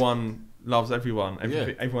everyone loves everyone.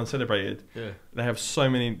 Everyone's celebrated. Yeah. They have so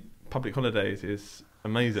many public holidays. It's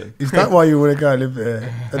amazing. Is that why you want to go and live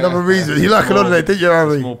there? Another reason. You like a holiday, didn't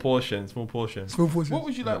you? Small portion. What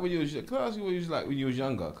was you like when you was? Can I ask you what you was like when you was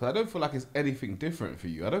younger? Because I don't feel like it's anything different for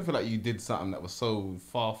you. I don't feel like you did something that was so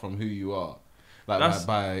far from who you are.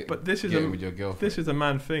 But this is with your girlfriend. This is a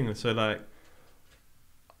man thing. So like,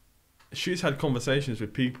 she's had conversations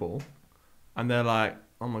with people, and they're like,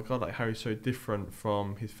 "Oh my god, like Harry's so different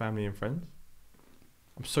from his family and friends.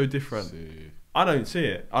 I'm so different." I don't see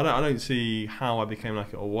it. I don't see how I became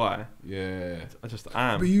like it or why. Yeah. I just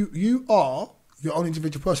am. But you are your own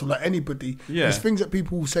individual person, like anybody. Yeah. There's things that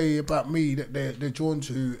people say about me that they're drawn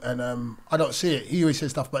to, and I don't see it. He always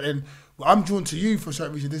says stuff, but then I'm drawn to you for a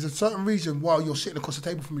certain reason. There's a certain reason why you're sitting across the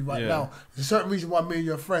table from me right now. There's a certain reason why me and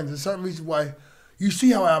you are friends. There's a certain reason why you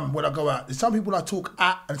see how I am when I go out. There's some people I talk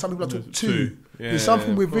at and some people I talk to. There's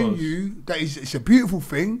something within you that is, it's a beautiful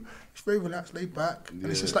thing. It's very relaxed, laid back, and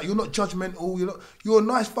it's just like you're not judgmental. You're a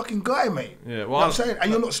nice fucking guy, mate. Yeah, well, you know what I'm saying,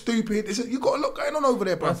 and you're not stupid. You got a lot going on over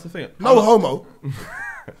there, bro. That's the thing. No homo.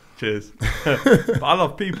 Cheers. But I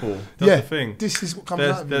love people. That's the thing. This is what comes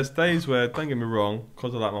out of There's days where, don't get me wrong,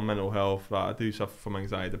 because of like my mental health, like I do suffer from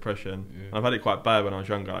anxiety, depression. And I've had it quite bad when I was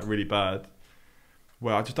younger, like really bad.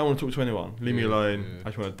 Where I just don't want to talk to anyone. Leave me alone. I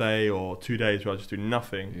just want a day or 2 days where I just do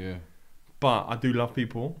nothing. Yeah. But I do love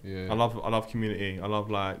people. Yeah. I love community. I love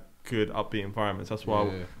like good upbeat environments. That's why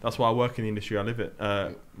I work in the industry I live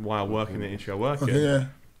in. Why I work in the industry I work in. Yeah.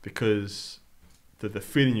 Because the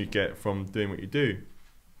feeling you get from doing what you do.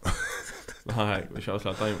 Like, which I was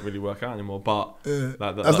like, don't really work out anymore. But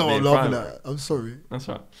like, that's not what I'm laughing at. I'm sorry. That's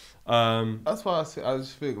right. That's why I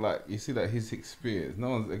just think like you see that his experience. No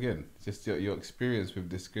one's again just your experience with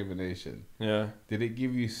discrimination. Yeah. Did it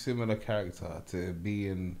give you similar character to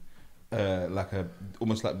being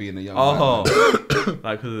almost like being a young man?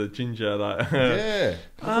 Like because of the ginger, like yeah.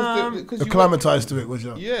 Because acclimatized to it, was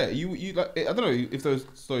you? Yeah, you like I don't know if those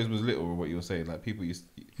stories was little or what you were saying. Like people used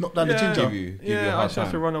knock down the ginger. Give you a hard I just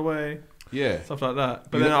have to run away. Yeah, stuff like that.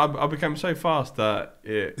 But then I became so fast that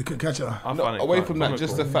you couldn't catch it. Away from that,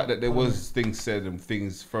 just the fact that there was things said and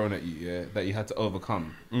things thrown at you, that you had to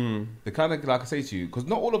overcome. The kind of like I say to you, because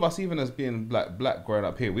not all of us, even as being black growing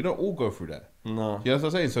up here, we don't all go through that. No, you know what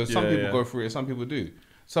I'm saying. So some people go through it, some people do.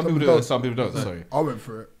 Some people do it, some people don't. Sorry, I went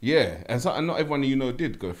through it. Yeah, and not everyone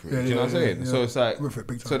did go through it. Do you know what I'm saying? Yeah. So it's like,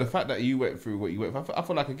 so the fact that you went through what you went through, I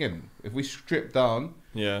feel like again, if we strip down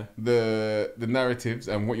the narratives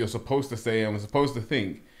and what you're supposed to say and was supposed to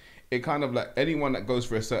think, it kind of like anyone that goes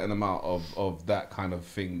through a certain amount of that kind of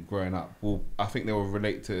thing growing up I think they will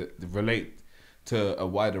relate to a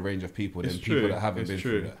wider range of people than people that haven't been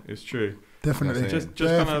through that. It's true. Definitely. Just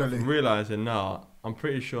kind of realising now, I'm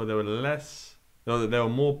pretty sure there were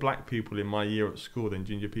more black people in my year at school than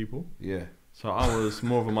ginger people. Yeah. So I was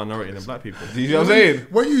more of a minority than black people. Do you know what I'm saying?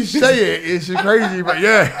 When you say it, it's crazy, but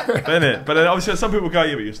yeah. Innit? But then obviously some people go,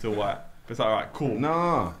 yeah, but you're still white. But it's like, alright, cool.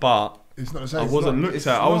 Nah. But it's not the same. I wasn't looked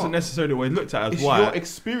at. I wasn't necessarily always looked at as white. It's your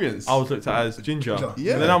experience. I was looked at as ginger.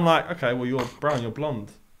 Yeah. And then I'm like, okay, well you're brown, you're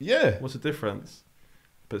blonde. Yeah. What's the difference?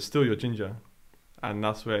 But still you're ginger. And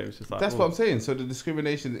that's where it was just like. That's what I'm saying. So the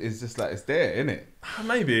discrimination is just like it's there, isn't it?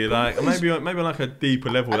 Maybe on like a deeper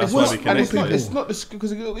level. That's why we connect. And it's not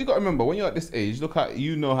because you got to remember when you're at this age. Look at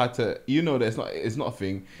you know that it's not a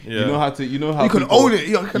thing. Yeah. You know how you can own it.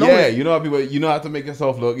 You can own it. You know how people. You know how to make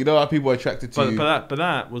yourself look. You know how people are attracted to you. But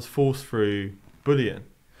that was forced through bullying.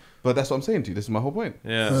 But that's what I'm saying to you. This is my whole point.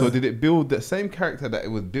 Yeah. So did it build that same character that it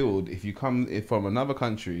would build if you come from another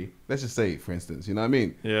country? Let's just say, for instance, you know what I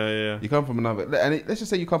mean? Yeah. You come from another, and let's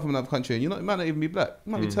just say you come from another country, and you might not even be black.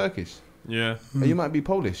 You might be Turkish. Yeah. And you might be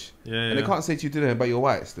Polish. Yeah. And they can't say to you today, but you're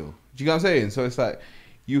white still. Do you know what I'm saying? So it's like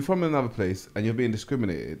you're from another place and you're being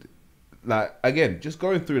discriminated. Like again, just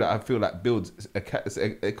going through that, I feel like builds because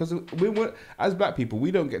as black people,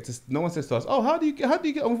 we don't get to. No one says to us, "Oh, how do you get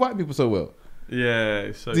on with white people so well?"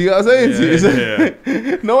 Yeah. So, do you know what I'm saying?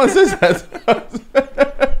 Yeah. No one says that.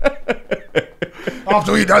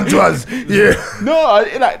 After what you done to us, yeah. No,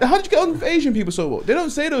 like how do you get on with Asian people so well? They don't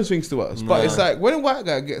say those things to us, but it's like when a white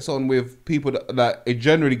guy gets on with people that it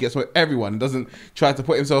generally gets on with everyone, doesn't try to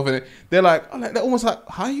put himself in it. They're like, they're almost like,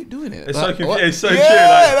 how are you doing it? It's like, so confusing. It's so true.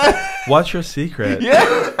 Like, what's your secret?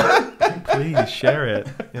 Yeah. Please share it.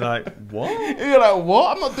 You're like, what? You're like,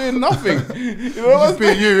 what? I'm not doing nothing. You know what? Just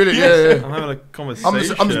being you, really. Yeah. I'm having a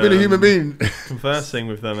conversation. I'm just being a human being. Conversing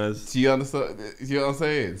with them as. Do you understand? Do you know what I'm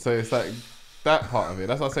saying? So it's like that part of it.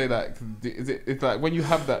 That's why I say that. It's like when you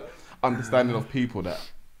have that understanding of people that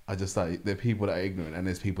are just like, there are people that are ignorant and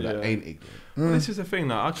there's people that ain't ignorant. Well, this is the thing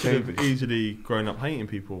that I could have easily grown up hating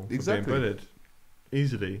people for being bullied.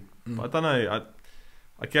 Easily. But I don't know.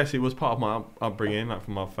 I guess it was part of my upbringing, like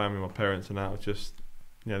from my family, my parents, and that. Just,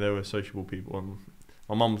 they were sociable people. And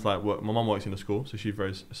my mum's like, my mum works in a school, so she's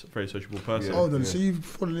a very sociable person. Oh, then so you've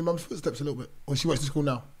followed in mum's footsteps a little bit. Or she works in school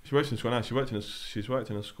now? She works in school now. She's worked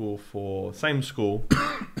in a school for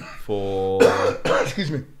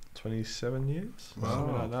excuse me, 27 years. Wow,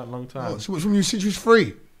 something like that, long time. Oh, so from you since you was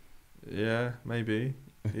 3? Yeah, maybe.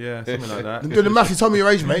 Yeah, something like that. I'm doing the maths. You told me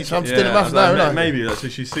your age, mate. So I'm just doing the maths now. Right? Maybe. So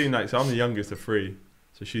she's seen so I'm the youngest of 3.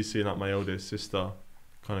 So she's seen my oldest sister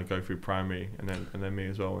kind of go through primary and then me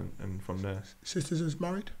as well, and from there. Sisters is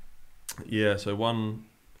married? Yeah, so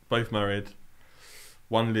both married.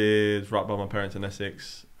 One lives right by my parents in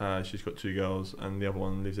Essex. She's got 2 girls, and the other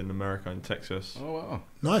one lives in America, in Texas. Oh wow,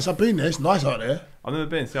 nice! I've been there. It's nice out there. I've never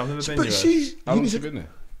been. How long has she been there?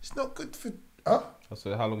 It's not good for. Huh?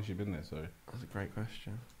 So how long has she been there? Sorry, that's a great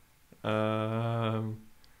question. I'm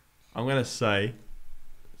gonna say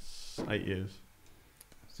 8 years.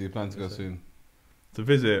 So you plan to go soon? To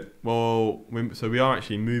visit? Well, we are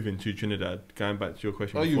actually moving to Trinidad. Going back to your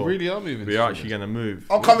question. Oh, before, you really are moving? We are actually going to move.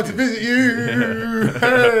 I'm coming to visit you.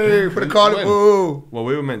 Hey, for the carnival. Well,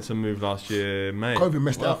 we were meant to move last year, May. COVID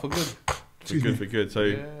messed up for good. For good.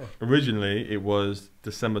 So originally it was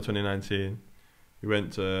December 2019. We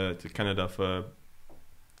went to Canada for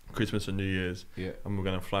Christmas and New Year's. Yeah. And we're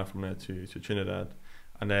going to fly from there to Trinidad.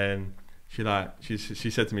 And then she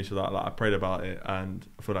said to me, she was like, I prayed about it and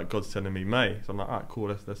I feel like God's telling me May. So I'm like, alright, cool,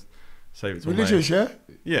 let's save it till religious, May.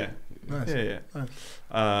 Yeah? Nice. Yeah. Nice.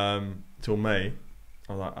 Till May.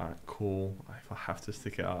 I was like, alright, cool. If I have to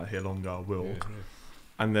stick it out here longer, I will. Yeah.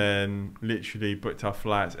 And then literally booked our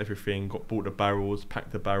flights, everything, bought the barrels,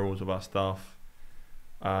 packed the barrels of our stuff.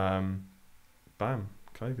 Bam,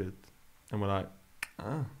 COVID. And we're like,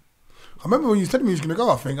 I remember when you said to me you was going to go,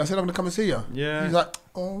 I think. I said, I'm going to come and see you. Yeah. He's like,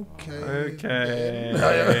 okay.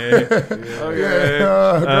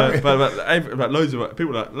 But loads of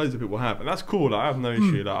people have. And that's cool. Like, I have no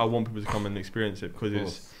issue. Like, I want people to come and experience it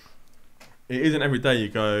because it isn't every day you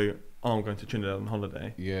go, oh, I'm going to Trinidad on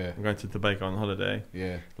holiday. Yeah. I'm going to Tobago on holiday.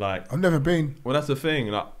 Yeah. Like, I've never been. Well, that's the thing.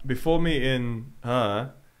 Like, before meeting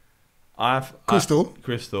her,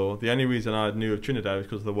 Crystal, the only reason I knew of Trinidad was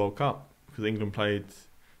because of the World Cup. Because England played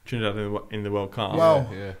Trinidad in the World Cup. Wow.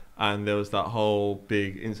 Yeah. And there was that whole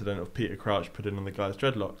big incident of Peter Crouch putting on the guy's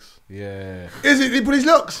dreadlocks. Yeah. Is it? He put his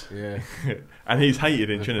locks? Yeah. And he's hated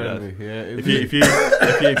in Trinidad. Yeah. If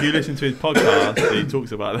you listen to his podcast, he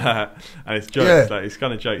talks about that, and it's jokes. Yeah. Like, it's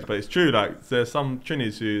kind of jokes, but it's true. Like, there's some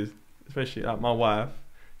Trinis who, especially like my wife,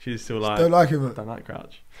 she's still like, don't like him. Don't like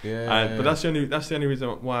Crouch. Yeah. But that's the only reason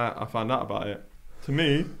why I found out about it. To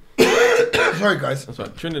me, sorry guys. That's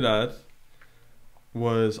right. Trinidad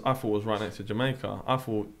I thought was right next to Jamaica. I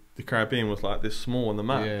thought the Caribbean was like this small on the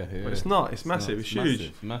map. Yeah. But it's not. It's massive. It's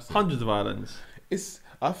huge. Massive. Hundreds of islands.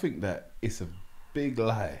 I think that it's a big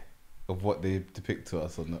lie of what they depict to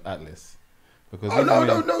us on the atlas. Because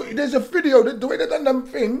no. There's a video. The way they done that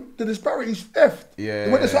thing, the disparity's effed. Yeah.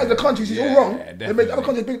 The way the size of the countries is all wrong. Definitely. They make other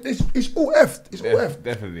countries big. It's all effed. It's all effed.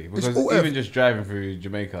 Definitely. Because even just driving through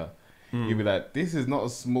Jamaica, you'd be like, this is not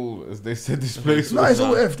as small as they said this place was. No, it's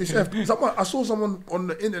all effed. It's effed. I saw someone on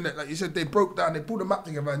the internet, like you said, they broke down, they pulled a map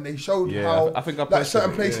together and they showed how, I think I like,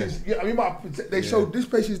 certain places, they showed this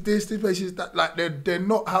place is this place is that, like, they're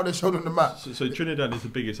not how they showed on the map. So Trinidad is the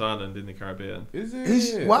biggest island in the Caribbean. Is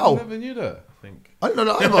it? Wow. I never knew that. I didn't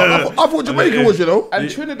know that either. I thought Jamaica was, And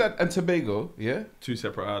Trinidad and Tobago, yeah? Two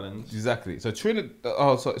separate islands. Exactly. So Trinidad,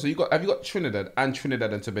 so have you got Trinidad and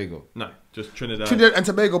Tobago? No, just Trinidad. Trinidad and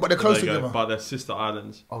Tobago, but they're close together. But they're sister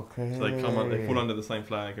islands. Okay. So they fall under the same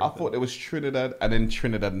flag. I thought there was Trinidad and then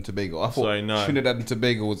Trinidad and Tobago. I thought no. Trinidad and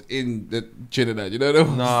Tobago was in the Trinidad, you know what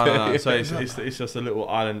I'm No. So it's just a little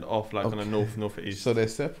island off, like on the northeast. So they're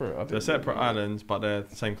separate. They're separate islands, but they're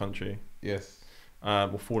the same country. Yes.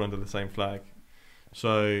 Will fall under the same flag.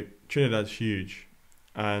 So Trinidad's huge,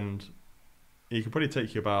 and it could probably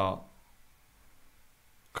take you about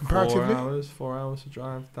comparatively 4 hours to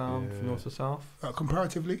drive down from north to south.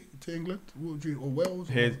 Comparatively to England, or Wales,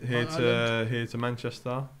 here to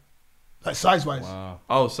Manchester. Like size wise. Wow.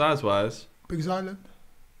 Oh, size wise. Biggest island.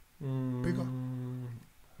 Bigger. I'm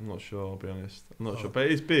not sure. I'll be honest. I'm not sure, but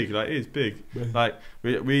it is big. Like, it is big. Like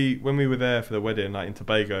we when we were there for the wedding, like in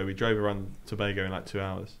Tobago, we drove around Tobago in like 2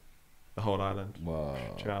 hours. The whole island. Wow.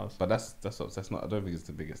 2 hours. But that's not. I don't think it's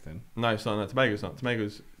the biggest then. No, it's not. No, Tobago's not.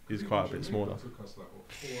 Tobago's is quite a bit smaller.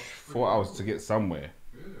 4 hours to get somewhere.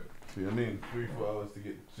 You know what I mean? 3-4 hours to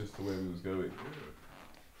get just to where we was going.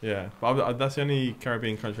 Yeah, but that's the only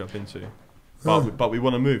Caribbean country I've been to. But we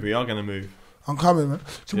want to move. We are going to move. I'm coming, man.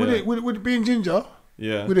 So would it be in Ginger?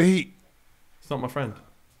 Yeah. With the heat? It's not my friend.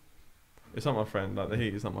 It's not my friend. Like, the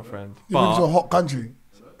heat is not my friend. You live in a hot country.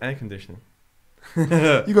 Air conditioning. You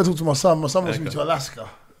got to talk to my son. My son wants me to Alaska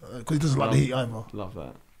because he doesn't like the heat either. Love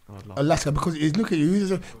that. Alaska because he's look at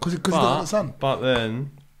you because he doesn't like the sun. But then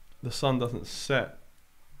the sun doesn't set.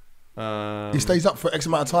 He stays up for X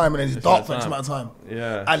amount of time and then it's dark for X amount of time.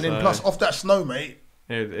 Yeah. And then plus off that snow, mate.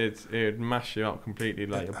 It'd mash you up completely,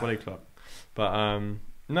 like your body clock. But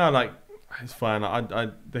no, like, it's fine.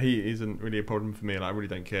 The heat isn't really a problem for me. Like, I really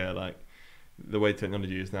don't care. Like, the way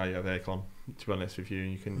technology is now, you have aircon. To be honest with you,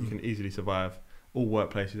 you can easily survive. All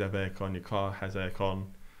workplaces have aircon. Your car has aircon.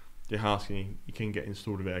 Your house you can get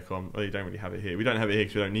installed with aircon. Well, you don't really have it here. We don't have it here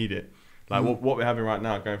because we don't need it. Like what we're having right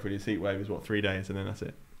now, going through this heat wave, is 3 days and then that's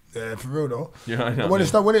it. Yeah, for real though. Yeah, I know. When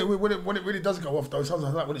it really does go off though,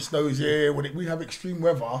 sometimes like when it snows here, we have extreme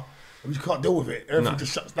weather. We just can't deal with it. Everything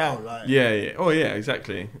just shuts down. Like yeah. Oh yeah,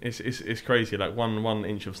 exactly. It's crazy. Like one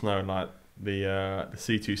inch of snow, like the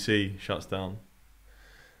C2C shuts down.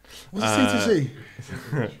 What's C2C?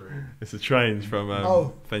 It's the trains from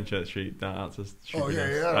Fenchurch Street down out to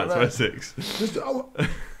out to Essex. I want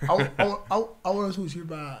to talk to you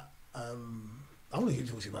about. I want to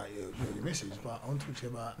talk to you about your missus, but I want to talk to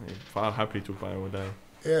you about. Yeah, I'll happily talk about it all day.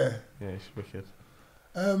 Yeah. Yeah, she's wicked.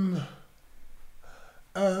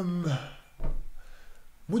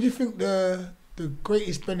 What do you think the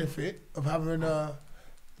greatest benefit of having a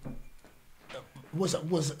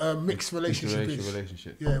mixed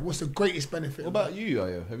relationship? Yeah, what's the greatest benefit? What about you,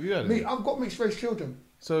 Ayo? Have you had me? I've got mixed race children.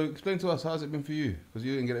 So explain to us, how's it been for you? Because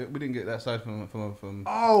we didn't get that side from.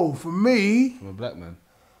 Oh, for me, from a black man.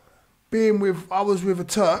 I was with a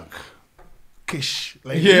Turkish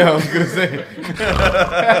lady. Yeah, I was gonna say.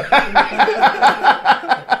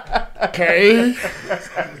 Okay.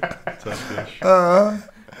 Turkish.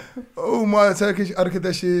 Oh my Turkish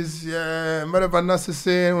arkadaşız, yeah. Merhaba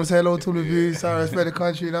nasılsın? Want to say hello to all of you. Sorry, I respect the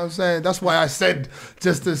country. You know what I'm saying? That's why I said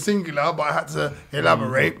just the singular, but I had to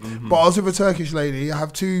elaborate. But I was with a Turkish lady. I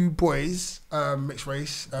have 2 boys, mixed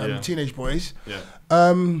race, teenage boys. Yeah.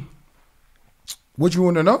 What do you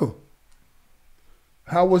want to know?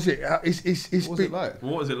 How was it? What was it like?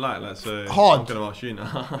 What was it like? Like, so hard. I'm gonna ask you now.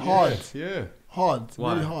 Hard. Yeah. Hard.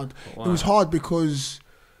 Why? Really hard. Why? It was hard because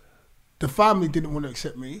the family didn't want to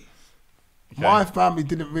accept me. Okay. My family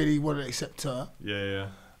didn't really want to accept her. Yeah.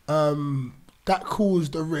 That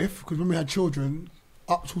caused a rift because when we had children,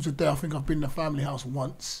 up till today, I think I've been in the family house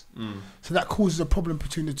once. So that causes a problem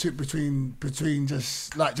between the two, between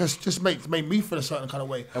just made me feel a certain kind of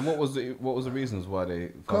way. And what was the reasons why they?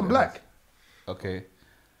 Because I'm black. Okay.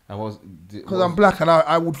 And because I'm black and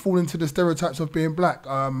I would fall into the stereotypes of being black.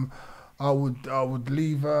 I would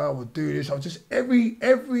leave her. I would do this. I would just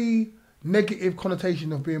every negative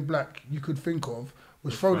connotation of being black you could think of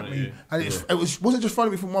was thrown at me, and it wasn't just thrown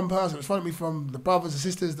at me from one person. It was thrown at me from the brothers, the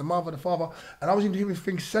sisters, the mother, the father, and I was even hearing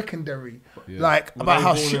things secondary, like about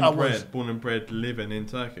how shit I was. Born and bred, living in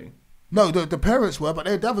Turkey. No, the parents were, but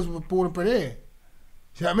their dads were born and bred here.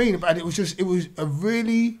 See what I mean? And it was a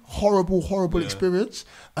really horrible experience,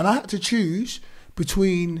 and I had to choose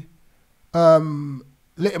between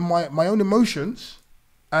letting my own emotions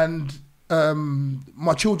and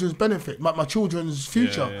my children's benefit, my children's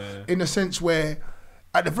future, in a sense where,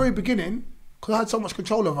 at the very beginning, because I had so much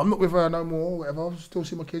control of her, I'm not with her no more, whatever, I still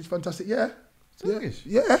see my kids, fantastic, Turkish?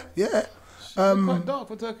 Yeah. She's quite dark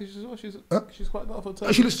for Turkish as well. She's quite dark for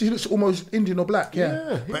Turkish. She looks almost Indian or black,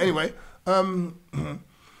 yeah. But anyway,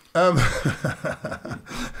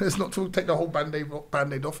 let's not take the whole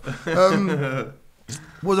band-aid off.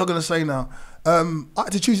 What was I going to say now? I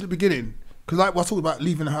had to choose at the beginning. Because like I was talking about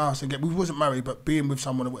leaving the house and we wasn't married, but being with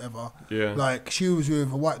someone or whatever. Yeah. Like she was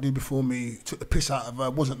with a white dude before me, took the piss out of her,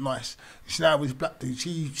 wasn't nice. She now was black dude.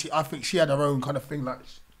 I think she had her own kind of thing. Like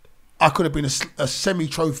I could have been a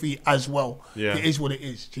semi-trophy as well. Yeah. It is what it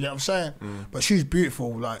is. Do you get what I'm saying? But she's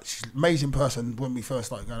beautiful. Like she's an amazing person when we first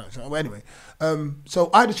started going out. So anyway, so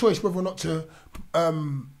I had a choice whether or not to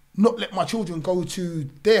not let my children go to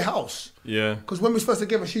their house. Yeah. Because when we were first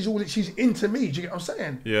together, she's into me. Do you get what I'm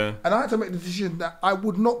saying? Yeah. And I had to make the decision that I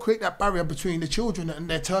would not create that barrier between the children and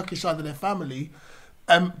their Turkish side of their family,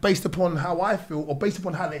 based upon how I feel or based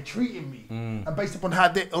upon how they're treating me, and based upon how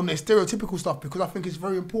they're on their stereotypical stuff. Because I think it's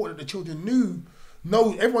very important that the children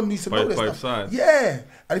know everyone needs to know this stuff. Sides. Yeah.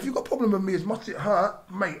 And if you've got a problem with me, as much as it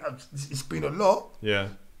hurt, mate, it's been a lot. Yeah.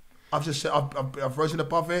 I've just said I've risen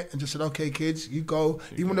above it and just said, okay, kids, you go.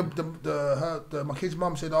 Even my kid's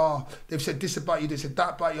mum said, they've said this about you, they said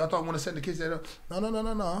that about you. I don't want to send the kids there.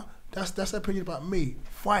 No. That's their opinion about me.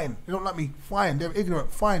 Fine. They don't like me. Fine. They're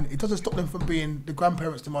ignorant. Fine. It doesn't stop them from being the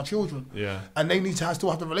grandparents to my children. Yeah. And they need to still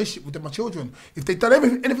have the relationship with my children. If they've done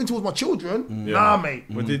anything towards my children, nah, mate.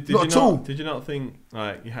 Well, did you not think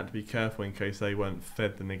like you had to be careful in case they weren't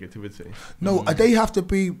fed the negativity? No, they have to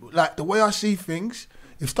be like the way I see things.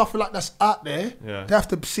 If stuff like that's out there, they have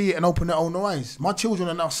to see it and open their own eyes. My children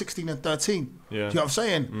are now 16 and 13. Yeah. Do you know what I'm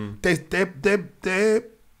saying? They're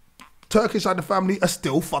Turkish side of the family are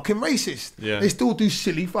still fucking racist. Yeah. They still do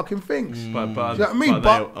silly fucking things. But do you know what I mean?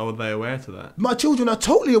 But are they aware to that? My children are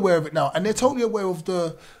totally aware of it now, and they're totally aware of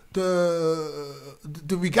the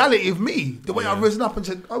regality of me, the way I've risen up and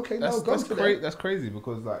said, okay, that's crazy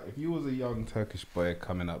because like if you was a young Turkish boy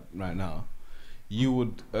coming up right now, you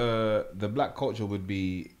would the black culture would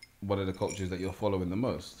be one of the cultures that you're following the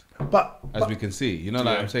most. But we can see, you know,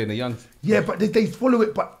 like I'm saying, the young. Yeah, but they follow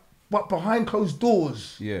it, but behind closed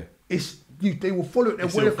doors. Yeah. It's they will follow it. They'll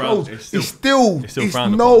It's wear the still clothes. frowned- It's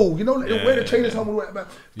frowned no. upon. You know, like, they'll wear the trainers home and wear it back.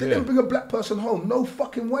 They Yeah. didn't bring a black person home. No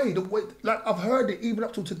fucking way. The way, like I've heard it even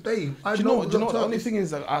up till today. Do you know what the only thing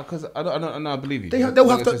is? Because I don't believe you.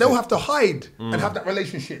 They'll have to hide and have that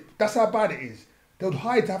relationship. That's how bad it is. They'll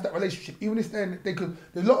hide to have that relationship. Even if then they could.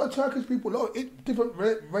 There's a lot of Turkish people, a lot of different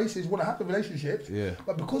races want to have the relationships. Yeah.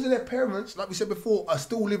 But because of their parents, like we said before, are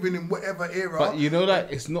still living in whatever era. But you know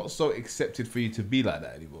that it's not so accepted for you to be like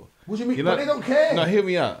that anymore. What do you mean? You know, But they don't care. No, hear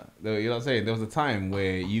me out. You know what I'm saying? There was a time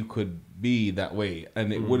where you could be that way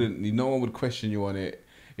and it wouldn't, no one would question you on it.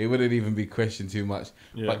 It wouldn't even be questioned too much.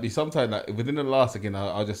 Yeah. But sometimes, like, within the last, again,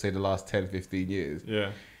 I'll just say the last 10, 15 years,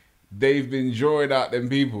 Yeah. they've been drawing out them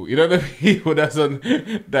people. You know the people that's on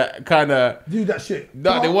that kind of... Do that shit.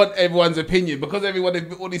 No, they want everyone's opinion because everyone,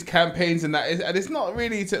 they've all these campaigns and that, and it's not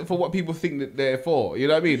really for what people think that they're for. You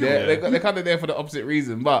know what I mean? They're kind of there for the opposite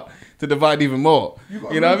reason, but to divide even more.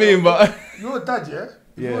 You know what I mean? But you're a dad, yeah?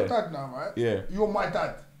 You're Yeah. a dad now, right? Yeah. You're my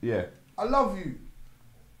dad. yeah, I love you.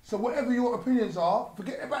 So whatever your opinions are,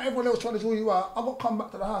 forget about everyone else trying to draw you out. I've got to come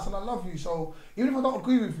back to the house and I love you. So even if I don't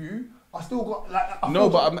agree with you, I still got like. no,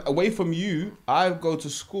 but I'm away from you. I go to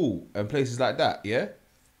school and places like that. Yeah.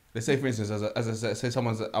 Let's say, for instance, as I say,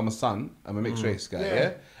 I'm a son. I'm a mixed race guy. Yeah.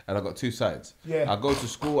 Yeah. And I got two sides. Yeah. I go to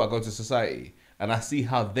school. I go to society, and I see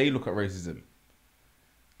how they look at racism.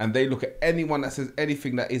 And they look at anyone that says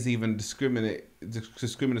anything that is even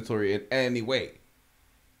discriminatory in any way.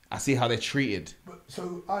 I see how they're treated. But,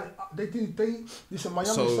 so they listen. My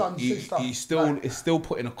younger So son says stuff. it's still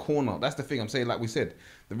put in a corner. That's the thing I'm saying. Like we said,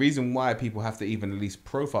 the reason why people have to even at least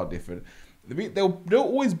profile different, they'll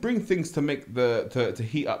always bring things to make to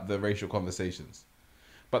heat up the racial conversations.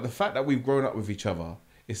 But the fact that we've grown up with each other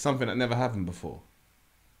is something that never happened before.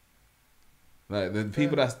 Like the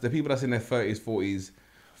people that's in their 30s, 40s,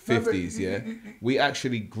 50s, we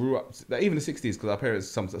actually grew up. Like even the 60s, because our parents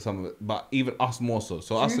some of it, but even us more so.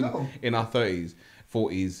 So us in our 30s,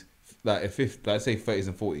 40s, like let's say 30s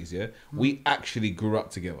and 40s, we actually grew up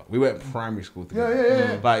together. We went primary school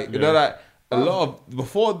together. Like you know, like a lot of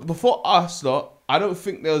before us lot, I don't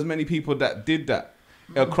think there was many people that did that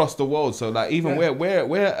across the world. So like even we're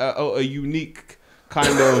a unique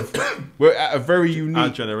kind of, we're at a very unique... Our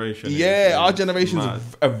generation. Our generation's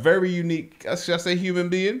a very unique, should I say, human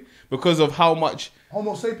being, because of how much...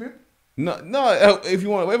 Homo sapien? No, if you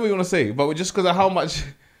want, whatever you want to say, but just because of how much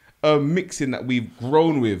mixing that we've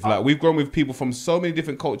grown with. Like, we've grown with people from so many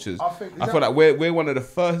different cultures. I feel like we're one of the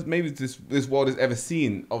first, maybe this world has ever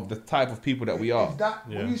seen, of the type of people that we are. Is that,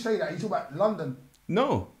 when you say that, you talk about London?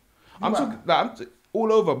 No. I'm talking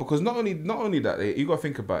all over, because not only that, you got to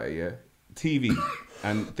think about it, TV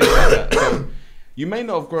and things like that. So you may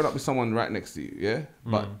not have grown up with someone right next to you,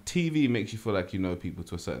 but TV makes you feel like you know people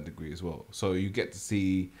to a certain degree as well. So you get to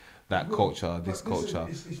see that culture, this culture.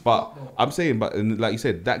 But I'm saying, but like you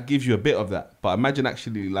said, that gives you a bit of that. But imagine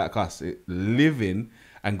actually like us living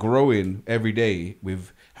and growing every day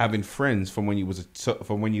with having friends from when you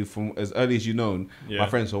from as early as you known. My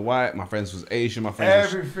friends were white, my friends was Asian, my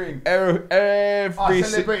friends everything. I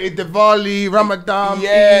celebrated Diwali, Ramadan,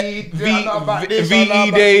 Eid,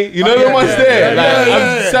 VE Day. You know the ones there.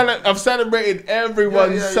 I've celebrated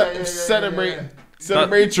everyone's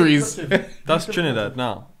celebratories. That's Trinidad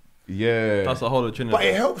now. Yeah, that's the whole of Trinidad. But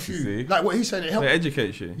it helps you. Like what he said, it helps. It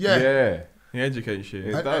educates you. Yeah. It educates you.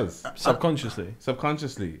 It does. Subconsciously.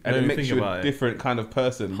 And it makes you a different kind of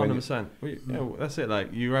person. 100%. That's it. Like,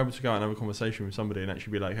 you're able to go out and have a conversation with somebody and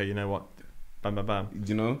actually be like, hey, you know what? Bam, bam, bam.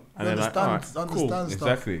 You know? And then like, all right, cool. Stuff.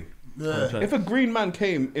 Exactly. Yeah. If a green man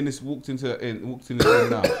came in this, walked in the room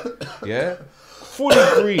now, fully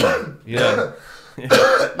green, you'd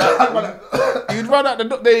run out the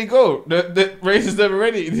door. There you go. The race is never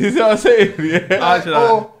ready. You know what I'm saying? So bad.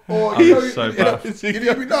 I'm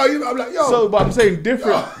like, yo. So, but I'm saying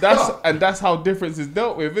different. That's how difference is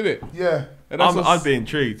dealt with, isn't it? Yeah. I'd be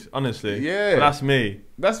intrigued, honestly. Yeah. But that's me.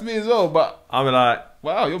 That's me as well. But I'm like,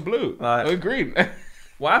 wow, you're blue. Like, you're green.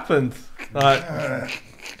 What happened? Like,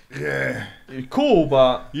 you're cool,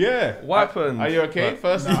 but what happened? Are you okay?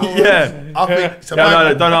 First, I think.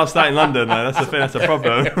 No, don't ask that in London. No, that's the thing. That's a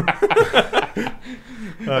problem.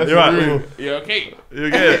 You're right. You're okay.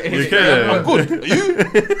 You're good. You're good. I'm good. Are you?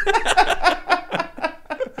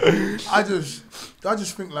 I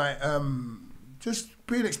just think like just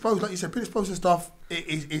being exposed, like you said, being exposed to stuff,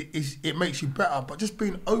 it makes you better. But just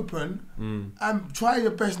being open and trying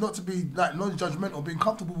your best not to be like non-judgmental, being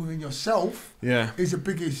comfortable within yourself. Yeah, is the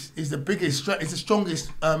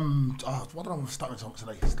strongest. What do I start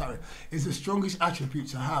today? Is the strongest attribute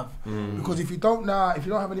to have because if you don't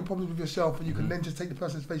have any problems with yourself and you can then just take the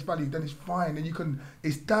person's face value, then it's fine. And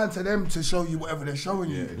it's down to them to show you whatever they're showing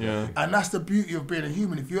you. Yeah. And that's the beauty of being a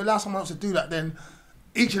human. If you allow someone else to do that, then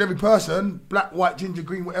each and every person, black, white, ginger,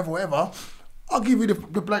 green, whatever, I'll give you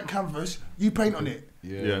the blank canvas, you paint on it.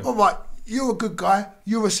 Yeah. All right, you're a good guy,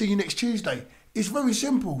 you'll see you next Tuesday. It's very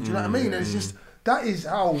simple, do you know what I mean? And it's just, that is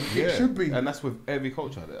how it should be. And that's with every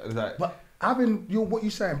culture. It's like, but having what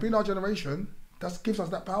you're saying, being our generation, that gives us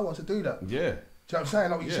that power to do that. Yeah. Do you know what I'm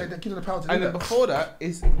saying? Like what you said, that gives us the power to do that. And then before that,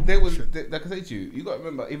 like I say to you, you got to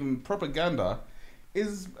remember, even propaganda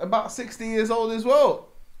is about 60 years old as well.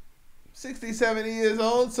 60, 70 years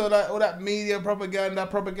old, so that all that media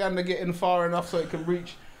propaganda getting far enough so it can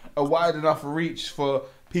reach a wide enough reach for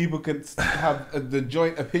people can have the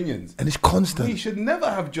joint opinions. And it's constant. We should never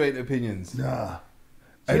have joint opinions. Nah.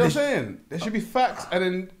 You know what I'm saying? There should be facts, and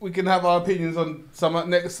then we can have our opinions on some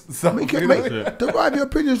next. Derive your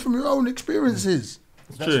opinions from your own experiences.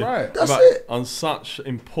 That's right. That's it. On such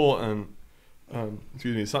important.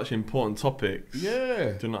 Such important topics.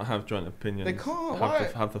 Yeah, do not have joint opinions. They can't.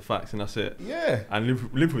 Have the facts, and that's it. Yeah, and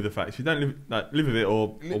live with the facts. If you don't live with it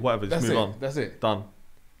or whatever, just move on. That's it. Done.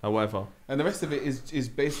 Or whatever. And the rest of it is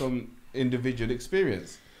based on individual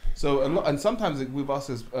experience. So and sometimes with us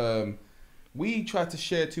as we try to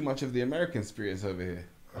share too much of the American experience over here.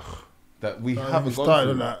 That we haven't gone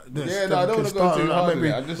through. That. I don't want to go too hard.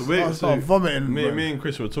 I start vomiting. Me and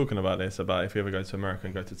Chris were talking about this, about if you ever go to America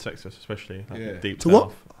and go to Texas, especially deep to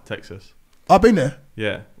south. What? Texas. I've been there.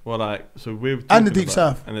 Yeah. Well, like, so we've and the deep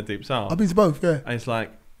south. And the deep south. I've been to both. Yeah. And it's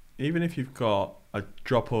like, even if you've got a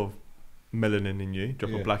drop of melanin in you,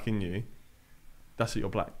 drop of black in you, that's it. You're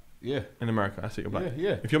black. Yeah. In America, that's it. You're black.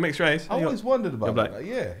 Yeah. If you're mixed race, I always wondered about that. Like,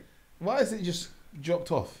 yeah. Why is it just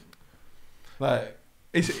dropped off? Like.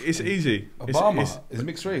 It's easy. Obama is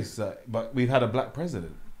mixed race, but we've had a black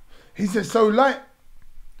president. He's just so light.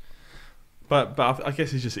 But I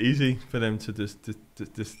guess it's just easy for them to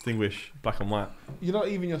distinguish black and white. You know,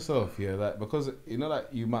 even yourself, like because you know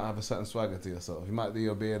that you might have a certain swagger to yourself. You might do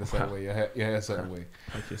your beard a certain way, your hair a certain way.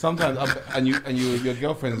 Sometimes, and your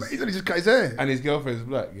girlfriend's. He's only just cut his hair. And his girld's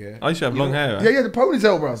black. Yeah. I used to have long hair. Yeah, the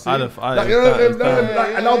ponytail, bro.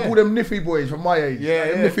 And I'll call them Niffy boys from my age. Yeah,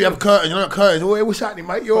 Niffy have curtains. You know that curtains. Oh, what's happening,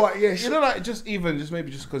 mate? You're right. Yeah. You know, like just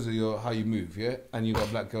maybe just because of how you move, yeah, and you got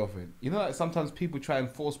a black girlfriend. You know, like sometimes people try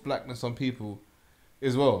and force blackness on people.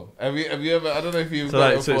 As well, have you ever? I don't know if you've.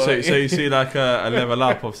 So you see like a level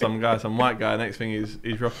up of some white guy. Next thing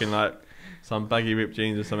he's rocking like some baggy ripped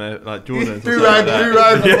jeans or something like Jordans.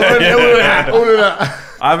 Do-rag, all of that.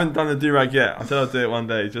 I haven't done the do-rag yet. I said I'll do it one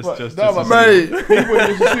day. Just mate.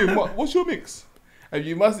 What's your mix? And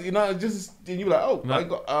you must, just you be like, I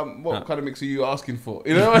got what kind of mix are you asking for?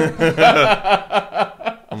 You know.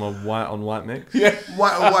 I'm a white on white mix. Yeah,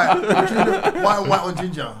 white on white. White on white on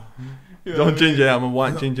ginger. Yeah, don't ginger, I'm a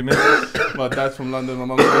white ginger mix. My dad's from London, my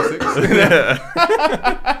mum's from Essex.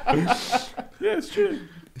 Yeah, it's true.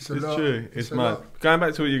 It's true. It's mad. Going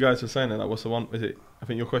back to what you guys were saying, like, what's the one? I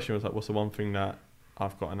think your question was like, what's the one thing that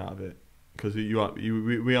I've gotten out of it? Because we asked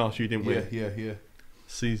you, didn't we? Yeah.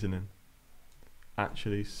 Seasoning.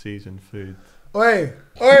 Actually, seasoned food. Oi!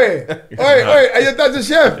 And your dad's a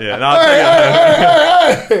chef. Yeah,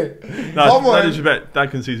 no disrespect.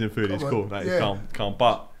 Dad can season food. It's cool. Like, it's calm.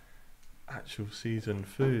 But actual seasoned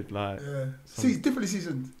food, like differently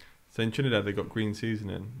seasoned. So in Trinidad they got green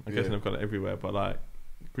seasoning. I guess they've got it everywhere, but like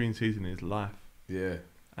green seasoning is life. Yeah,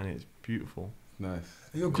 and it's beautiful. Nice.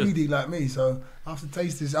 You're greedy like me, so I have to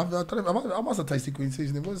taste this. I must have tasted green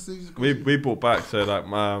seasoning. We brought back, so like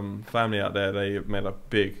my family out there, they made a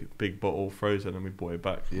big bottle frozen, and we brought it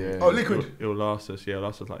back. Yeah. Oh, liquid. It'll last us. Yeah, it'll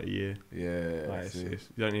last us like a year. Yeah. Like, you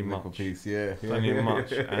don't need much. Piece, yeah. You don't need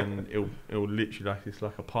much, and it'll literally it's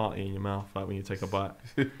like a party in your mouth, like when you take a bite.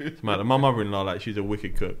 It's mad. My mother-in-law, like, she's a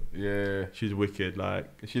wicked cook. Yeah. She's wicked.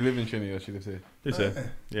 Like, does she live in Trinidad or she lives here? Lives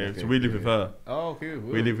here. Yeah. Okay. So we live with her. Oh, okay.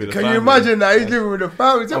 We live with the family. Can you imagine that he's living with the family?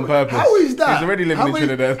 On purpose. How is that? He's already living in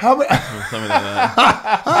Trinidad. Something like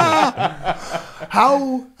that.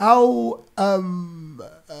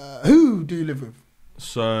 Who do you live with?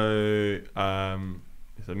 So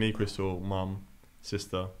it's me, Crystal, mum,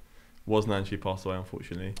 sister. Was Nan, she passed away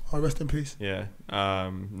unfortunately. Oh, rest in peace. Yeah,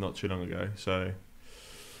 not too long ago. So,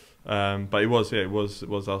 but it was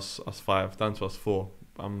us five, down to us four.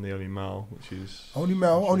 I'm the only male, only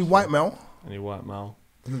white male.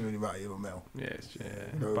 It doesn't really matter, you're a male. Yeah,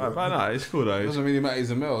 but no, it's cool though. It doesn't really matter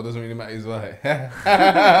he's a male. It doesn't really matter he's white.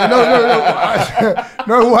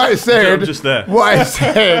 No, what I said. I'm just there. What I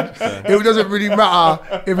said. It doesn't really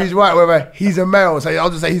matter if he's white, whether he's a male. So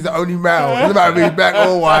I'll just say he's the only male. It doesn't matter if he's black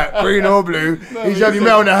or white, green or blue. He's the only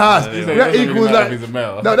male in the house. That equals like. He's a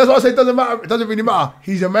male. No, that's what I said. It doesn't matter. It doesn't really matter.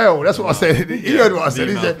 He's a male. That's what I said. You heard what I said.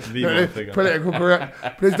 He said political correct.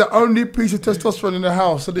 But it's the only piece of testosterone in the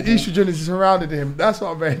house, so the estrogen is surrounding him. That's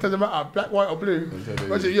what I mean. It doesn't matter, black, white, or blue.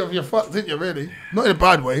 But you're fucked, didn't you? Really, not in a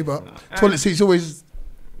bad way, but toilet seats always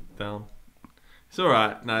down. It's all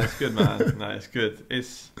right. No, it's good, man. No, it's good.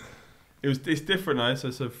 It's different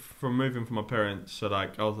though. So from moving from my parents, so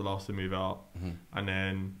like I was the last to move out, and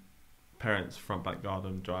then parents front, back,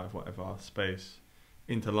 garden, drive, whatever space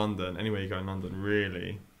into London. Anywhere you go in London,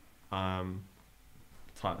 really,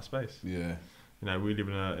 tighter space. Yeah. You know, we live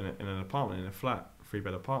in an apartment, in a flat,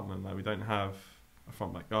 3-bed apartment. Like we don't have a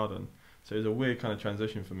front, back garden. So it was a weird kind of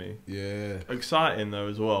transition for me. Yeah. Exciting though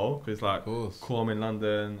as well, because like, cool, I'm in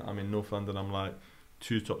London, I'm in North London, I'm like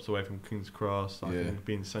 2 stops away from King's Cross. I can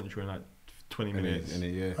be in Central in like 20 minutes.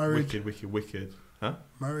 Wicked. Huh?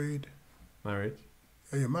 Married. Yeah,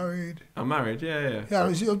 you're married. I'm married, yeah. Yeah,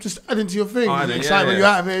 I'm just adding to your thing. Oh, you're excited when you're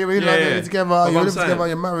out of here, you're in London together, you're living together,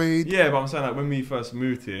 you're married. Yeah, but I'm saying like when we first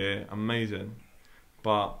moved here, amazing.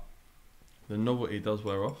 But the novelty does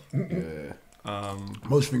wear off. Yeah.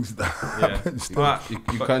 Most things that happen. But you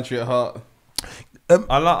country at heart.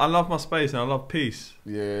 I love my space and I love peace.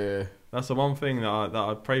 Yeah. That's the one thing that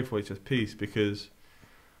I pray for, is just peace, because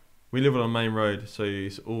we live on a main road, so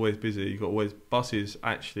it's always busy. You've got always buses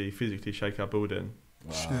actually physically shake our building.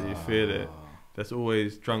 Wow. So you feel it. There's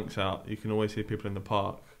always drunks out. You can always hear people in the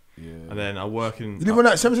park. Yeah. And then I work in. You live on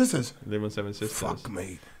that Seven Sisters? I live on Seven Sisters. Fuck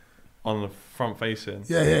me. On the front facing.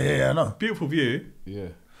 Yeah, I know. Beautiful view. Yeah.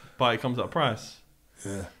 But it comes at a price.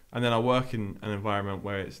 Yeah. And then I work in an environment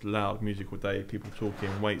where it's loud music all day, people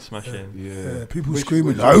talking, weight smashing. Yeah. People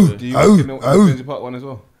screaming. Do you work in the Finsbury Park one as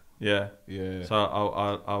well? Yeah. Yeah.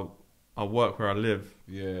 So I work where I live.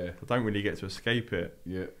 Yeah. I don't really get to escape it.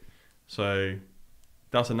 Yeah. So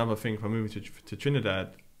that's another thing. If I'm moving to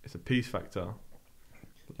Trinidad, it's a peace factor.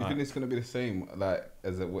 You think it's going to be the same, like,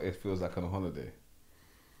 as what it feels like on a holiday?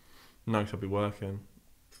 No, because I'll be working.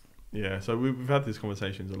 Yeah, so we've had these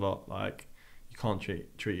conversations a lot. Like, you can't treat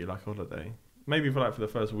it like a holiday. Maybe for the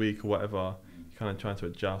first week or whatever, you're kind of trying to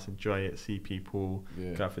adjust, enjoy it, see people,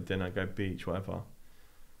 go out for dinner, go beach, whatever.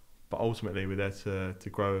 But ultimately, we're there to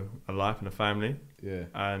grow a life and a family. Yeah.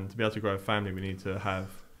 And to be able to grow a family, we need to have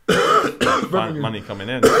money coming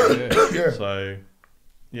in. Yeah. So,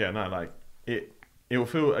 it will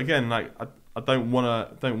feel, again, like I don't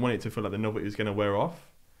want it to feel like the novelty is going to wear off,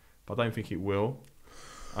 but I don't think it will.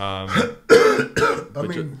 I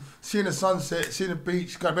mean, seeing the sunset, seeing the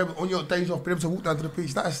beach, remember on your days off, being able to walk down to the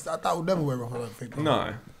beach, that will never wear off, I don't think.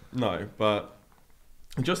 No, but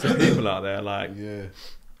just the people out there, like,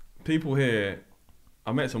 people here,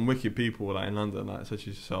 I met some wicked people, like, in London, like, such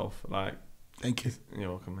as yourself, like. Thank you. You're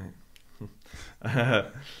welcome, mate.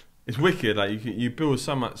 It's wicked, like, you build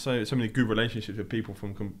so many good relationships with people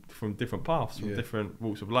from different paths, from different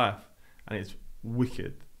walks of life, and it's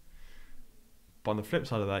wicked. But on the flip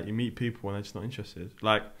side of that, you meet people and they're just not interested.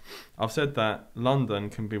 Like, I've said that London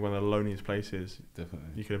can be one of the loneliest places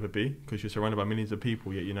you could ever be, because you're surrounded by millions of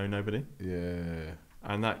people, yet you know nobody. Yeah.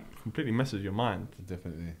 And that completely messes your mind.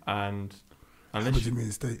 Definitely. And unless what do you mean in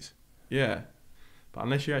the States? Yeah. But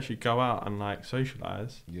unless you actually go out and, like,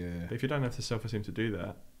 socialise, but if you don't have the self-esteem to do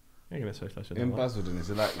that, you're going to socialise. In Basildon, is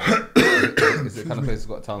it like, is it kind of place that's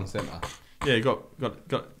got a town centre? Yeah, you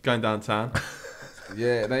got going downtown.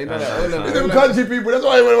 Yeah, no, you know that. Them country people, that's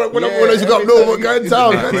why when I used to go up north, we're going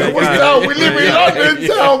town. What's town? We live in London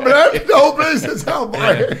town, man. The whole place is town,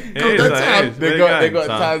 boy. They got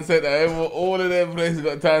town centre. All of them places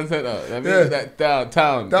got town centre. I mean, that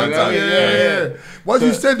downtown. Downtown, yeah. Once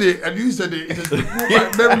you said it, it just brought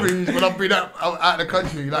back memories when I've been out of the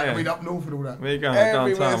country, like I've been up north and all that. Where you going?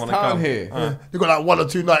 Downtown. Town here. You got like 1 or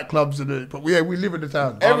 2 nightclubs, but we live in the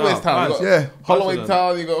town. Everywhere's town. Yeah. Holloway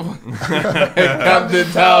town, you got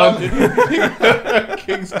Frampton town,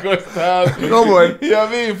 King's Cross town. Come on. You know what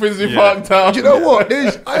I mean? Finsbury Park town. Do you know what?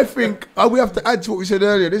 I think we have to add to what we said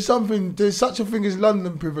earlier. There's such a thing as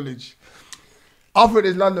London privilege. I think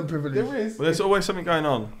there's London privilege. There is. Well, there's always something going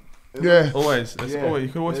on. Yeah. Always. You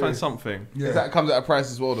can always find something. Yeah. That comes at a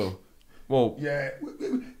price as well, though. Well,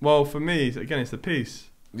 well, for me, again, it's the peace.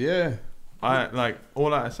 Yeah. All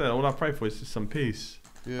I pray for is just some peace.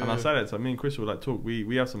 Yeah. And I say that to me and Chris will talk.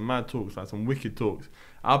 We have some mad talks, like some wicked talks.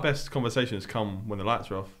 Our best conversations come when the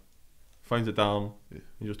lights are off, phones are down,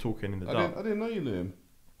 you're just talking in the dark. I didn't know you knew him.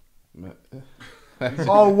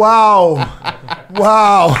 Oh wow,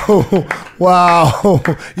 wow!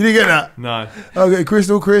 You didn't get that? No. Okay,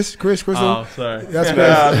 Crystal. Oh, sorry. That's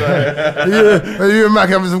Chris. You and Mac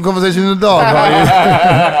having some conversation in the dark, aren't you?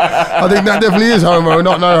 I think that definitely is homo,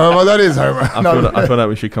 not no homo. That is homo. I feel like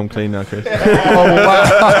we should come clean now, Chris. Oh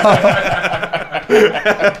wow!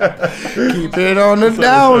 Keep it on the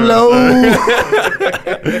down low.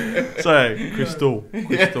 Sorry, Crystal. I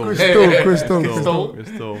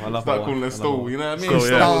love Start calling her Stall, you know what I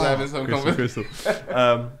mean? Crystal.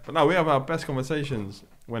 But no, we have our best conversations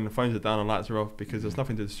when the phones are down and lights are off because there's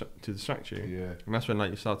nothing to distract you. Yeah. And that's when like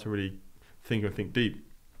you start to really think deep.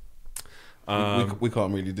 We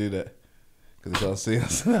can't really do that because they can't see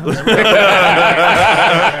us. Hold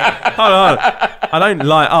on. I don't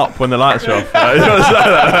light up when the lights are off.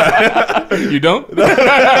 You don't?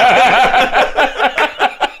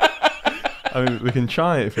 I mean, we can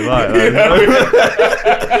try it if you like.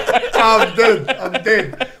 I'm dead.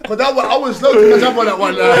 Because I was slow to catch up on that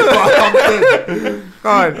one. I'm dead.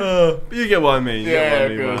 But you get what I mean.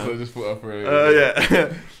 So just put up for it.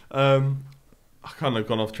 I kind of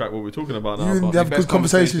gone off track what we're talking about now. You have good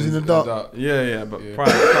conversations in the dark. Yeah, but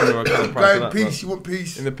prior to peace. You want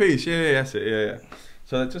peace. In the peace, that's it. Yeah.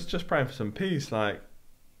 So just praying for some peace. Like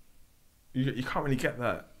you can't really get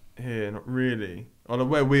that here, not really. Or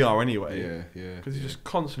where we are anyway. Yeah. Because you're just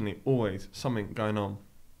constantly always something going on.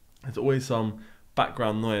 There's always some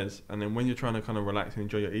background noise, and then when you're trying to kind of relax and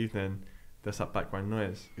enjoy your evening, there's that background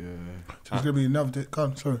noise. Yeah. So it's gonna be another day.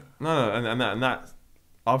 Sorry. No, and that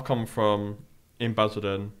I've come from in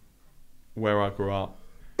Basildon, where I grew up.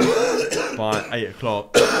 By 8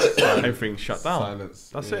 o'clock, everything's shut down. Silence.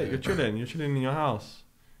 That's it. You're chilling in your house.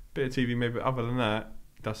 Bit of TV, maybe. Other than that,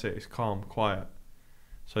 that's it. It's calm, quiet.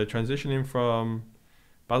 So transitioning from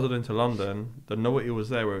Basildon to London, the novelty was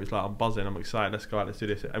there where it was like, I'm buzzing, I'm excited, let's go out, let's do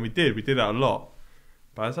this. And we did that a lot.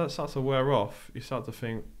 But as that starts to wear off, you start to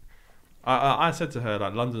think, I said to her,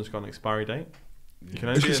 like, London's got an expiry date. You can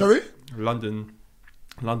only sorry? London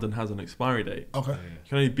has an expiry date. Okay. You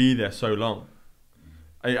can only be there so long.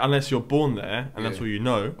 Unless you're born there, and that's all you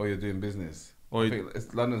know. Or you're doing business. I think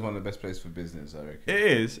London's one of the best places for business, I reckon.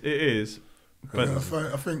 It is. But I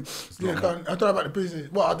think I don't know about the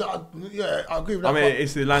business. Well, I agree with that. I mean,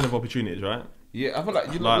 it's the land of opportunities, right? Yeah, I feel like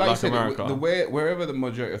like you said, wherever the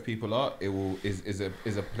majority of people are, it is a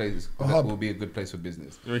place that will be a good place for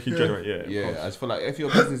business. We can generate, I just feel like if your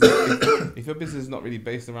business is not really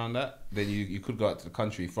based around that, then you could go out to the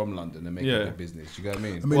country from London and make it a good business. You get what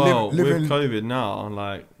I mean? With COVID now, and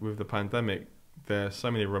like with the pandemic, there's so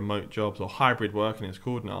many remote jobs or hybrid working, it's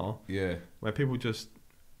called now. Yeah, where people just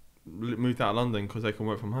moved out of London because they can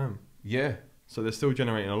work from home. Yeah. So they're still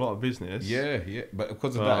generating a lot of business. Yeah. But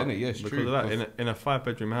because of that, innit? Yeah, it's true. Because of that, in a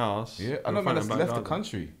 5-bedroom house. Yeah, I know, man, that's left the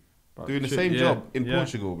country. Doing the same job in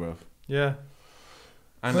Portugal, bruv. Yeah.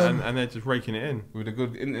 And they're just raking it in. With a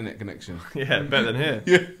good internet connection. Yeah, better than here.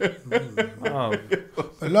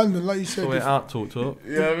 But London, like you said... So out, talk. You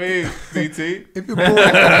know what I mean? BT? If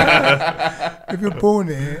you're born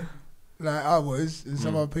here, like I was, and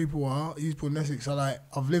some other people are, you was born in Essex, so like,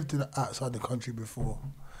 I've lived outside the country before.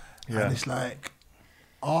 Yeah. And it's like,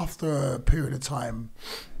 after a period of time,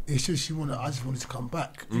 it's just I just wanted to come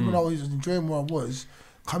back. Even though I was enjoying where I was,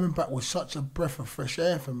 coming back was such a breath of fresh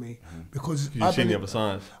air for me. Because you've seen the other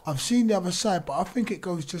side. I've seen the other side, but I think it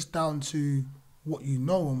goes just down to what you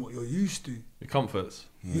know and what you're used to. Your comforts.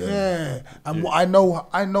 Yeah. And what I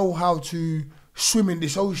know how to swim in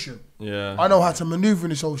this ocean. Yeah. I know how to maneuver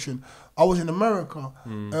in this ocean. I was in America,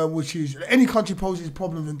 which is, any country poses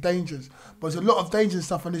problems and dangers, but there's a lot of danger and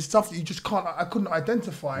stuff, and there's stuff that you just I couldn't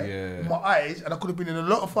identify with my eyes, and I could have been in a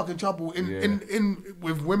lot of fucking trouble in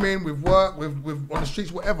with women, with work, with on the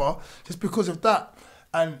streets, whatever, just because of that.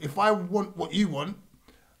 And if I want what you want,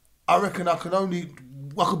 I reckon I could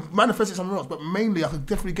manifest it somewhere else, but mainly I could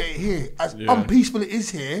definitely get it here. As unpeaceful it is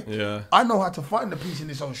here, I know how to find the peace in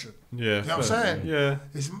this ocean. Yeah, you know what I'm saying? Yeah,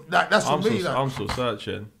 it's like, that's for me. I'm still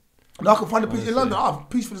searching. And I can find the peace in London.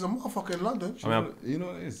 Peaceful as a motherfucker in London. You know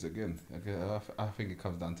what it is again? I think it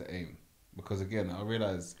comes down to aim, because again, I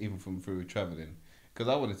realised even through travelling, because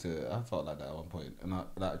I felt like that at one point, and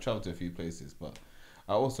I travelled to a few places, but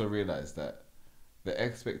I also realised that the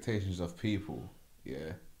expectations of people,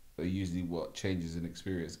 are usually what changes in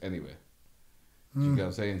experience anyway. Do you get what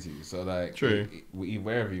I'm saying to you? So like, true.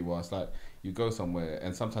 Wherever you are, it's like you go somewhere,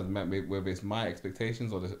 and sometimes whether it's my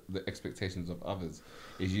expectations or the expectations of others,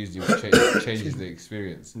 is usually what changes the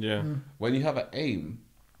experience. Yeah. When you have an aim,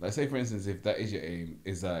 like say for instance, if that is your aim,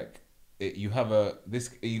 is like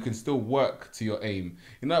you can still work to your aim.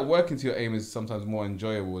 You know, like working to your aim is sometimes more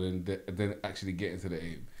enjoyable than actually getting to the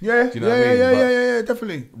aim. Yeah, do you know what I mean? Yeah,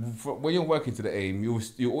 definitely. When you're working to the aim,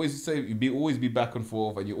 you always be back and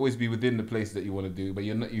forth, and you always be within the place that you want to do, but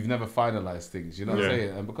you've never finalized things. You know what I'm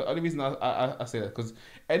saying? And because the only reason I say that, because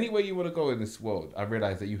anywhere you want to go in this world, I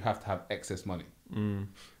realize that you have to have excess money.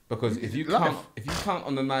 Because if you count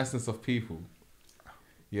on the niceness of people,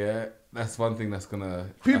 yeah, that's one thing that's gonna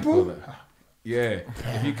people. Yeah,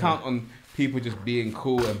 if you count on people just being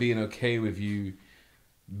cool and being okay with you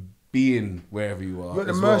being wherever you are, you're at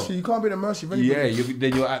the mercy. You can't be at the mercy of anybody. Yeah,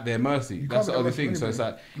 then you're at their mercy. That's the only thing. So it's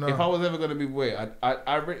like, if I was ever gonna be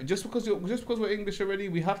just because we're English already,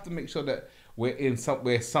 we have to make sure that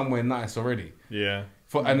we're somewhere nice already. Yeah.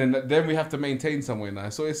 And then we have to maintain somewhere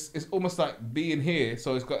nice. So it's almost like being here.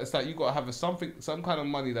 So it's like you got to have some kind of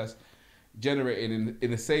money that's generated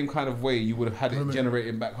in the same kind of way you would have had it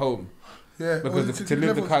generated back home. Yeah, because to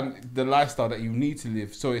live the lifestyle that you need to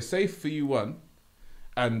live, so it's safe for you, one,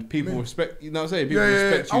 and people respect. You know what I'm saying? People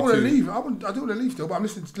respect you. I want to leave. I do want to leave still, but I'm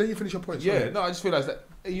listening. Let you finish your point. Yeah, no, I just realised that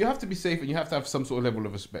you have to be safe and you have to have some sort of level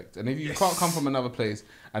of respect. And if you can't come from another place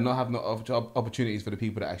and not have opportunities for the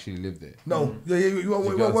people that actually live there, you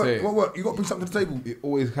won't work. You got to bring something to the table. You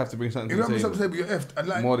always have to bring something to the table. If you don't bring something to the table,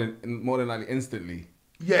 you're effed. More than likely, instantly.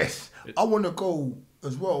 Yes, I want to go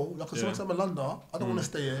as well. Like, as long as I'm in London, I don't want to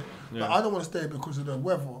stay here. Like, I don't want to stay here because of the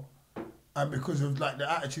weather and because of like the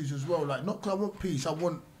attitudes as well. Like, not because I want peace. I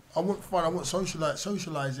want fun. I want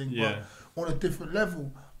socializing, but on a different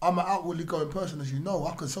level. I'm an outwardly going person, as you know.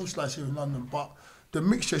 I can socialise here in London, but the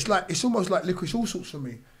mixture, it's almost like licorice all sorts for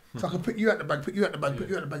me. So I can pick you out the bag, pick you out the bag, pick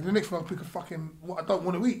you out the bag. The next one I'll pick a fucking what I don't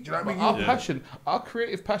want to eat. Do you know what I mean? Our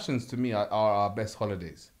creative passions to me are our best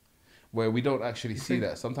holidays. Where we don't actually see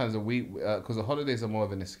that. Sometimes because the holidays are more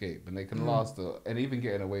of an escape and they can last, and even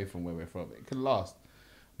getting away from where we're from, it can last.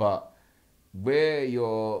 But where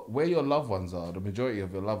your loved ones are, the majority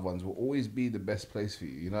of your loved ones will always be the best place for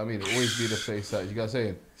you. You know what I mean? It'll always be the place that you guys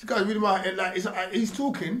saying. This guy's really my head. Like he's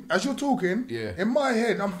talking as you're talking. Yeah. In my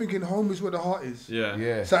head, I'm thinking home is where the heart is. Yeah.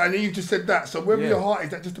 Yeah. So and then you just said that. So wherever your heart is,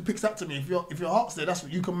 that just depicts that to me. If your heart's there, that's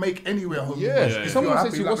what you can make anywhere home. Yeah. Someone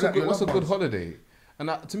says to you, what's a good holiday? And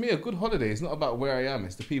to me, a good holiday is not about where I am;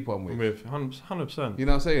 it's the people I'm with. 100%. You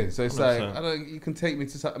know what I'm saying? So it's 100%. Like you can take me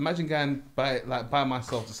to imagine going by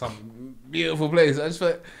myself to some beautiful place. I just feel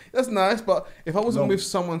like that's nice, but if I wasn't with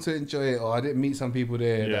someone to enjoy it, or I didn't meet some people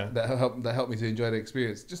there that helped me to enjoy the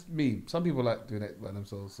experience, just me. Some people like doing it by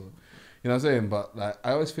themselves, so you know what I'm saying. But like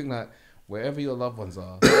I always think that wherever your loved ones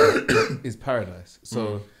are is paradise.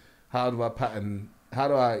 So how do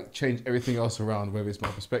I change everything else around, whether it's my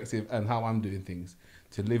perspective and how I'm doing things,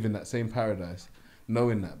 to live in that same paradise,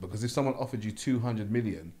 knowing that? Because if someone offered you 200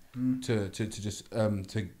 million to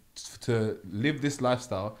live this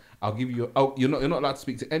lifestyle, I'll give you. You're not allowed to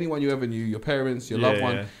speak to anyone you ever knew, your parents, your loved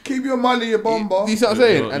one. Keep your money, your bomber. You see what I'm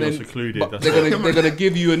saying? You're and then secluded. They're gonna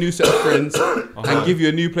give you a new set of friends and give you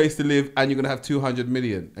a new place to live, and you're gonna have 200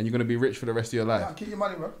 million, and you're gonna be rich for the rest of your life. Yeah, keep your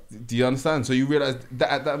money, bro. Do you understand? So you realize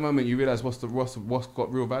that at that moment, you realize what's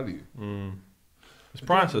got real value. It's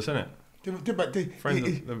priceless, isn't it?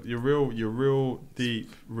 Friends, your real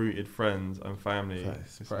deep rooted friends and family.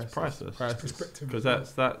 It's priceless. Because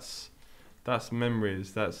that's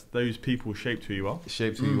memories. That's those people shaped who you are.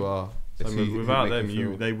 Shaped who you are. So without them,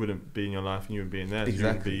 they wouldn't be in your life, and you wouldn't be in theirs.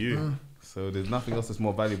 Exactly. You wouldn't be you. So there's nothing else that's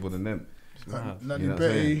more valuable than them. Nanny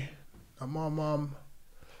Betty, my mum.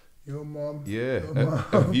 Your mum. Yeah,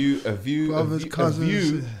 a view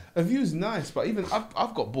is nice, but even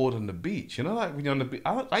I've got bored on the beach. You know, like when you're on the beach,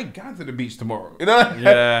 I ain't going to the beach tomorrow. You know,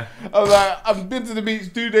 yeah. I'm like, I've been to the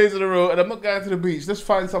beach 2 days in a row, and I'm not going to the beach. Let's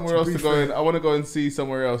find somewhere else to go in. I want to go and see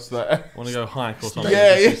somewhere else. Like, I want to go hike or something.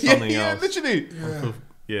 Yeah, literally.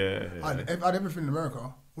 Yeah. I had everything in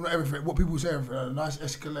America. Well, not everything. What people say, everything. A nice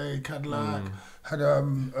Escalade, Cadillac. Had a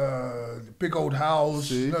big old house.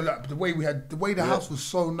 You know, like the way the house was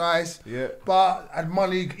so nice. Yeah. But I had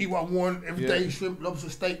money, eat what I want every day. Shrimp, lobster,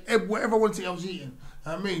 steak, whatever I wanted to eat, I was eating.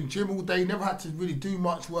 I mean, gym all day. Never had to really do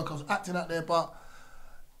much work. I was acting out there, but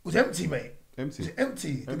it was empty, mate. It was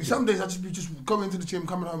empty. Some days I'd just be going to the gym,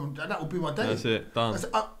 coming home, and that would be my day. That's it. Done.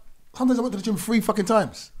 Sometimes I went to the gym 3 fucking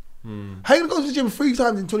times. How you gonna go to the gym 3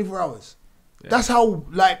 times in 24 hours? Yeah. That's how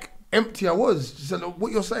empty I was. So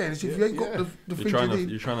what you're saying is if you ain't got the things you need,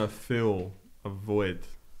 you're trying to fill a void,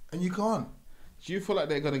 and you can't. Do you feel like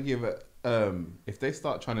they're gonna give it? If they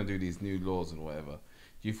start trying to do these new laws and whatever,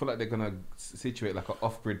 do you feel like they're gonna situate like an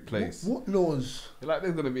off-grid place? What laws? Like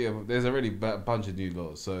there's already a bunch of new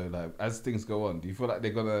laws. So like as things go on, do you feel like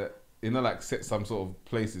they're gonna like set some sort of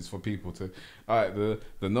places for people to, all right,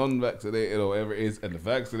 the non-vaccinated or whatever it is, and the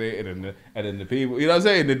vaccinated, and then the people, you know what I'm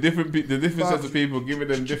saying, the different sets of people, giving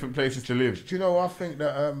them different places to live. Do you know, I think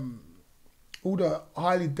that all the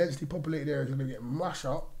highly densely populated areas are going to get mashed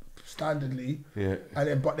up standardly,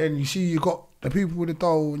 and then you see you got the people with the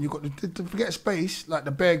dough, and you got to forget space, like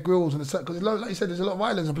the Bear Grylls and the, because like you said, there's a lot of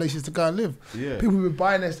islands and places to go and live. Yeah, people who are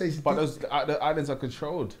buying their stations, but the islands are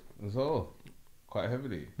controlled as well, quite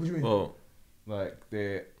heavily. What do you mean? Well, like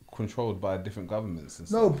they're controlled by different governments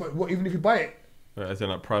and no, stuff. but what, even if you buy it, as in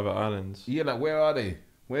like private islands. Yeah, like where are they?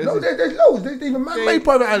 There's loads. They even made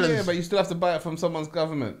private islands. Yeah, but you still have to buy it from someone's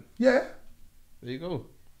government. Yeah. There you go.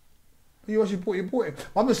 You actually bought it.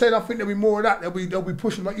 I'm just saying, I think there'll be more of that. They'll be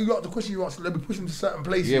pushing. Like you got the question you asked, they'll be pushing to certain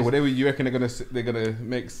places. Yeah, whatever you reckon they're gonna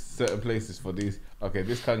make certain places for these. Okay,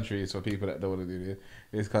 this country is for people that don't want to do this.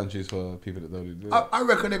 This country is for people that don't want to do it. I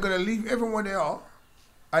reckon they're gonna leave everyone they are,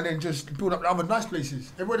 and then just build up the other nice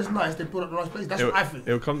places. Everywhere that's nice, they build up the nice places. That's what I think.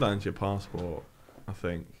 It'll come down to your passport. I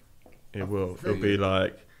think it will. It'll be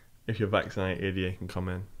like, if you're vaccinated, you can come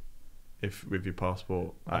in. If with your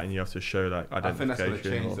passport, and you have to show like identification. I think that's going to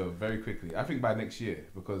change though very quickly. I think by next year,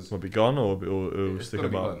 because will be gone or it'll stick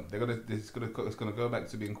about. It's gonna go back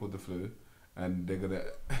to being called the flu, and they're gonna.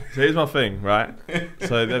 So here's my thing, right?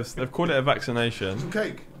 So they've called it a vaccination. Some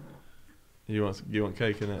cake. You want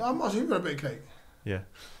cake, innit? I'm asking you for a bit of cake. Yeah.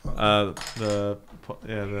 Yeah,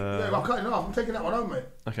 I'm cutting it off. I'm taking that one home, mate.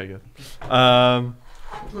 Okay, good.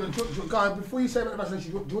 Guys, before you say about the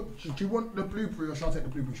vaccination, do you want the blueberry or shall I take the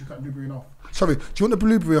blueberry? She'll cut the blueberry in half. Sorry, do you want the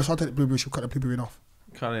blueberry or shall I take the blueberry? She'll cut the blueberry in half.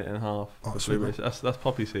 Cut it in half. Oh, sweet. That's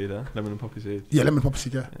poppy seed, lemon and poppy seed. Yeah, lemon and poppy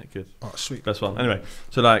seed, yeah. Yeah, good. Oh, sweet. Best one. Anyway,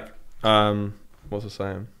 so like, what's I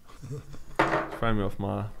saying? Throw me off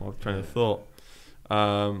my train of thought.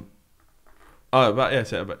 But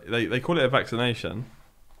they call it a vaccination.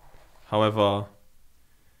 However,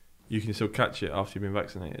 you can still catch it after you've been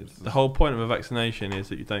vaccinated. The whole point of a vaccination is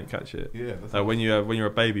that you don't catch it. Yeah. Like when you're a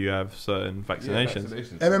baby, you have certain vaccinations.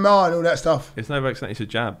 MMR and all that stuff. It's no vaccination. It's a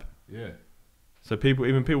jab. Yeah. So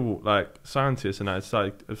people like scientists and that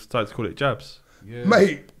have started to call it jabs. Yeah.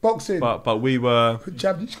 Mate, boxing. But we were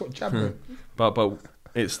jab. You just got jabbed. But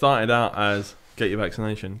it started out as get your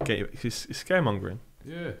vaccination. It's scaremongering.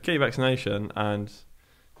 Yeah. Get your vaccination and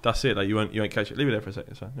that's it. Like you won't catch it. Leave it there for a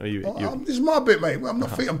second. So, this is my bit, mate. I'm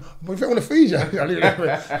not. If I want to feed you, I leave it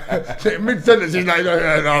there. Mid sentence, he's like,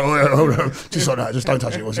 no, hold on. Just like that. Just don't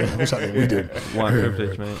touch it. What's happening? What are you doing? White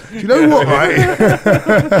privilege, mate. Do you know what, right?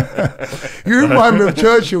 You remind me of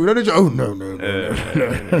Churchill. You know, oh no. Not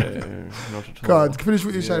at all. God, finish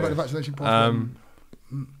what you said about the vaccination passport.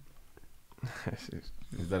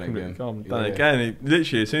 He's done it again. Done it again.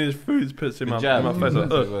 Literally, as soon as food puts in my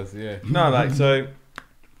face, no, like so.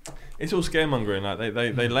 It's all scaremongering. Like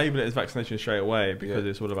they label it as vaccination straight away because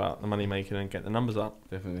it's all about the money making and get the numbers up.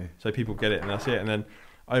 Definitely. So people get it and that's it. And then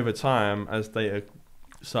over time, as data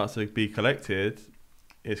starts to be collected,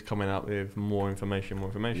 it's coming up with more information.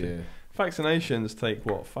 Yeah. Vaccinations take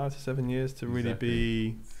 5 to 7 years to really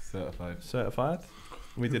be certified.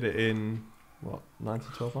 We did it in 9 to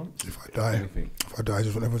 12 months. If I die, I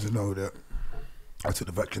just want everyone to know that I took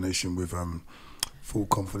the vaccination with full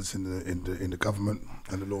confidence in the government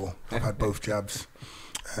and the law. I've had both jabs,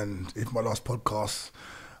 and if my last podcast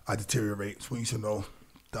I deteriorate, I want you to know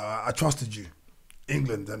that I trusted you,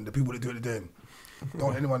 England, and the people that do it again.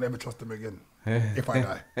 Don't anyone ever trust them again. If I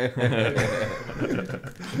die.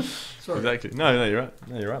 Sorry. Exactly. No, you're right.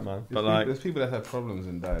 No, you're right, man. But there's people that have problems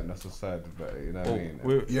and die, and that's what's sad about it. You know what I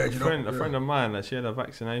mean? A friend of mine, she had her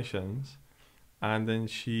vaccinations, and then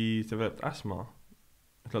she developed asthma,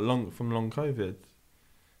 from long COVID.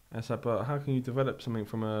 And it's like, but how can you develop something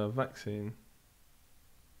from a vaccine?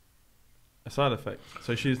 A side effect.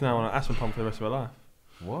 So she's now on an asthma pump for the rest of her life.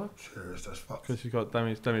 What? Serious, that's fucked. Because she's got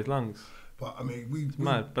damaged lungs. But I mean, it's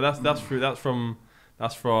mad. But that's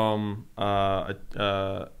from a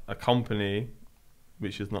company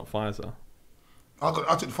which is not Pfizer. I took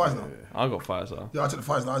the Pfizer. I got Pfizer. Yeah, I took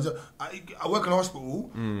the Pfizer. I work in a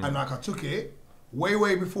hospital, and I took it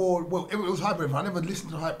way before. Well, it was hype. I never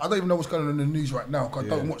listened to hype. I don't even know what's going on in the news right now because I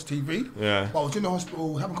don't watch TV. Yeah. But I was in the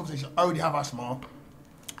hospital having a conversation. I already have asthma.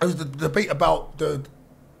 It was the debate about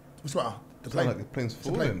what's the matter? The plane. Like the plane's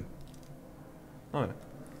falling. Oh.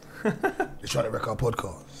 They're trying to wreck our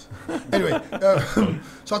podcast. Anyway,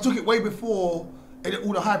 so I took it way before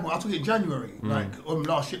all the hype. I took it in January, like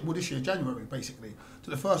last year, this year, January, basically. To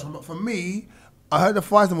the first one. But for me, I heard the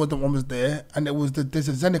Pfizer one was there, and there's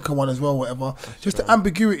a Zeneca one as well, whatever. That's just right. the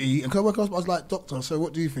ambiguity. And I was like, doctor, so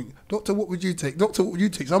what do you think? Doctor, what would you take? Doctor, what would you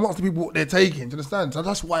take? So I'm asking people what they're taking. Do you understand? So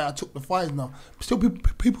that's why I took the Pfizer. Still,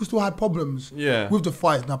 people still had problems with the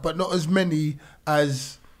Pfizer, but not as many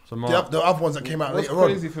as the other ones that came out later on.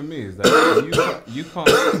 What's crazy for me is that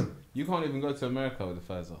you can't even go to America with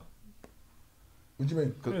the Pfizer. What do you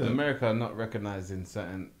mean? Because America are not recognising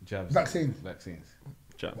certain jabs. Vaccines.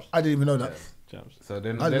 Jabs. I didn't even know that. Jabs. So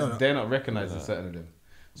they're not recognising certain of them.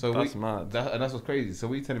 So that's mad. And that's what's crazy. So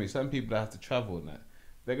we telling me some people that have to travel and that,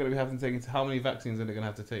 they're going to be having to take how many vaccines are they going to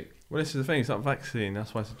have to take? Well, this is the thing. It's not a vaccine.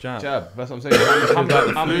 That's why it's a jab. That's what I'm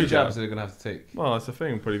saying. How many jabs are they going to have to take? Well, that's the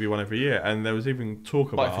thing. Probably be one every year. And there was even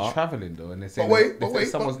talk about. But if you're travelling though, and they're saying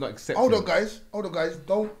someone's not accepting. Hold on, guys.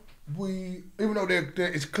 Don't we? Even though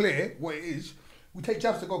it's clear what it is, we take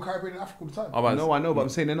jabs to go Caribbean and Africa all the time. I know, but I'm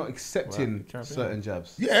saying they're not accepting certain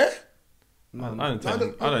jabs. Yeah. I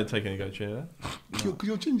don't take any goat cheer. Because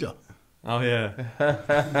you're ginger. Oh yeah.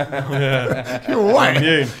 Yeah. You're white.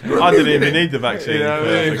 I didn't even need the vaccine. You know what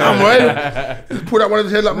I mean? Come on. Just pull that one of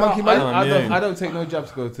his head like monkey man. I don't take no jabs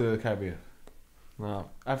to go to the Caribbean. No.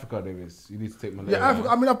 Africa, there is. You need to take malaria. Yeah, Africa.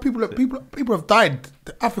 I mean, people have died.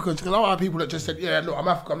 The Africans, because I have people that just said, "Yeah, look, I'm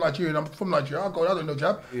African, I'm Nigerian, I'm from Nigeria. I don't know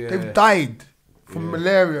jab." Yeah. They've died from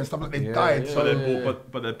malaria and stuff like. They died. So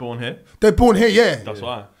they're born here. They're born here, yeah. That's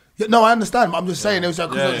why. Yeah, no, I understand. But I'm just saying it was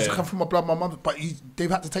because it's come from my blood, my mum. But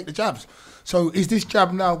they've had to take the jabs. So is this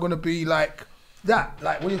jab now going to be like that?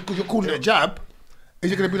 Like because you're calling it a jab,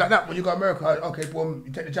 is it going to be like that when you go to America? Okay, well,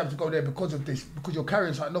 you take the jab to go there because of this, because you're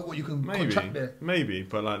carrying something, not what you can contract there. Maybe,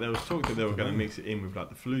 but like there was talk that they were going to mix it in with like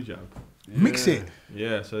the flu jab. Mix it.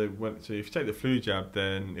 Yeah. So if you take the flu jab,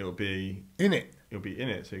 then it'll be in it. It'll be in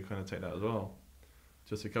it. So you kind of take that as well,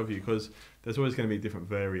 just to cover you, because there's always going to be a different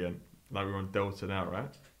variant. Like we're on Delta now,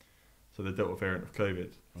 right? So the Delta variant of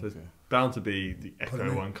COVID. So it's bound to be the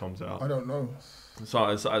Echo one comes out. I don't know. So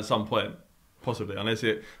at some point, possibly, unless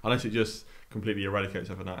it just completely eradicates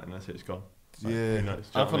overnight, and that's it, it's gone. Like,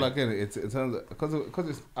 I feel like it's in terms of because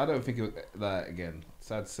it's. I don't think it was like, again,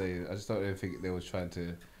 sad to say. I just don't really think they was trying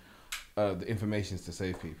to. The information is to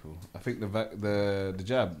save people. I think the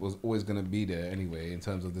jab was always going to be there anyway. In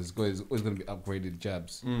terms of there's always going to be upgraded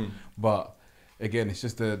jabs, but. Again, it's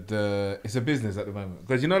just it's a business at the moment,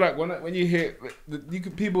 because you know, like when you hear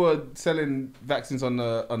people are selling vaccines on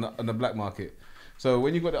the black market. So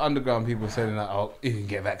when you got the underground people selling that, oh, you can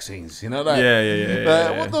get vaccines, you know, like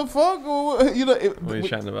what the fuck, you know? What are you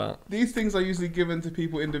chatting about? These things are usually given to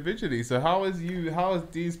people individually. So how is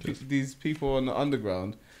these people on the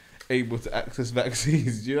underground able to access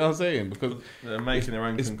vaccines? Do you know what I'm saying? Because they're making their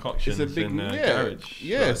own concoctions in their garage.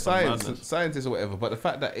 Scientists or whatever. But the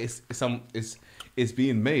fact that it's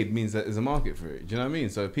being made means that there's a market for it. Do you know what I mean?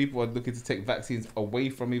 So people are looking to take vaccines away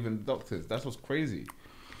from even doctors. That's what's crazy.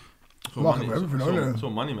 Market for everything. It's all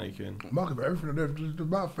money making. Market for everything. The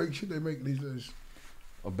amount of fake shit they make these days.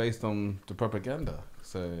 Or based on the propaganda.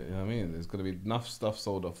 So you know what I mean? There's gonna be enough stuff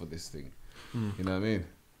sold off of this thing. You know what I mean?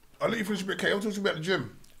 I'll let you finish a bit, Kate. I'm talking about the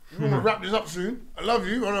gym. We're going to wrap this up soon. I love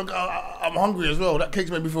you. I'm hungry as well. That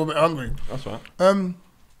cake's made me feel a bit hungry. That's right.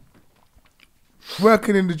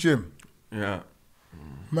 Working in the gym. Yeah.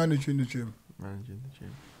 Managing the gym.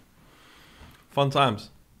 Fun times.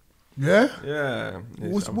 Yeah? Yeah.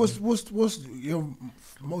 What's your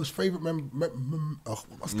most favourite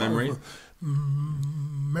memory?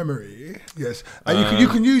 Memory. Yes. And you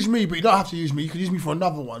can use me, but you don't have to use me. You can use me for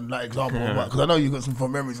another one, like example. Because I know you got some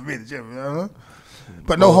fun memories of me in the gym. You know?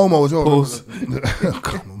 But no homo as well.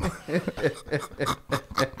 Come on, man.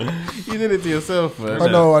 You did it to yourself, man. I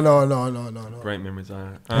know. Great memories.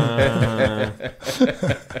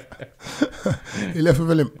 He left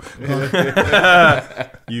with a limp.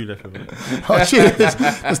 You left with a limp. Oh, cheers.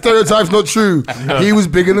 The stereotype's not true. He was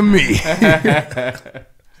bigger than me.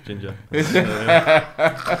 Ginger.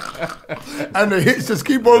 And the hits just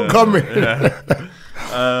keep on coming.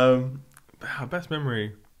 Best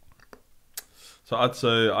memory. So I'd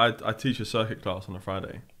say I teach a circuit class on a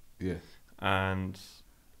Friday. Yeah. And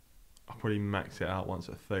I probably maxed it out once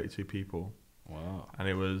at 32 people. Wow. And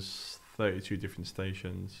it was 32 different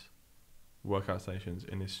stations, workout stations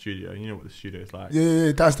in this studio. You know what the studio is like.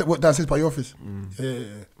 Yeah. That's what that says by your office.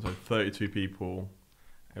 Yeah. So 32 people.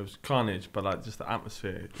 It was carnage, but like just the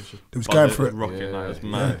atmosphere. It was going for it. Rocking, like, it was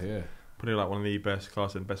mad. Yeah. Probably like one of the best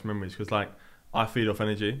classes and best memories, because like I feed off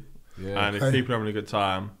energy. Yeah. And if people are having a good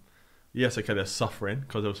time, yes, okay, they're suffering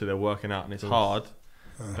because obviously they're working out and it's hard,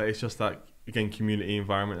 but it's just like, again, community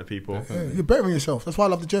environment of people. Yeah, you're bettering yourself. That's why I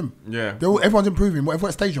love the gym. Yeah. Everyone's improving.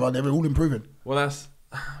 Whatever stage you're at, they're all improving. Well,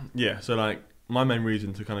 so like my main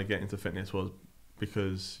reason to kind of get into fitness was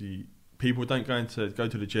because people don't go to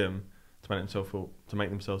the gym to make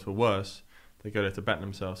themselves feel worse. They go there to better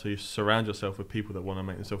themselves. So you surround yourself with people that want to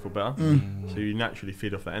make themselves feel better. So you naturally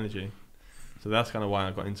feed off that energy. So that's kind of why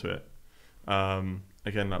I got into it.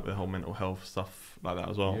 Again, like the whole mental health stuff like that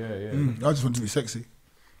as well. I just want to be sexy.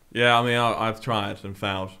 Yeah, I mean, I've tried and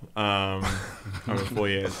failed. Over 4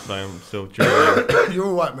 years, so I'm still trying. You're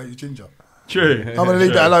all right, mate. You're ginger. True. I'm gonna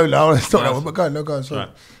leave that alone now. Let's stop that one. But go on.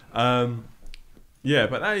 Sorry. Right. Yeah,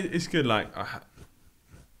 but it's good. Like,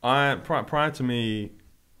 I prior to me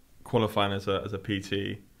qualifying as a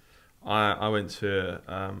PT, I went to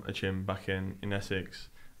a gym back in Essex,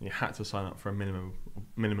 and you had to sign up for a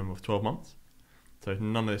minimum of 12 months. So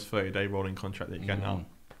none of this 30-day rolling contract that you get now.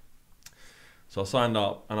 So I signed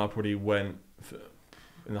up, and I probably went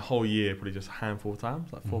in the whole year probably just a handful of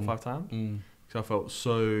times, like 4 or 5 times, because I felt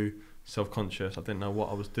so self-conscious. I didn't know what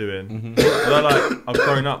I was doing.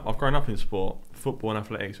 I've grown up in sport. Football and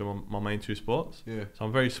athletics are my main 2 sports. So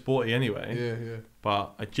I'm very sporty anyway.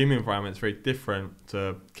 But a gym environment is very different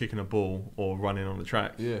to kicking a ball or running on the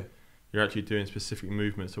track. You're actually doing specific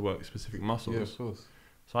movements to work specific muscles. Of course.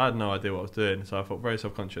 So I had no idea what I was doing. So I felt very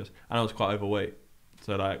self-conscious, and I was quite overweight.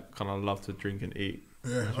 So like, kind of love to drink and eat.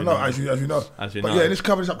 I know, as you know. But yeah, let's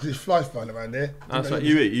cover this up because there's flies flying around there. That's right.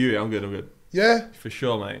 You eat. I'm good. Yeah? For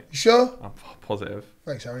sure, mate. You sure? I'm positive.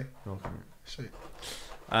 Thanks, Harry. Welcome. Sweet.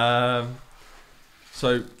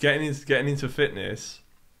 So getting into fitness,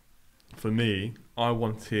 for me, I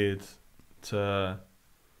wanted to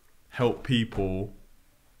help people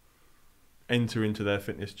enter into their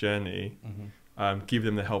fitness journey, give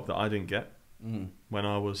them the help that I didn't get when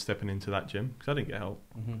I was stepping into that gym, because I didn't get help.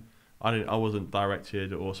 I wasn't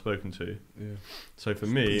directed or spoken to. So for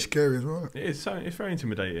me, it's scary as well. It's very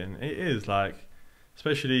intimidating. It is, like,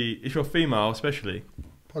 especially if you're female, especially.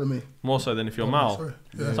 Pardon me. More so than if you're male.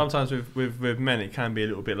 Yeah. Sometimes with men, it can be a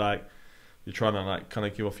little bit like you're trying to like kind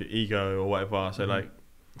of give off your ego or whatever. So like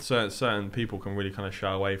certain people can really kind of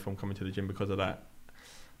shy away from coming to the gym because of that.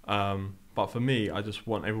 But for me, I just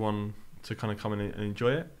want everyone to kind of come in and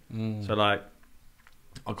enjoy it. So like,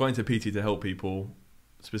 I got into PT to help people,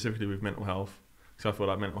 specifically with mental health, because I feel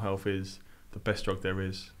like mental health is the best drug there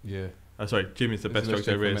is. Sorry, gym is the best drug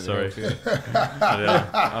there is. Sorry.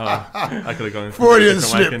 I could have gone. Freudian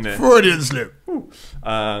slip.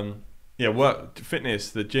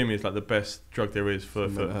 Fitness. The gym is like the best drug there is for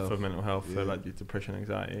mental health, for like your depression,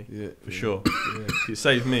 anxiety. For sure. It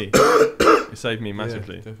saved me. It saved me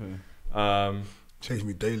massively. Definitely. Changed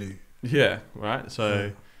me daily. Yeah. Right.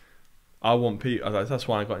 So I want people. That's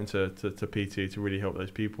why I got into PT, to really help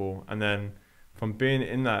those people. And then from being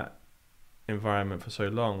in that environment for so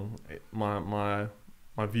long, my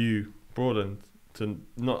view broadened to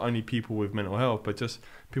not only people with mental health, but just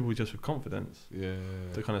people just with confidence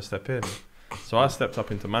to kind of step in. So I stepped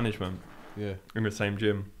up into management in the same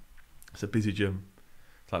gym. It's a busy gym.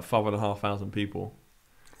 It's like 5,500 people.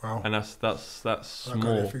 Wow. And that's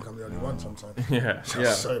small. I think I'm the only one sometimes. Yeah.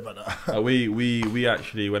 Sorry about that. We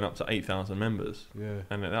actually went up to 8,000 members.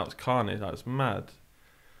 And that was carnage. That was mad.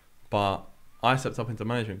 But I stepped up into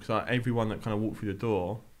management because everyone that kind of walked through the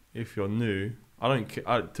door, if you're new,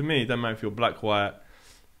 to me, it doesn't matter if you're black, white,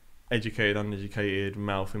 educated, uneducated,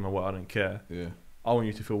 male, female, what, I don't care. I want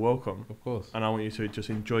you to feel welcome. Of course. And I want you to just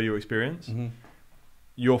enjoy your experience.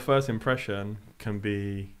 Your first impression can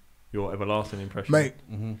be your everlasting impression. Mate.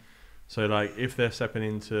 So like, if they're stepping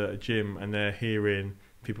into a gym and they're hearing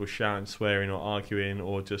people shouting, swearing or arguing,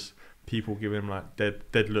 or just people giving them like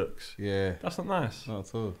dead looks, that's not nice. Not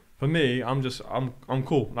at all. For me, I'm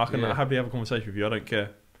cool. I can happily have a conversation with you. I don't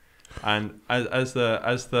care. And as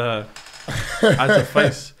the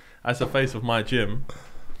face of my gym,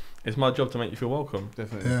 it's my job to make you feel welcome.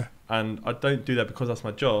 Definitely. And I don't do that because that's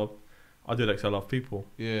my job. I do that because I love people.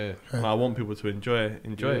 And I want people to enjoy it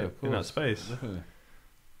in that space. Definitely.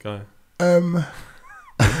 Go.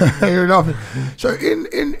 You're laughing. So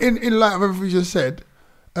in light of everything you just said,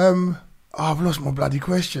 I've lost my bloody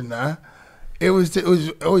question now. It was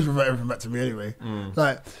always revert everything back to me anyway.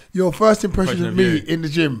 Like, your first impression of me in the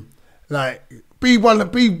gym, like, be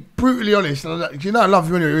brutally honest. Like, you know I love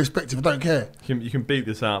you anyway, irrespective. I don't care. You can beat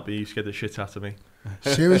this out, but you scared the shit out of me.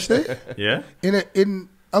 Seriously? Yeah.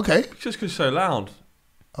 Okay. Just because you're so loud.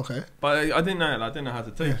 Okay. But I didn't know. I didn't know how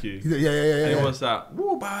to take you. Yeah. And it was that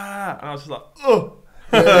woo bah, and I was just like, oh.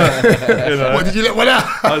 You know? What, did you let one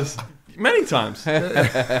out? Many times.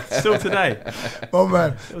 Still today. Oh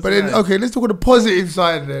man. But then, okay, let's talk on the positive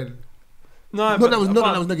side then. No, that was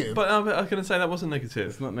negative. But I was going to say that wasn't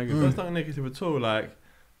negative. It's not negative. It's not negative at all. Like,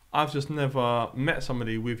 I've just never met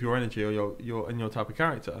somebody with your energy or your type of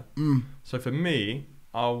character. So for me,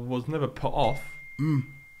 I was never put off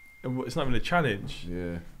It's not even a challenge.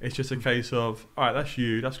 Yeah. It's just a case of, all right, that's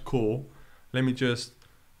you, that's cool. Let me just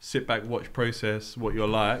sit back, watch, process what you're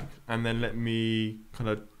like, and then let me kind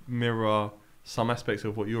of mirror some aspects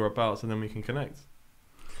of what you're about, so then we can connect.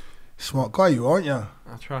 Smart guy, you aren't you?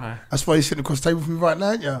 I try. That's why you're sitting across the table from me right now,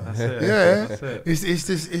 aren't you? That's it. Yeah. That's it.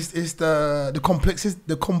 It's the complexity,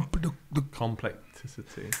 the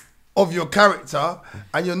Complexity of your character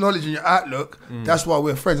and your knowledge and your outlook. That's why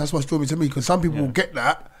we're friends. That's what's drawn me to me, because some people will get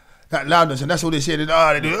that loudness, and that's all they say. They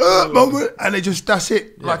do moment, and they just, that's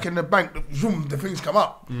it. Yeah. Like in the bank, zoom, the things come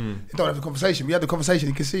up. You don't have the conversation. We had the conversation.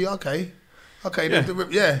 You can see, okay,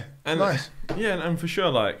 and nice. Yeah, and for sure,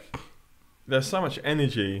 like there's so much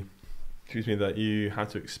energy, that you have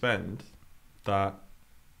to expend. That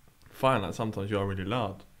fine, like sometimes you're really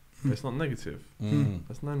loud. But it's not negative.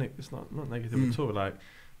 It's not negative at all. Like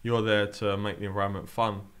you're there to make the environment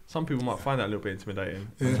fun. Some people might find that a little bit intimidating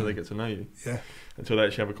until they get to know you. Yeah. Until they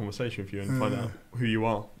actually have a conversation with you and find out who you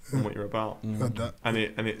are and what you're about. And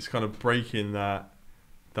it's kind of breaking that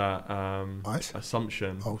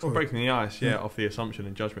assumption. Or breaking the ice, off the assumption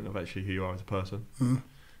and judgment of actually who you are as a person.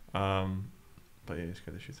 But yeah, it's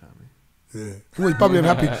good to shit at me. Yeah, always bubbly and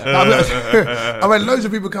happy. I mean, loads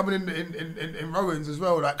of people coming in Rowans as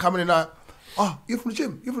well, like coming in like, oh, you're from the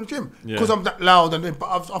gym, because I'm that loud,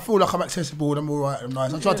 but I feel like I'm accessible and I'm all right and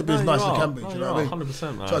nice. I try to be as nice as I can be. Do you know what I mean?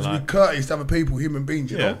 100%, man. Try to be courteous to other people, human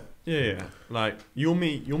beings. You know? Yeah. Like you'll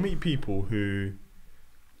meet people who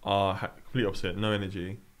are complete opposite, no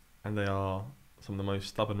energy, and they are some of the most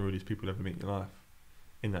stubborn, rudest people you'll ever meet in your life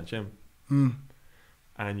in that gym.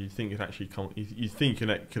 And you think could actually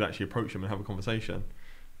could actually approach them and have a conversation,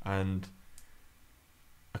 and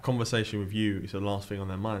a conversation with you is the last thing on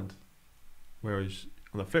their mind. Whereas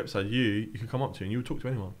on the flip side, you can come up to and you will talk to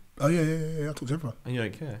anyone. Oh yeah. I talk to everyone, and you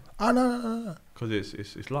don't care. Oh no. Because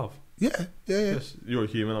it's love. Yeah. Just, you're a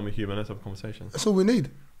human, I'm a human. Let's have a conversation. That's all we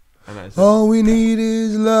need. And that is all we need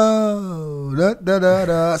is love. Da, da, da,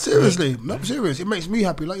 da. Seriously, not serious. It makes me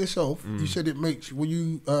happy, like yourself. You said it makes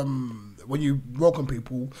when you welcome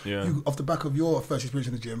people, you, off the back of your first experience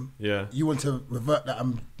in the gym, you want to revert that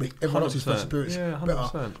and make everyone else's first experience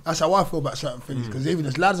better. That's how I feel about certain things. Because even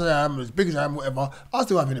as loud as I am, as big as I am, whatever, I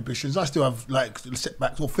still have inhibitions. I still have like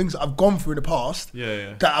setbacks or things that I've gone through in the past.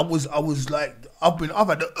 That I was like, I've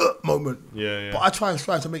had the moment. But I try and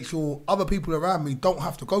strive to make sure other people around me don't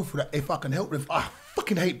have to go through that if I can help them. I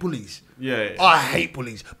fucking hate bullies. I hate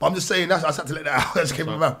bullies. But I'm just saying that I just had to let that out. That just came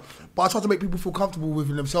out of my mouth. But I try to make people feel comfortable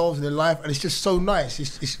within themselves and their life, and it's just so nice.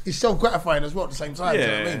 It's so gratifying as well at the same time. Yeah, you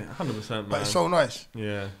know what I mean? 100%, man. But it's so nice.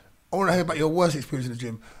 Yeah. I want to hear about your worst experience in the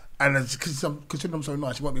gym, and considering I'm so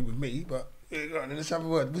nice, you won't be with me. But let's have a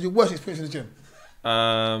word. What's your worst experience in the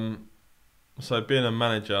gym? So being a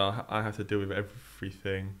manager, I have to deal with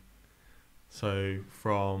everything. So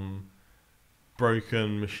from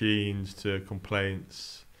broken machines to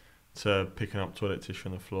complaints to picking up toilet tissue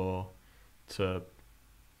on the floor to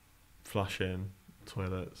flushing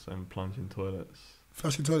toilets and plunging toilets.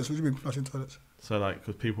 Flushing toilets? What do you mean flushing toilets? So like,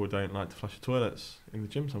 because people don't like to flush the toilets in the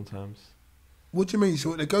gym sometimes. What do you mean?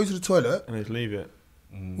 So they go to the toilet and they just leave it.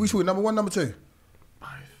 Which one? Number one, number two?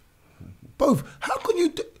 Both. How can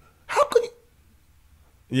you?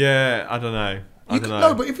 Yeah, I don't know.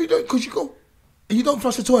 No, but if you don't, because you don't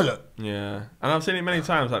flush the toilet. Yeah, and I've seen it many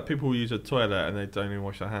times. Like people use a toilet and they don't even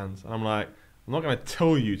wash their hands, and I'm like, I'm not going to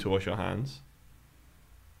tell you to wash your hands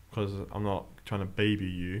because I'm not trying to baby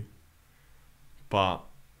you. But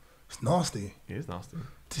it's nasty. It is nasty.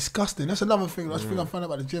 Disgusting. That's another thing. That's the thing I find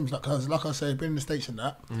out about the gyms. Like I say, been in the States and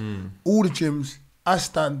that. All the gyms, as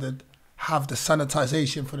standard, have the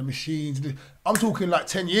sanitization for the machines. I'm talking like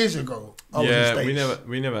 10 years ago. I was in the States.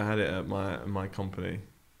 we never had it at my company.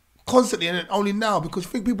 Constantly, and only now because I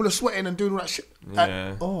think people are sweating and doing all that shit.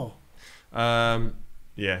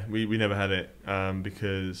 Yeah. We never had it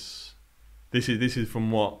because this is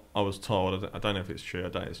from what I was told. I don't know if it's true. I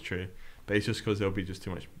doubt it's true, but it's just because there'll be just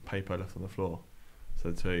too much paper left on the floor, so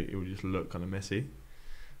it will just look kind of messy.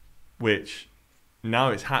 Which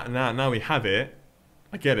now now we have it.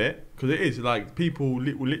 I get it, because it is like people will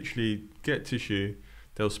literally get tissue,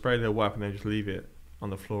 they'll spray their wipe and they'll just leave it on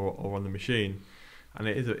the floor or on the machine, and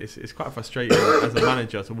it's quite frustrating as a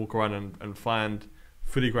manager to walk around and find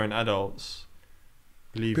fully grown adults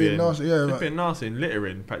leaving, being nasty and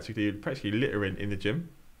littering, practically littering in the gym.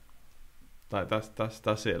 Like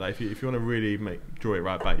that's it. Like if you want to really draw it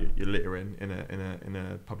right back, you're littering in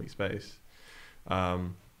a public space.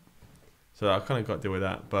 So I kind of got to deal with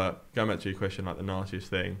that. But going back to your question, like the nastiest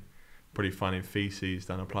thing, probably finding feces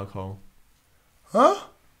down a plug hole. Huh?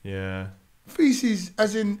 Yeah. Feces,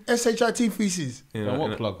 as in SHIT feces?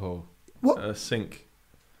 What plug hole? What? A sink.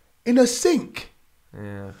 In a sink?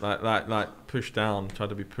 Yeah, like pushed down, tried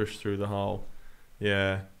to be pushed through the hole.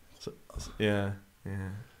 Yeah, yeah.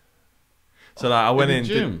 So like I went in,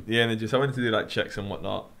 gym. in the gym. So I went to do like checks and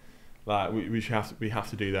whatnot. Like we have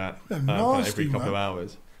to do that nasty, every couple of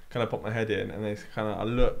hours. Kind of pop my head in, and then I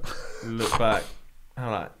look back.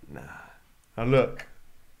 I'm like, nah. I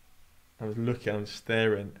was looking, I'm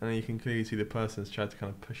staring, and then you can clearly see the person's tried to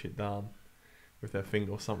kind of push it down with their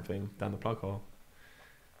finger or something down the plug hole.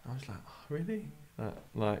 I was like, oh, really?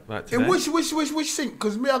 Like today? In which sink?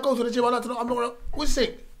 Because me, I go to the gym. I like to know. I'm not gonna. Which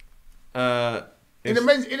sink? In the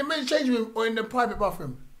men's changing room or in the private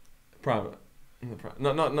bathroom? Private.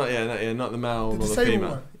 Not the male or the female.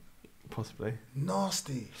 One? Possibly.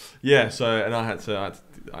 Nasty. Yeah. So and I had to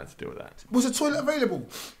deal with that. Was the toilet available?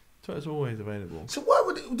 Toilet's always available. So why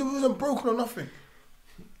would it wasn't broken or nothing?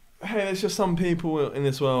 Hey, there's just some people in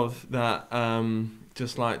this world that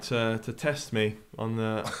just like to test me on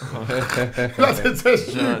the. Like to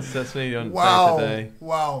test you. No, test me on day to day.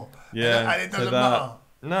 Wow. Yeah. And it doesn't matter.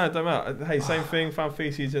 No, it don't matter. Hey, same thing. Found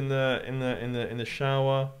feces in the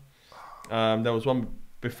shower. There was one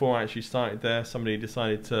before I actually started there. Somebody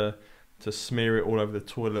decided to smear it all over the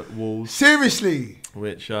toilet walls. Seriously.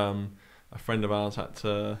 Which a friend of ours had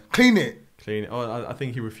to clean it. Oh, I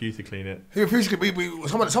think he refused to clean it. He refused to clean it.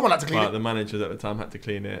 Someone had to clean it. The managers at the time had to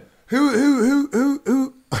clean it. Who?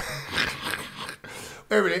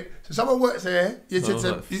 Wait a minute. So someone works there.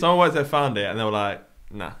 Someone works there, found it, and they were like,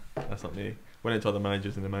 "Nah, that's not me." Went into other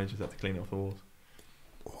managers, and the managers had to clean it off the walls.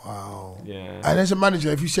 Wow. Yeah. And as a manager,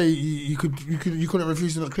 if you say you couldn't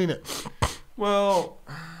refuse to not clean it. Well,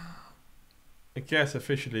 I guess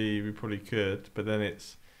officially we probably could, but then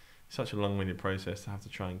it's such a long-winded process to have to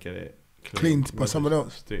try and get it cleaned by someone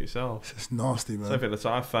else. Do it yourself. It's nasty, man.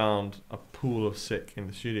 So I found a pool of sick in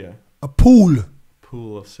the studio. A pool?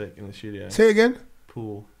 Pool of sick in the studio. Say it again?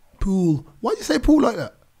 Pool. Why'd you say pool like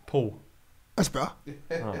that? Pool. That's better.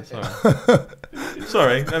 Oh,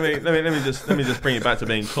 sorry. Let me just bring it back to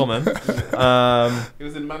being common. It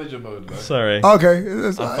was in manager mode, man. Sorry. Okay.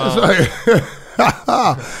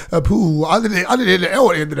 A pool. I didn't hear the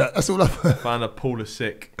L at the end of that. That's all I found a pool of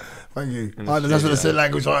sick. Thank you. That's what I said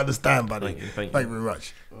language I understand, buddy. Thank you very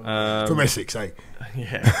much. From Essex, eh?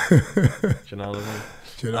 Yeah. And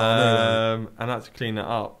I had to clean that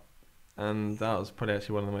up. And that was probably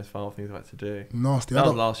actually one of the most foul things I had to do. Nasty. That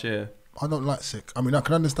was last year. I don't like sick. I mean, I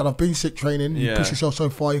can understand. I've been sick training. You push yourself so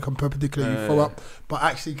far, you can perpendicularly throw up. But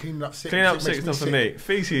actually cleaning up sick. Cleaning up sick is not for me.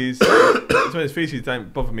 Feces, feces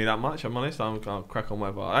don't bother me that much. I'm honest. I'm gonna crack on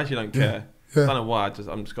whatever. I actually don't care. I don't know why.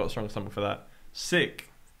 I'm just got a strong stomach for that.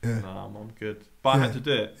 Sick. Yeah. No, I'm good. But I had to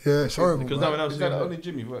do it. Yeah, it's horrible. Because no one else. Is that the only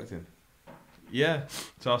gym you've worked in? Yeah.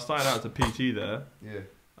 So I started out as a PT there. Yeah.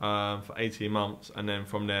 For 18 months, and then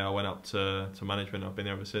from there I went up to management. I've been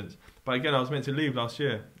there ever since. But again, I was meant to leave last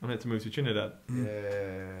year. I meant to move to Trinidad.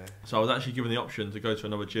 Yeah. So I was actually given the option to go to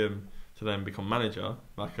another gym to then become manager,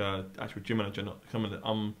 like a actual gym manager. Not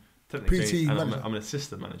I'm technically PT manager. I'm an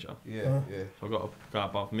assistant manager. Yeah. So I've got a guy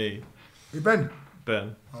above me. Ben,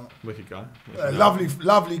 wicked guy.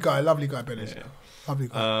 Lovely guy, Ben. Yeah. Lovely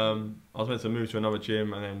guy. I was meant to move to another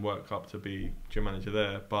gym and then work up to be gym manager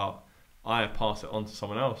there, but I passed it on to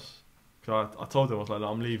someone else. Cause I told them, I was like,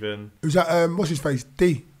 I'm leaving. Who's that? What's his face?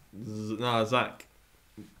 D? No, Zach.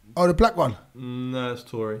 Oh, the black one? No, it's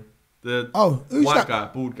Tory. The who's white that? guy,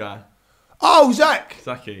 bald guy. Oh, Zach.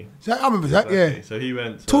 Zachy. I remember Zach, yeah. So he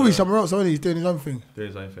went... Tory somewhere else, already. He's doing his own thing.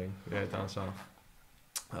 Yeah, down south.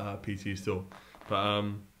 PT still. But,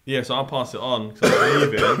 so I passed it on because I was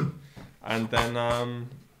leaving. And then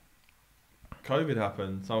COVID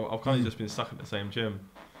happened. So I've kind of just been stuck at the same gym.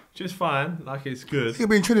 Which is fine. Like, it's good. You'll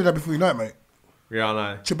be in Trinidad before you know it, mate. Yeah, I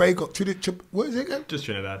know. Tobago. What is it again? Just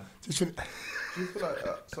Trinidad. Do you feel like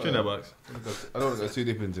Trinidad works. I don't want to go too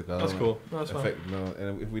deep into that. That's cool. That's fine. No,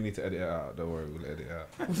 and if we need to edit it out, don't worry, we'll edit it out.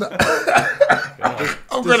 What's that?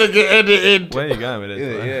 I'm going to get edited. Where are you going with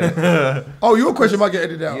it? Yeah. Oh, your question might get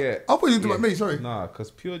edited out. Yeah. I thought you were about me, sorry. Nah,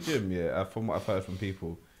 because pure gym, from what I've heard from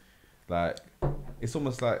people, like, it's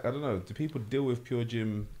almost like, I don't know, do people deal with pure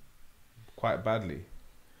gym quite badly?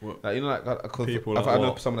 What? Like, you know, like, people I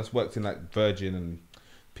know someone that's worked in like Virgin and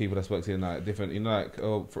people that's worked in like different, you know, like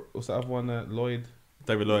what's that other one?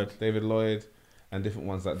 David Lloyd, and different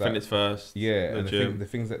ones like that. Fitness First. Yeah, and the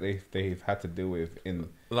things that they've had to deal with in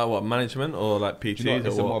like what, management or like PTs? You know,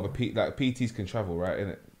 it's more of a like PTs can travel, right? In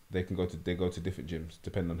it, they go to different gyms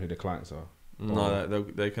depending on who the clients are. No,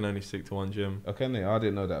 they can only stick to one gym. Okay, I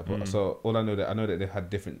didn't know that. But so all I know that they had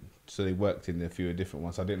different. So they worked in a few different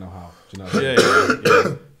ones. I didn't know how. Do you know?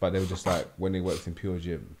 Yeah. But they were just like when they worked in Pure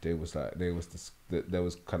Gym, they was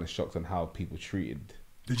kind of shocked on how people treated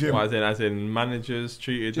the gym. Well, as in managers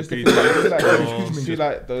treated just the PTs.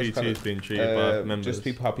 like those PTs kind of, being treated by members.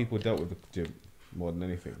 Just how people dealt with the gym more than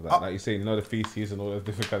anything. Like you're saying, the feces and all those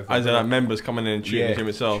different kind of things. As in like members coming in and treating the gym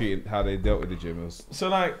itself. Treating how they dealt with the gym. So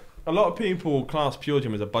like a lot of people class Pure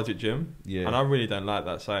Gym as a budget gym. Yeah. And I really don't like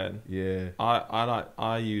that saying. Yeah.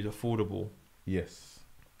 I use affordable. Yes.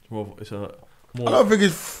 Well, it's a more. I don't think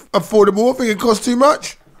it's affordable. I think it costs too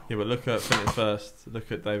much. Yeah, but look at Fitness First.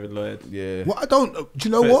 Look at David Lloyd. Yeah. Well, I don't. Do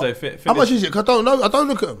you know what? How much is it? 'Cause I don't know. I don't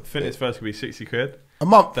look at them. Fitness First could be 60 quid a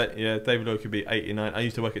month. David Lloyd could be 89. I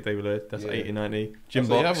used to work at David Lloyd. That's 80, 90. Gym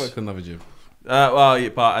box. You have worked at another gym. Well, yeah,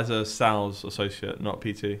 but as a sales associate, not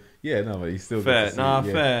PT. Yeah, no, but you still fair.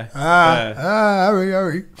 Fair.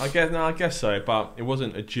 Hurry. I guess so. But it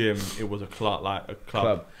wasn't a gym. It was a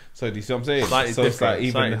club, So do you see what I'm saying? Slightly so it's like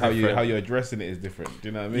different, even how you're addressing it is different. Do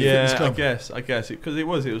you know what I mean? Yeah, I guess because it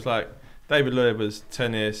was like David Lloyd was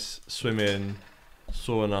tennis, swimming,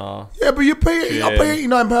 sauna. Yeah, but I pay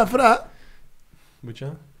 £89 for that. Would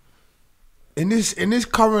you? In this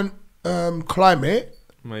current climate,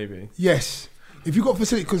 maybe. Yes. If you've got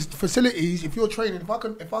facilities, if you're training, if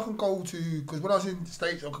I can go to, because when I was in the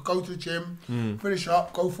States, I could go to the gym, finish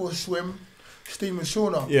up, go for a swim, steam and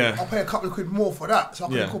sauna. Yeah. I'll pay a couple of quid more for that, so I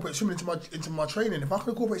can incorporate swimming into my training. If I can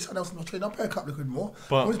incorporate something else in my training, I'll pay a couple of quid more.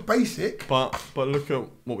 But it's basic. But look at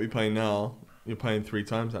what we pay now. You're paying 3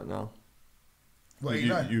 times that now. What,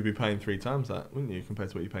 you'd be paying 3 times that, wouldn't you, compared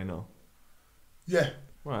to what you pay now? Yeah.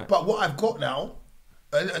 Right. But what I've got now,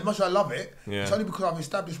 as much as I love it, it's only because I've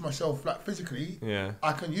established myself like physically. Yeah.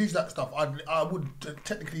 I can use that stuff. I would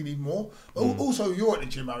technically need more. But also, you're at the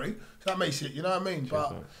gym, Harry, so that makes it. You know what I mean?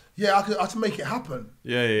 But yeah, I can make it happen.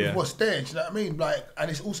 Yeah. With what's there? Do you know what I mean? Like,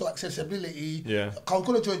 and it's also accessibility. Yeah. I was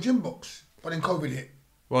gonna join Gym Box, but then COVID hit.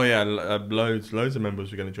 Well, yeah, loads of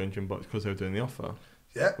members were going to join Gym Box because they were doing the offer.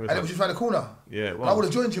 Yeah, and it was just around the corner. Yeah, well, I would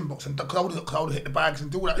have joined Gym Box, and because I would have hit the bags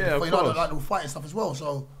and do all that. Yeah, of course. Like the fighting stuff as well.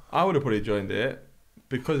 So I would have probably joined it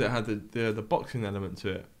because it had the boxing element to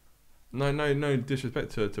it. No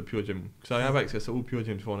disrespect to Pure Gym, because I have access to all Pure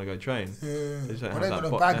Gyms if I want to go train. Yeah, they just don't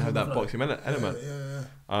have that boxing element.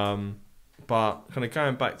 Yeah. But kind of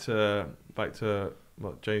going back to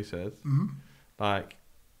what Jay said, like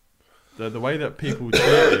the way that people treat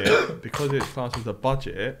it, because it's classed as a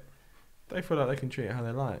budget, they feel like they can treat it how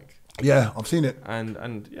they like. Yeah, I've seen it.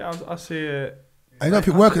 And yeah, I see it. I know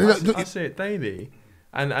people working. I see it daily,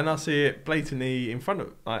 and I see it blatantly in front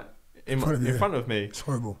of in front of me. It's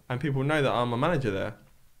horrible. And people know that I'm a manager there.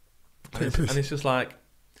 And it's just like,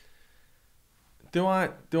 do I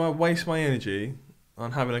waste my energy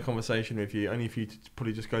on having a conversation with you only for you to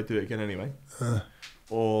probably just go do it again anyway,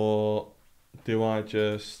 or do I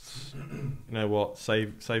just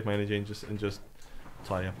save my energy and just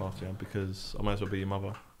tidy up after you because I might as well be your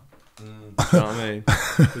mother. Do you know what I mean?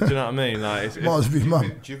 Do you know what I mean? Like, might as well be your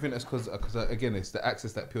mum. Do you think that's because again it's the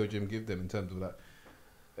access that Pure Gym give them in terms of that?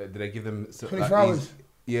 Do they give them 24 hours?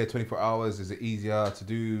 Yeah, 24 hours. Is it easier to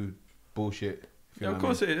do bullshit? Yeah, of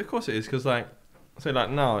course it is. Of course it is, because like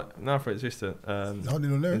now for existence, I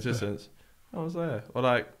was there. Or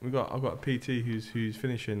like I've got a PT who's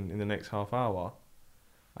finishing in the next half hour,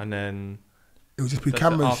 and then it will just be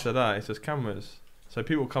cameras. After that, it's just cameras. So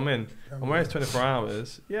people come in, and where it's 24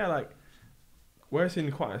 hours, where it's in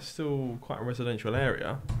quite a residential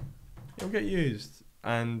area, it'll get used,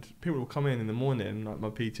 and people will come in the morning, like my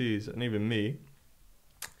PTs and even me,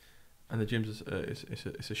 and the gym's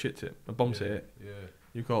it's a shit tip, a bomb tip. Yeah.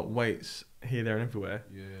 You've got weights here, there, and everywhere.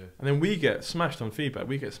 Yeah. And then we get smashed on feedback.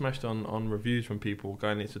 We get smashed on reviews from people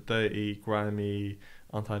going, it's a dirty, grimy,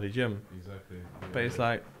 untidy gym. Exactly. Yeah. But it's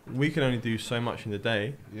like, we can only do so much in the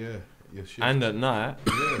day. Yeah. And at night,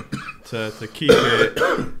 to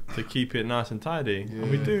keep it nice and tidy. Yeah.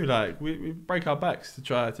 And we do, like, we break our backs to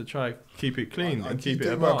try keep it clean and keep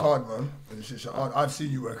it work hard, man. I've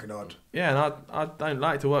seen you working hard. Yeah, and I don't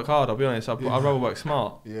like to work hard, I'll be honest. I'd rather work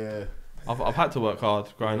smart. Yeah. I've had to work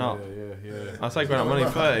hard growing up. Yeah. I say growing up, I'm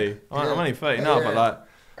only 30. I'm only 30 now,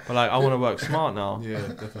 but I want to work smart now. Yeah,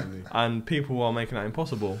 definitely. And people are making that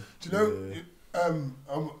impossible. Do you know?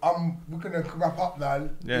 We're gonna wrap up now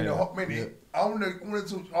in a hot minute. Yeah. I want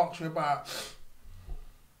to ask you about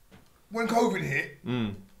when COVID hit.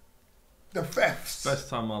 The thefts. Best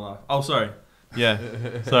time of my life. Oh, sorry. Yeah.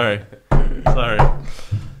 sorry.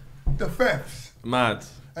 The thefts. Mad.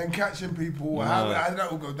 and catching people. How did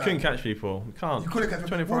that all go down? Couldn't catch people. You can't. You couldn't catch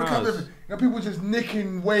people. 24 hours. You know, people just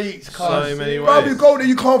nicking weights. So many But weights. you go there,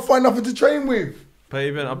 you can't find nothing to train with. But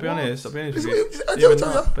even, I'll be honest with you.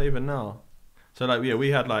 But Even now. So like, yeah, we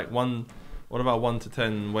had like 1 to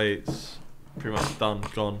 10 weights, pretty much done,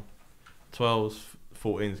 gone. 12s,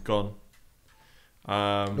 14s, gone.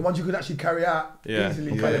 The ones you could actually carry out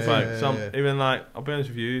easily. Even like, I'll be honest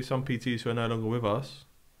with you, some PTs who are no longer with us,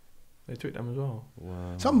 they took them as well.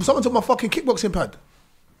 Wow. Someone took my fucking kickboxing pad.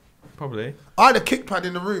 Probably. I had a kick pad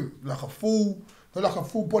in the room, like a full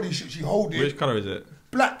body shit. She hold it. Which colour is it?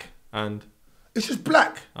 Black. And? It's just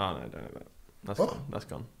black. Oh no, don't know that. That's what? Gone. That's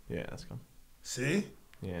gone. Yeah, that's gone. See?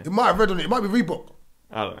 Yeah. It might have red on it. It might be Reebok.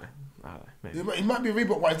 I don't know. Maybe. It might be a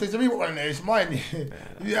Reebok one. If there's a Reebok one in there, it's mine.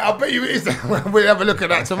 Yeah, I bet you it is. We'll have a look at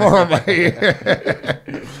that tomorrow, mate.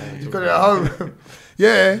 You've got it at home.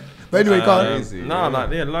 Yeah. But anyway, no,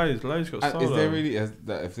 like, yeah, loads got sold. Is there really,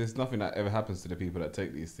 if there's nothing that ever happens to the people that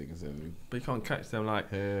take these things, then but you can't catch them. Like,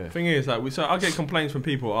 thing is, like, so I get complaints from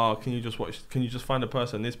people. Oh, can you just find a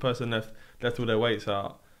person? This person left all their weights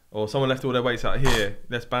out, or someone left all their weights out here.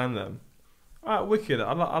 Let's ban them. Alright, wicked.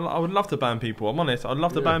 I would love to ban people. I'm honest. I'd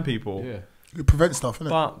love to ban people. Yeah. It prevents stuff,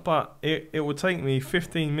 innit? But it would take me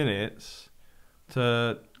 15 minutes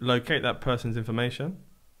to locate that person's information.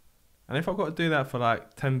 And if I've got to do that for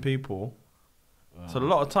like 10 people, so a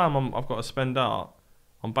lot of time I've got to spend out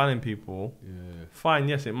on banning people. Yeah. Fine,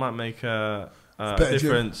 yes, it might make a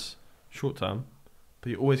difference short term, but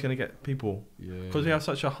you're always going to get people. Because we have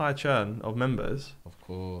such a high churn of members. Of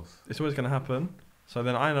course. It's always going to happen. So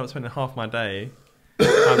then I end up spending half my day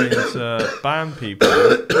having to ban people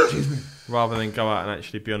rather than go out and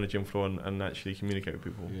actually be on the gym floor and actually communicate with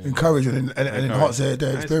people. Yeah. Encourage and enhance their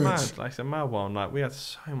experience. It's mad. Like, it's a mad one. Like, we had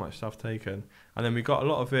so much stuff taken, and then we got a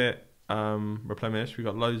lot of it replenished. We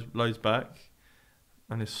got loads back,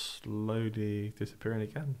 and it's slowly disappearing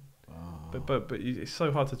again. Oh. But it's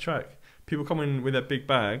so hard to track. People come in with their big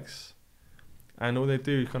bags, and all they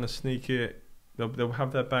do is kind of sneak it. They'll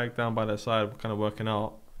have their bag down by their side, kind of working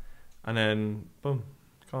out, and then boom,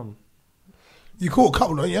 gone. You caught a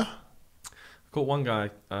couple, don't you? I caught one guy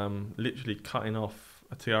literally cutting off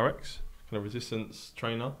a TRX, kind of resistance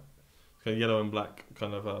trainer, kind of yellow and black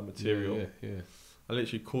kind of material. Yeah. I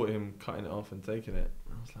literally caught him cutting it off and taking it.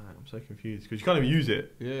 I was like, I'm so confused because you can't even use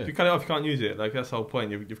it. Yeah. If you cut it off, you can't use it. Like, that's the whole point.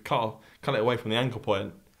 You've cut it away from the ankle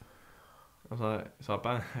point. I was like, so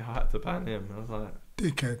I had to ban him. I was like,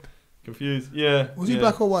 dickhead. Confused, yeah. Was he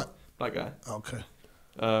black or white? Black guy. Okay.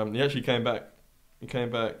 He actually came back. He came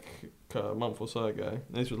back a month or so ago.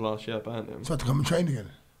 This was last year. I banned him. So I had to come and train again.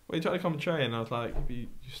 Well, he tried to come and train. And I was like, you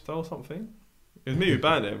stole something. It was me who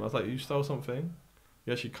banned him. I was like, you stole something.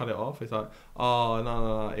 You actually cut it off. He's like, oh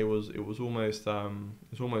no. It was almost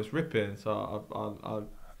ripping. So I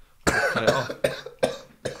cut it off.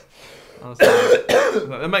 I was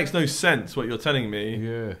like, that makes no sense. What you're telling me.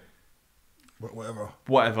 Yeah.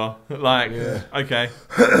 Whatever. Like, okay.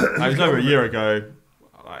 It was over a year ago.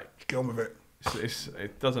 Like, get on with it.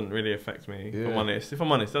 It doesn't really affect me. If I'm honest, it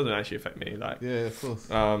doesn't actually affect me. Like, yeah, of course.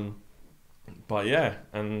 But yeah,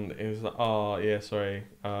 and it was like, oh yeah, sorry.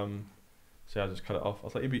 So I just cut it off. I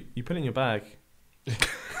was like, you put it in your bag.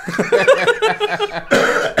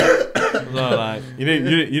 No, like, you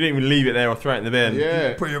didn't even leave it there or throw it in the bin.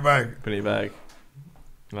 Yeah, put it in your bag. Put it in your bag.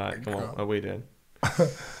 Like, come on, what are we doing?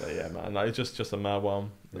 So yeah, man, like, it's just a mad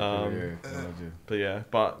one. But yeah,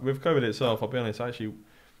 but with COVID itself, I'll be honest, actually,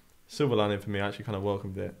 silver lining for me, I actually kind of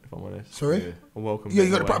welcomed it, if I'm honest. Sorry? I welcomed it. Yeah,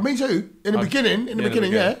 you got to, me too. In the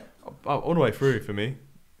beginning, yeah. All the way through for me.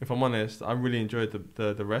 If I'm honest, I really enjoyed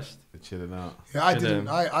the rest. The chilling out. Yeah, I didn't.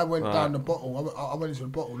 I went down the bottle. I went into the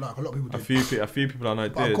bottle like a lot of people did. A few people I know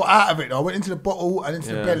did. I got out of it though. I went into the bottle and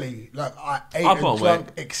into the belly. Like, I ate and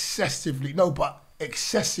drank excessively. No, but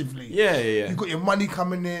excessively. Yeah. You got your money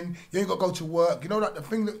coming in. You ain't got to go to work. You know, like the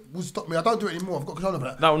thing that would stop me. I don't do it anymore. I've got control of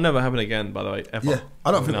that. That will never happen again, by the way, ever. Yeah, I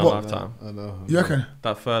don't think in our lifetime. I know. You reckon?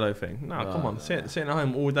 That furlough thing. No, come on. Sitting at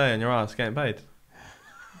home all day on your ass getting paid.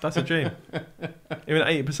 That's a dream. Even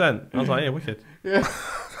 80%. I was like, yeah, wicked. Yeah,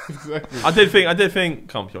 exactly. I did think,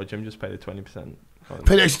 come on, Jim, just pay the 20%.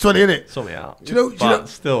 Pay the extra 20, innit? Sort me out. Do you know?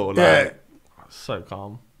 Still, like, so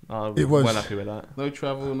calm. It was. Well happy with that. No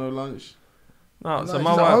travel, no lunch. No, so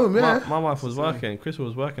my wife was working. Crystal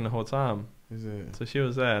was working the whole time. Is it? So she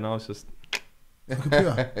was there, and I was just yeah,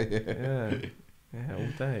 all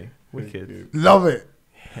day. Wicked. Love it.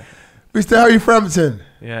 Yeah. Mr. Harry Frampton.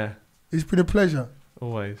 Yeah. It's been a pleasure.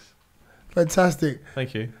 Always. Fantastic.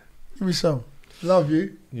 Thank you. Give me some. Love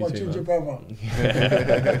you. You My too, ginger man.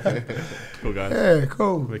 brother. Cool, guys. Yeah,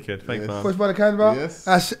 cool. Wicked. Thanks, man. Voice by the Canberra. Yes.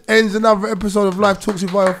 That ends another episode of Live Talks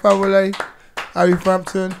with Ayo Fawole. Harry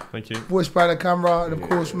Frampton. Thank you. Voice by the camera. And of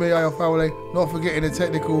course me, Ayo Fawole. Not forgetting the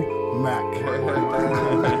technical Mac.